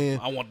what I'm saying?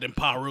 I want them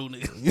Paru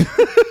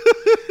niggas.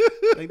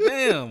 Like,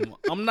 damn,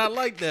 I'm not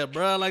like that,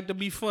 bro. I like to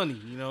be funny,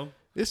 you know?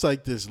 It's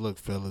like this, look,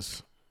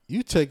 fellas.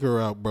 You take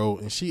her out, bro,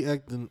 and she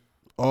acting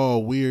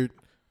all weird.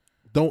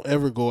 Don't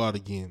ever go out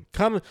again.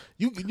 Kind of,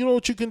 you know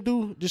what you can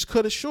do? Just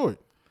cut it short.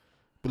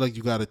 But like,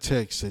 you got a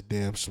text that,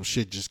 damn, some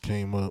shit just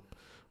came up.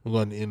 We're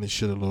going to end this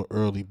shit a little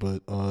early,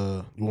 but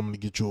you want me to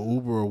get you an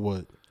Uber or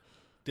what?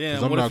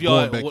 Damn, I'm what not if y'all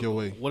going back your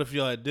way. What if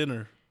y'all at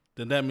dinner?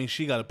 Then that means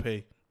she got to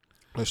pay.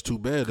 That's too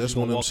bad. That's You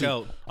one gonna of them.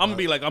 walk out. I'm gonna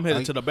be like, I'm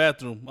headed to the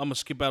bathroom. I'm gonna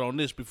skip out on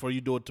this before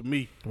you do it to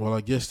me. Well,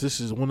 I guess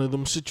this is one of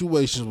them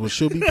situations where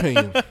she'll be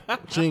paying.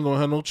 She ain't gonna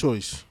have no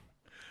choice.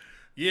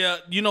 Yeah,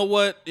 you know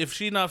what? If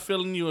she not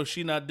feeling you, if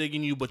she not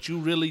digging you, but you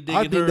really digging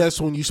I think her, that's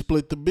when you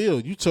split the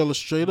bill. You tell her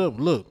straight up,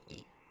 look,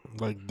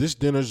 like this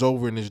dinner's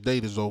over and this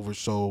date is over,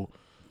 so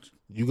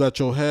you got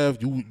your half.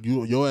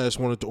 Your ass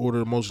wanted to order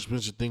the most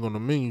expensive thing on the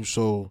menu,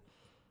 so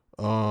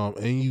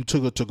and you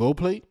took a to-go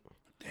plate.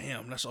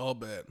 damn, that's all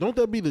bad. Don't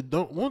that be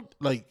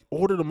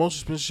order the most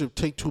expensive,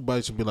 take 2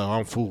 bites and be like,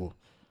 I'm full.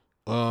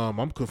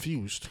 I'm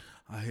confused.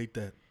 I hate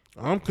that.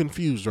 I'm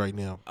confused right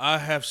now. I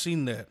have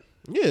seen that.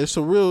 Yeah, it's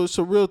a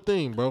real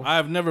thing, bro. I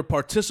have never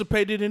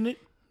participated in it,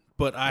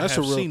 but That's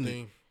have a real seen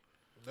thing.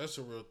 it. That's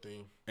a real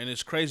thing. And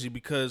it's crazy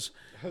because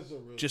That's a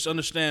real just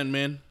understand,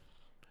 man.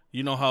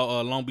 You know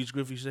how Long Beach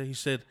Griffey said? He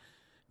said,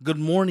 "Good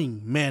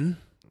morning, men.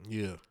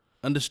 Yeah.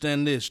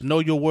 Understand this. Know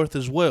your worth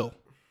as well.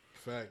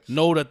 Facts.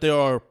 Know that there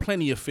are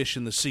plenty of fish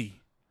in the sea.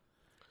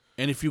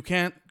 And if you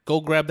can't, go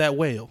grab that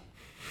whale.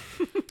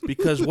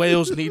 Because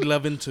whales need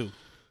loving too.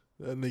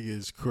 That nigga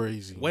is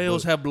crazy.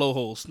 Whales have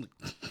blowholes.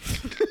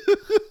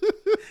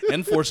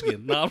 And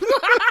foreskin. No.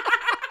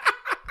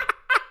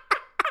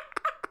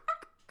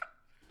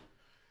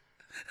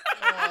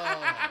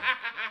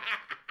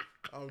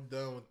 I'm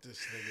done with this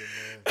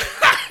nigga, man.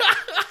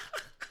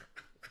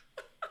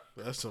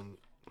 That's some.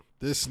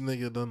 This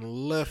nigga done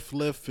left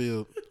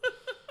field.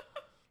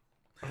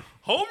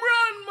 Home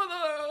run,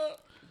 mother.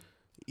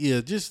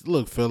 Yeah, just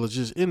look, fellas,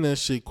 just end that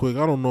shit quick.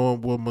 I don't know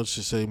what much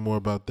to say more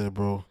about that,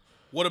 bro.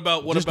 What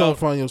about don't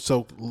find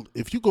yourself.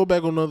 If you go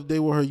back on another day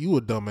with her, you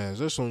a dumbass.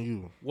 That's on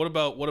you. what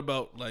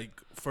about like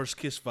first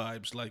kiss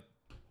vibes? Like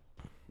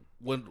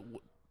when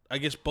I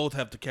guess both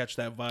have to catch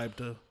that vibe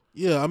to.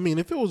 Yeah, I mean,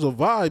 if it was a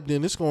vibe,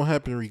 then it's gonna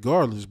happen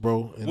regardless,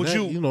 bro. And Would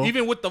that, you know,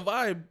 even with the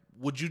vibe?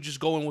 Would you just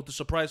go in with the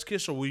surprise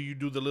kiss, or will you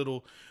do the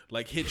little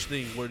like Hitch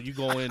thing where you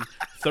go in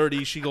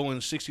 30, she go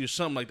in 60 or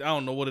something like that? I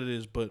don't know what it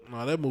is, but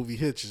nah, that movie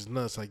Hitch is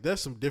nuts. Like that's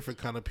some different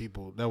kind of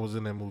people that was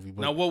in that movie.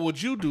 But now what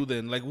would you do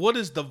then? Like, what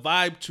is the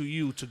vibe to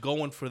you to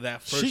go in for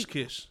that first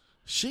kiss?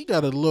 She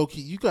got a low key.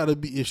 You gotta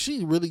be. If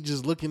she really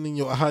just looking in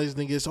your eyes,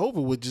 nigga, it's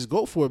over with. Just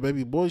go for it,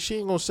 baby boy. She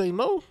ain't gonna say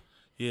no.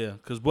 Yeah,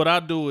 because what I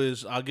do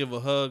is I'll give a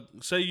hug.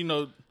 Say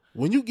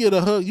when you get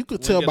a hug, you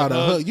could tell by the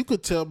hug. You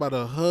could tell by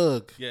the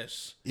hug.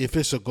 Yes. If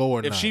it's a go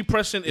or not. If she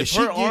pressing, if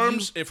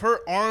her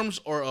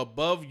arms are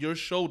above your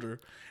shoulder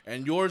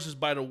and yours is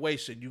by the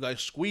waist, and you guys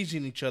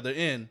squeezing each other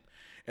in,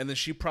 and then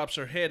she props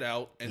her head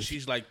out and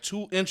she's like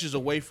 2 inches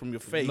away from your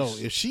face. No,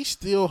 if she's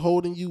still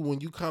holding you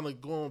when you kind of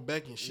going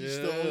back and she's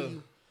still holding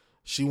you,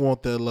 she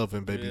want that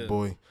loving, baby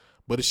boy.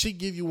 But if she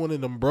give you one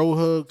of them bro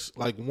hugs,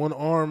 like one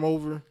arm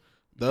over,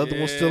 the other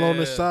one still on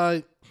the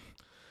side.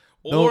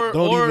 Don't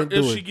even do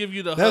if it. she give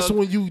you the That's hug,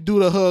 when you do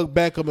the hug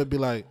back up and be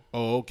like,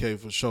 oh, okay,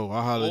 for sure.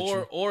 I'll holler at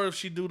you. or if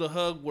she do the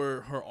hug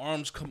where her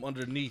arms come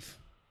underneath,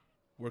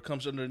 where it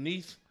comes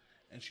underneath,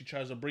 and she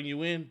tries to bring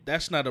you in,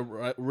 that's not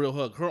a real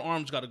hug. Her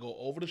arms got to go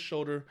over the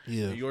shoulder.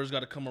 Yeah. And yours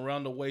got to come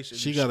around the waist and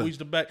She you gotta- squeeze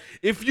the back.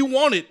 If you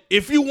want it,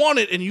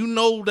 and you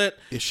know that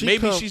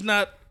she's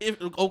not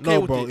okay No,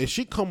 with bro. it. If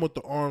she come with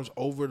the arms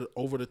over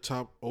the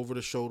top, over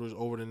the shoulders,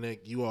 over the neck,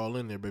 you all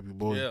in there, baby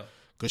boy. Yeah.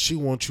 Cause she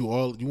wants you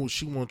all.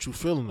 She wants you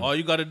feeling it. All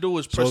you got to do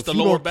is So press if the you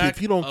lower don't- back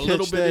if you don't a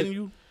little catch bit that- in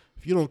you.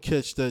 If you don't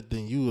catch that,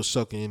 then you a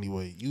sucker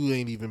anyway. You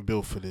ain't even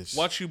built for this.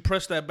 Watch you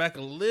press that back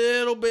a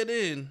little bit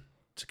in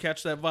to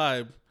catch that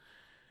vibe,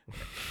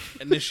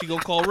 and then she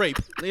gonna call rape.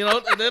 You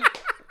know,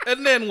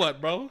 and then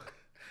what, bro?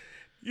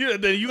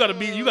 Then you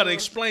gotta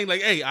explain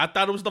like, hey, I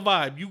thought it was the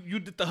vibe. You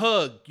did the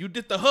hug. You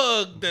did the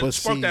hug that But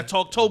sparked see, that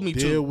talk told me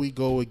There to. we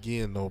go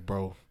again, though,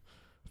 bro.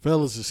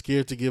 Fellas are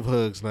scared to give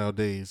hugs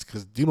nowadays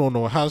because you don't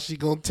know how she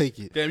gonna take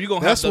it. Damn, you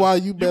gonna That's have why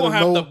you better gonna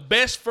have know. the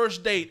best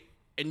first date,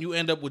 and you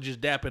end up with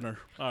just dapping her.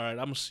 All right, I'm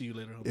gonna see you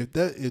later.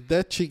 Homie. If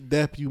that chick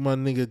dap you, my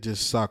nigga,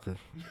 just sock her.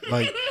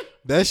 Like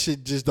that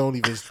shit just don't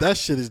even. That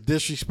shit is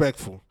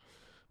disrespectful.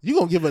 You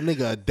gonna give a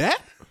nigga a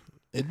dap?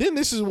 And then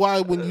this is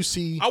why when you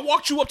see, I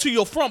walked you up to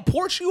your front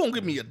porch. You gonna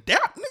give me a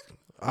dap, nigga?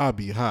 I'll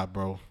be hot,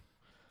 bro.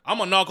 I'm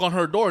gonna knock on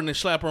her door and then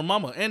slap her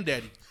mama and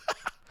daddy.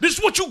 This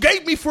is what you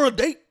gave me for a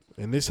date.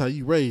 And this how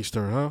you raised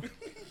her, huh?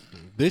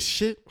 This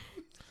shit.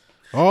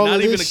 All Not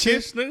of even this a shit,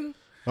 kiss, nigga.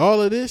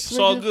 all of this. It's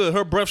all good.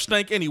 Her breath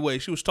stank anyway.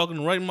 She was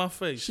talking right in my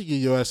face. She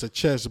give your ass a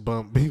chest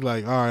bump. Be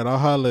like, all right, I'll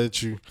holler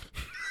at you.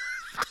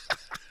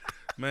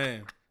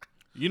 Man,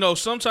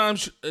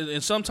 sometimes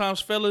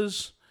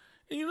fellas,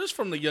 and this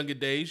from the younger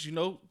days,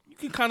 you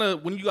can kind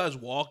of, when you guys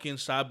walk in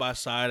side by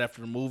side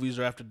after the movies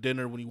or after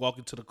dinner, when you walk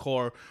into the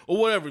car or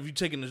whatever, if you're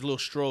taking this little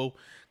stroll,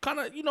 kind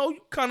of, you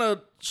kind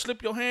of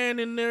slip your hand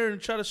in there and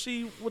try to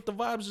see what the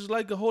vibes is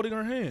like of holding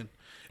her hand.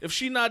 If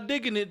she not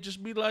digging it,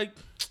 just be like,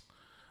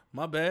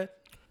 my bad.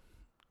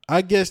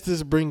 I guess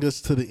this brings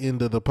us to the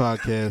end of the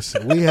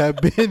podcast.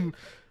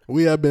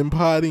 we have been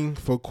potting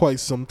for quite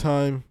some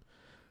time.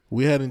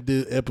 We hadn't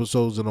did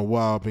episodes in a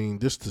while. I mean,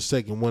 this is the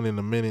second one in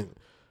a minute.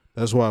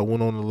 That's why I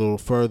went on a little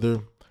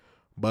further.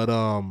 But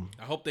I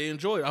hope they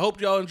enjoyed. I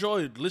hope y'all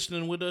enjoyed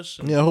listening with us.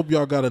 Yeah, I hope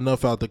y'all got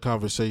enough out the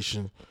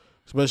conversation,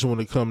 especially when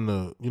it come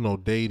to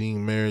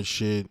dating, marriage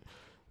shit,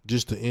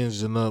 just the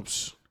ins and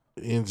ups,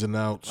 ins and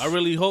outs. I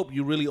really hope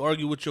you really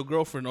argue with your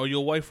girlfriend or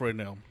your wife right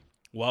now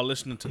while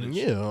listening to this.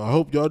 Yeah, I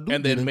hope y'all do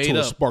and get then into made a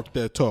up. Spark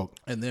That Talk.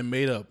 And then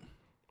made up.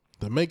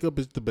 The makeup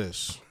is the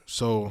best.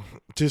 So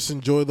just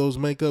enjoy those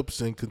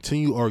makeups and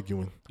continue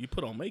arguing. You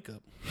put on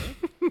makeup.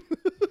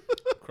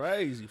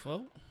 Crazy,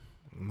 folks.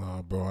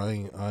 Nah, bro,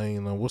 I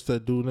ain't what's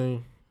that dude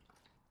name?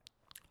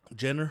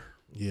 Jenner.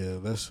 Yeah,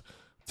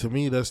 to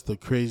me that's the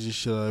craziest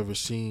shit I ever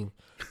seen.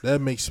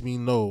 That makes me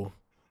know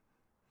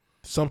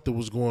something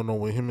was going on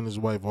with him and his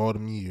wife all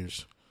them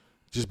years,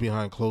 just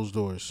behind closed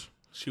doors.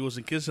 She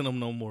wasn't kissing him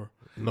no more.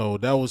 No,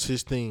 that was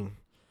his thing,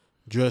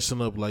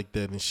 dressing up like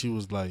that, and she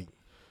was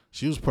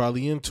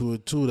probably into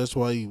it too. That's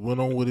why he went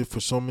on with it for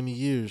so many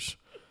years.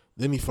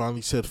 Then he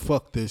finally said,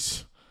 "Fuck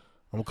this,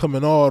 I'm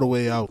coming all the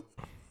way out."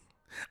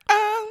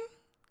 I'm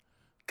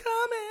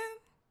coming.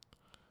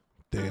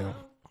 Damn.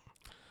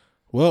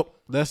 Well,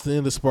 that's the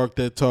end of Spark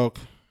That Talk.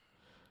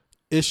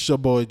 It's your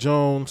boy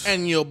Jones.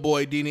 And your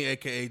boy Dini,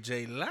 a.k.a.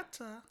 J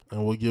Latta.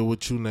 And we'll get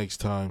with you next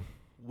time.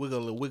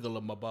 Wiggle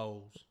of my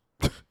balls.